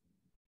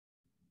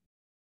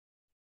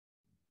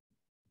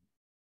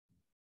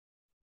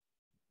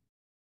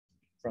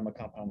a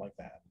compound like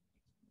that.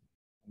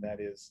 And that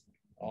is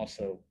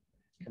also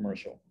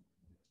commercial.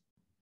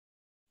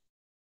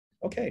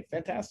 Okay,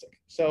 fantastic.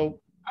 So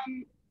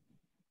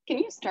can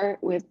you start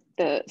with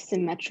the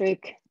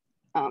symmetric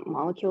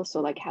molecule?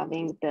 So like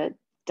having the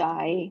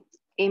amide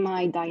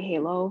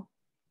dihalo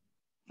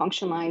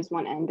functionalize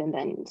one end and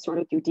then sort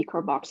of do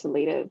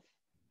decarboxylative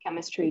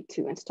chemistry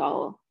to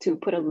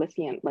put a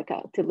lithium,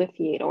 to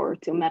lithiate or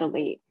to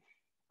metallate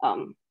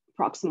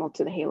proximal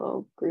to the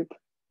halo group.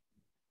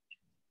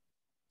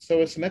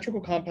 So a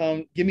symmetrical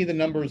compound, give me the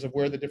numbers of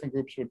where the different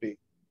groups would be.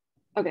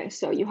 Okay,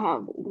 so you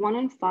have 1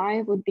 and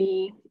 5 would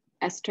be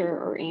ester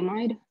or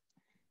amide,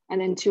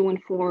 and then 2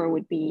 and 4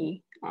 would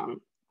be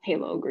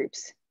halo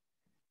groups.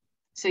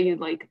 So you'd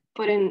like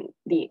put in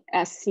the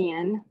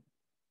SCN,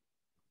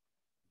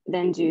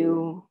 then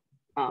do,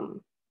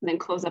 then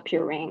close up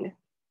your ring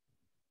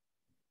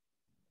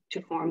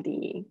to form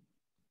the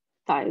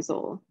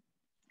thiazole.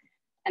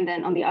 And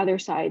then on the other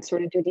side,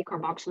 sort of do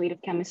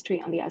decarboxylative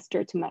chemistry on the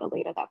ester to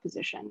metallate at that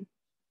position.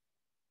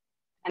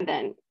 And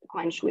then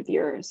quench with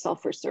your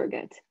sulfur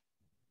surrogate.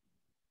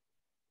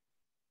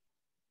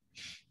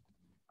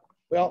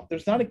 Well,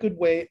 there's not a good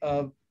way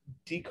of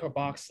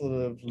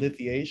decarboxylative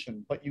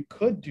lithiation, but you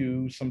could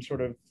do some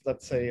sort of,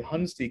 let's say,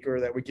 Hunsteker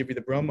that would give you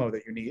the bromo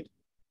that you need.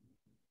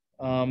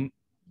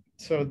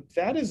 So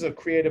that is a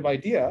creative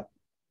idea.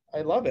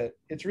 I love it.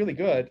 It's really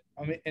good.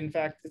 I mean, in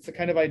fact, it's the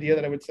kind of idea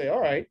that I would say,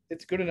 all right,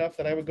 it's good enough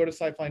that I would go to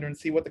SciFinder and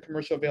see what the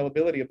commercial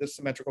availability of this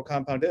symmetrical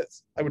compound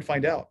is. I would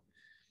find out.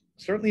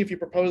 Certainly, if you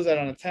propose that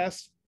on a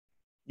test,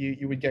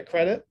 you would get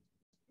credit.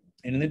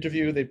 In an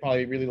interview, they'd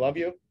probably really love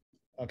you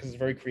because it's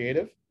very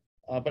creative.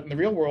 But in the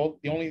real world,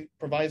 the only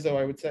proviso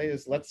I would say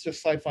is let's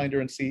just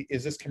SciFinder and see,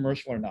 is this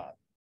commercial or not?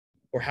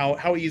 Or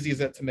how easy is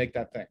it to make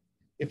that thing?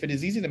 If it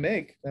is easy to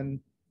make, then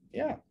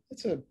yeah,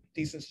 it's a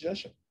decent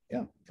suggestion.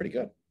 Yeah, pretty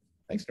good.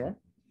 Thanks, Nora.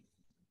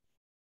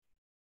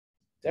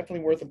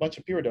 Definitely worth a bunch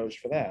of Pyridoge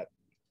for that.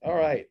 All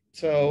right,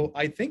 so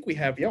I think we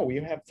have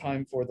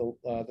time for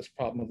this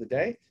problem of the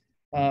day.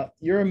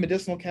 You're a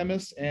medicinal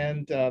chemist,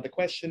 and the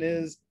question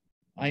is,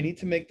 I need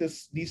to make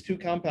these two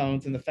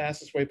compounds in the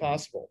fastest way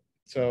possible.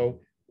 So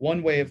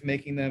one way of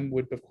making them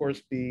would, of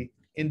course, be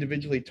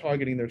individually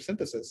targeting their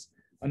synthesis.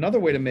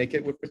 Another way to make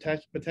it would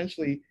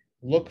potentially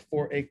look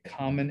for a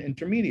common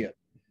intermediate.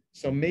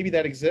 So maybe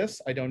that exists,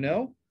 I don't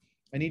know.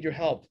 I need your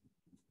help.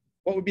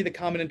 What would be the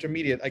common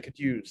intermediate I could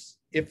use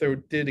if there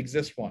did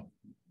exist one?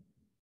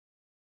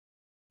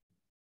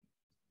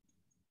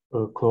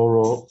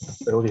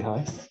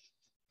 Chloroaldehyde.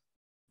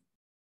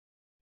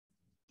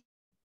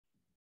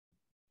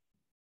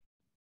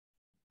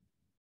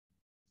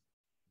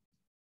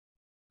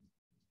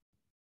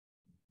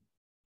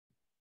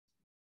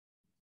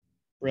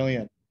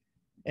 Brilliant.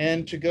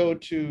 And to go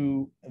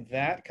to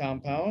that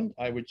compound,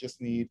 I would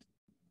just need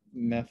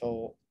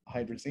methyl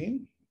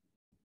hydrazine.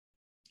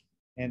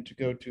 And to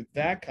go to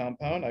that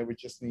compound, I would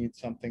just need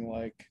something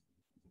like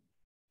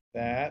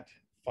that,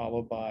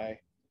 followed by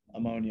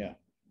ammonia.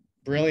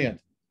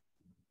 Brilliant.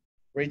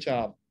 Great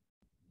job.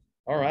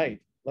 All right,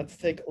 let's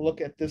take a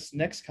look at this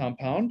next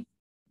compound.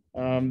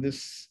 I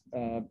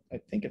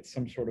think it's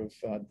some sort of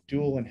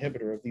dual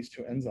inhibitor of these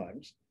two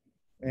enzymes.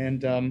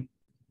 And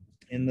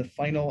in the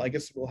final, I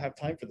guess we'll have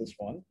time for this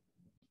one.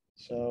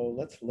 So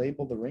let's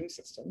label the ring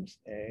systems,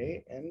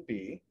 A and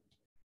B.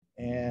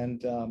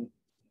 And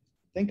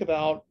think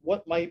about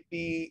what might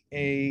be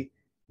a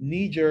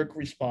knee-jerk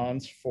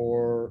response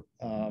for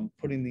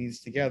putting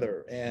these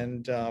together.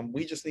 And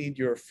we just need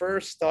your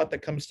first thought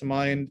that comes to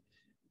mind.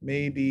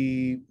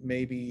 Maybe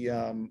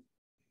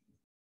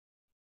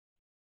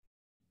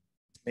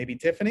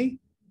Tiffany?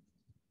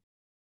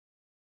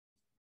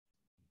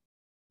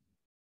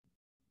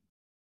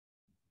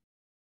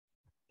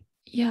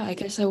 Yeah, I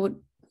guess I would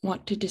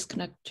want to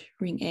disconnect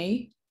ring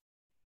A.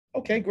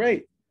 Okay,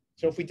 great.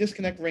 So if we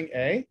disconnect ring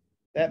A,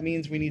 that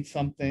means we need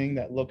something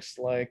that looks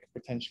like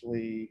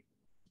potentially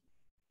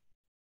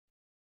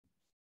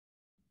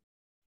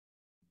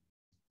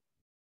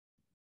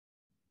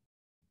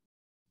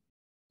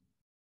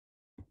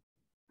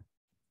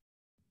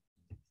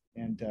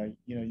And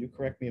you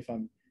correct me if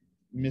I'm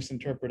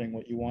misinterpreting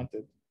what you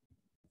wanted.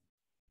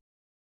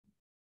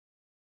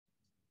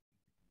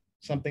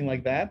 Something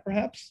like that,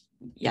 perhaps?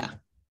 Yeah.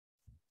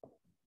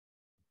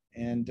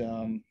 And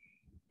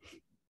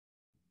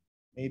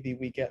maybe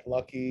we get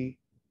lucky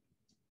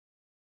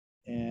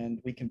and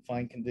we can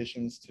find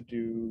conditions to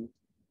do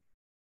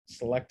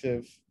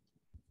selective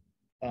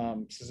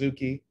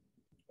Suzuki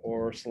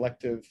or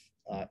selective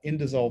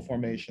indisol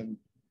formation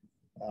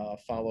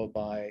followed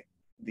by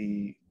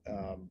the,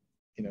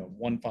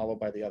 one followed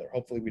by the other.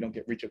 Hopefully we don't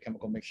get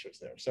regiochemical mixtures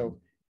there. So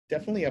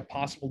definitely a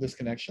possible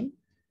disconnection.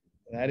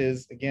 That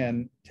is,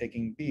 again,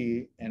 taking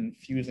B and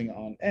fusing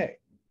on A.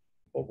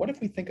 But what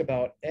if we think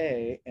about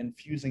A and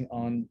fusing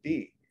on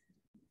B?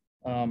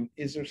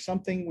 Is there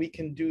something we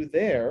can do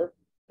there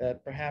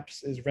that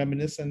perhaps is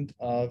reminiscent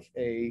of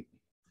a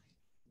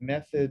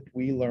method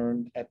we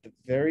learned at the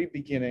very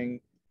beginning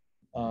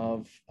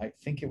of, I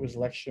think it was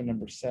lecture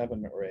number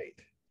 7 or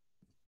 8,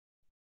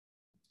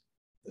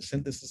 the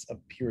synthesis of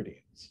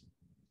pyridines?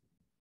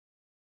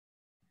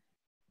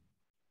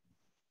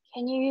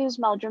 Can you use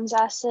Meldrum's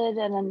acid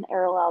and an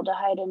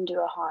arylaldehyde and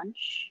do a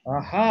haunch?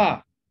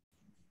 Aha!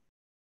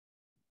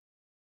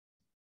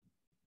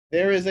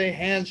 There is a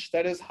hanch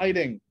that is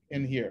hiding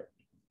in here.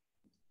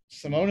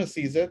 Simona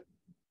sees it.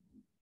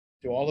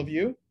 Do all of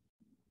you?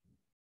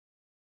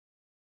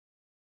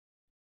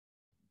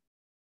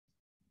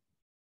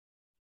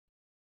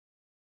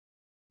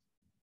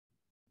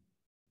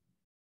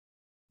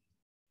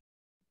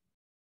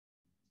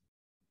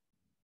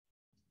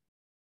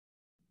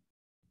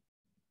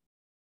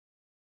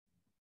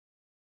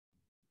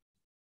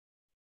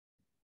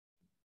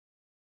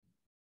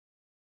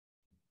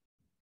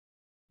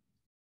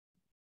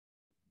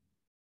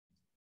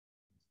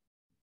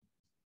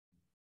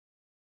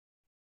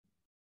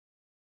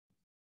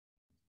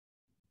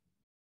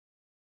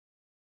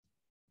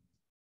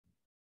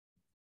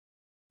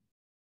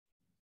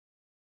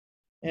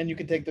 And you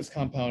can take this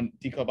compound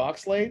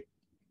decarboxylate,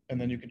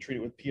 and then you can treat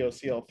it with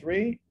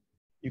POCl3.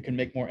 You can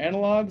make more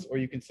analogs, or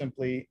you can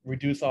simply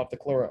reduce off the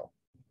chloro.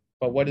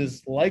 But what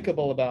is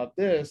likable about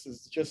this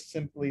is just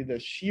simply the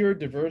sheer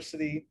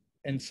diversity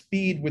and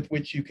speed with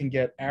which you can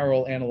get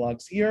aryl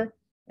analogs here.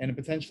 And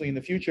potentially in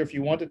the future, if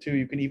you wanted to,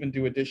 you can even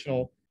do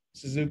additional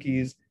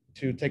Suzuki's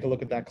to take a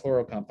look at that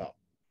chloro compound.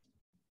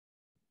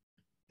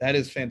 That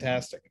is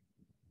fantastic.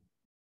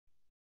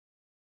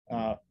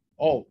 The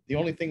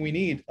only thing we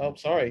need,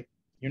 sorry,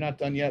 you're not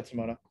done yet,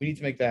 Simona. We need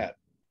to make that.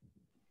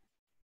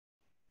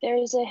 There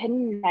is a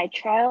hidden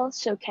nitrile,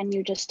 so can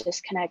you just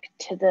disconnect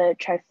to the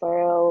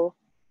trifluoro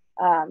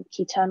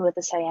ketone with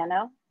a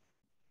cyano?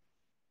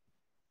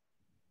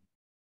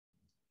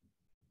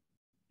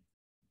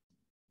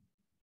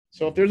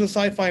 So if there's a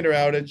SciFinder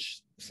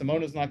outage,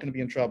 Simona's not going to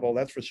be in trouble,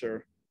 that's for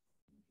sure.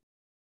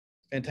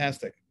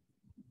 Fantastic.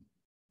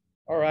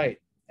 All right,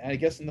 and I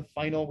guess in the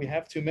final, we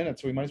have 2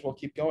 minutes, so we might as well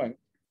keep going.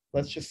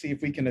 Let's just see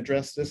if we can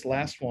address this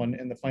last one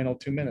in the final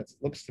 2 minutes.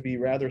 It looks to be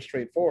rather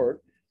straightforward.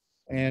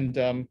 And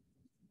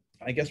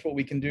I guess what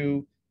we can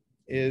do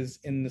is,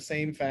 in the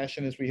same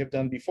fashion as we have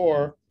done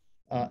before,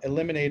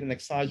 eliminate an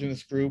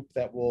exogenous group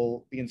that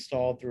will be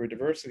installed through a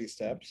diversity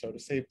step. So to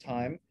save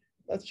time,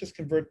 let's just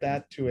convert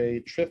that to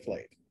a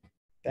triflate.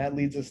 That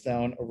leads us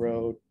down a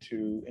road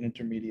to an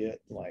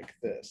intermediate like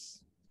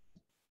this.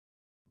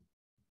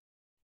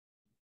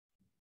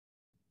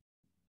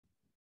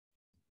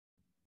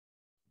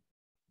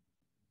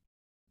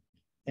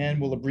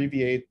 And we'll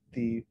abbreviate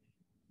the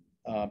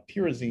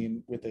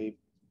pyrazine with a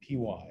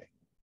PY.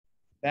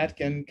 That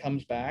again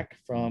comes back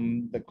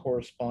from the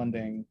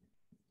corresponding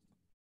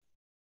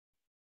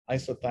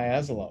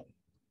isothiazolone.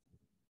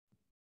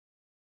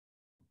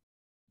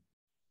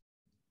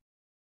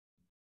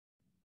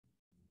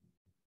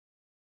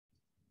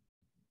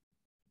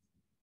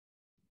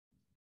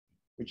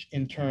 Which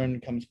in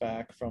turn comes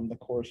back from the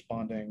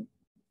corresponding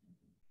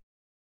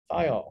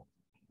thiol.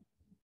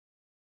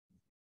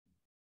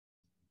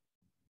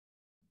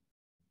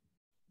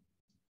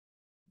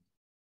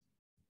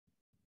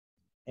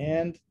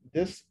 And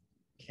this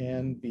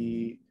can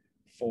be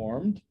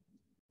formed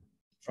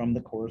from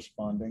the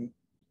corresponding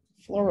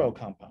fluoro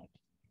compound.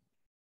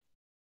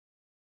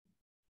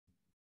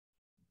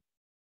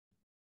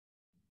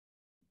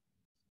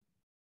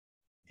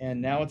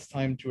 And now it's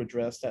time to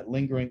address that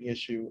lingering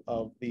issue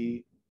of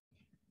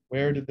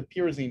where did the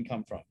pyrazine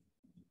come from?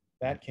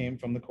 That came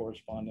from the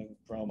corresponding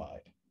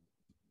bromide.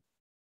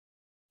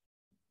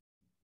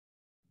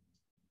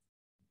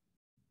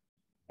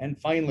 And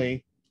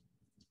finally,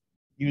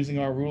 using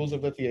our rules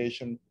of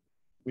lithiation,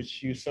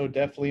 which you so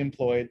deftly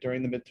employed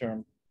during the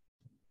midterm,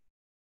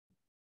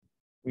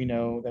 we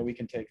know that we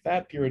can take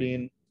that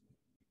pyridine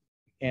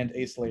and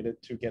acylate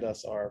it to get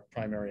us our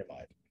primary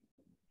amide.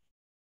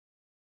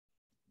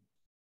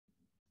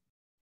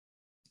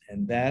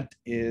 And that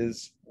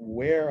is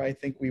where I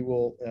think we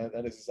will,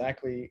 that is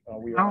exactly,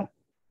 we are.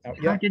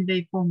 How did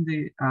they form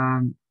the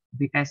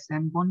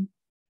SM bond?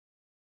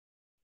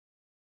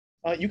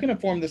 You can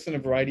form this in a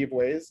variety of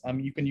ways.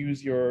 You can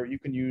use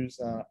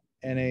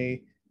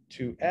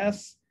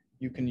Na2S.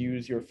 You can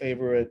use your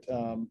favorite,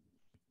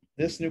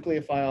 this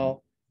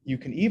nucleophile. You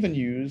can even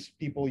use,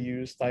 people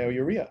use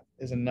thiourea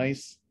is a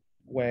nice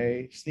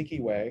way, sneaky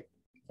way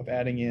of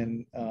adding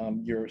in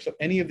so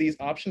any of these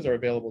options are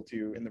available to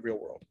you in the real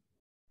world.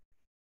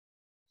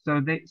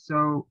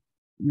 So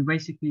you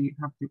basically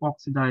have to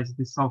oxidize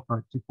the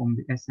sulfur to form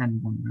the SN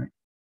bond, right?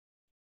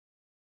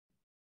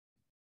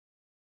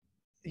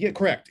 Yeah,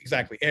 correct.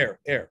 Exactly. Air.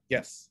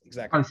 Yes,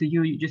 exactly. Oh, so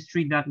you just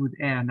treat that with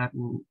air and that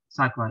will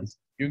cyclize.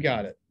 You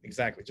got it.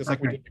 Exactly. Just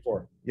like we did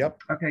before.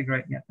 Yep. Okay,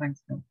 great. Yeah,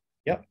 thanks, Phil.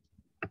 Yep.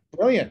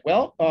 Brilliant.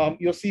 Well,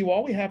 you'll see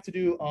all we have to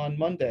do on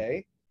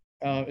Monday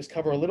is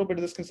cover a little bit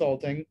of this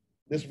consulting,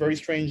 this very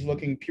strange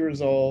looking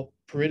pyrazole,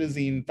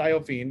 pyridazine,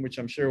 thiophene, which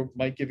I'm sure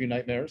might give you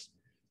nightmares.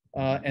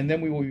 And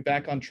then we will be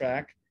back on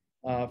track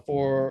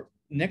for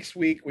next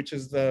week, which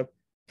is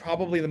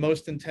probably the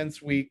most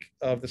intense week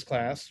of this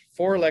class.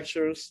 4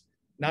 lectures,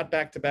 not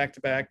back to back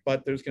to back,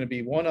 but there's going to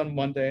be one on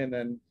Monday and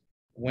then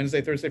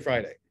Wednesday, Thursday,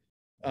 Friday.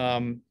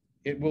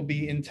 It will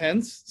be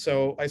intense,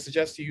 so I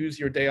suggest you use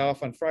your day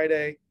off on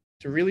Friday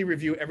to really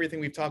review everything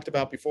we've talked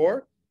about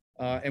before,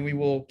 and we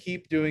will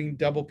keep doing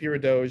double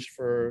pyridoge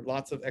for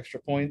lots of extra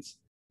points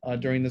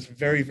during this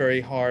very,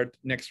 very hard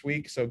next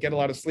week. So get a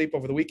lot of sleep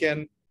over the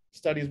weekend,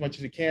 study as much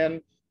as you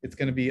can. It's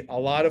going to be a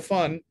lot of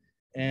fun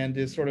and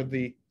is sort of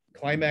the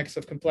climax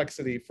of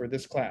complexity for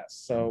this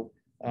class. So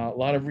a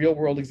lot of real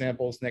world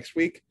examples next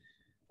week.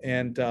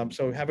 And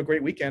so have a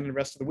great weekend and the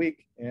rest of the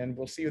week, and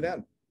we'll see you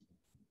then.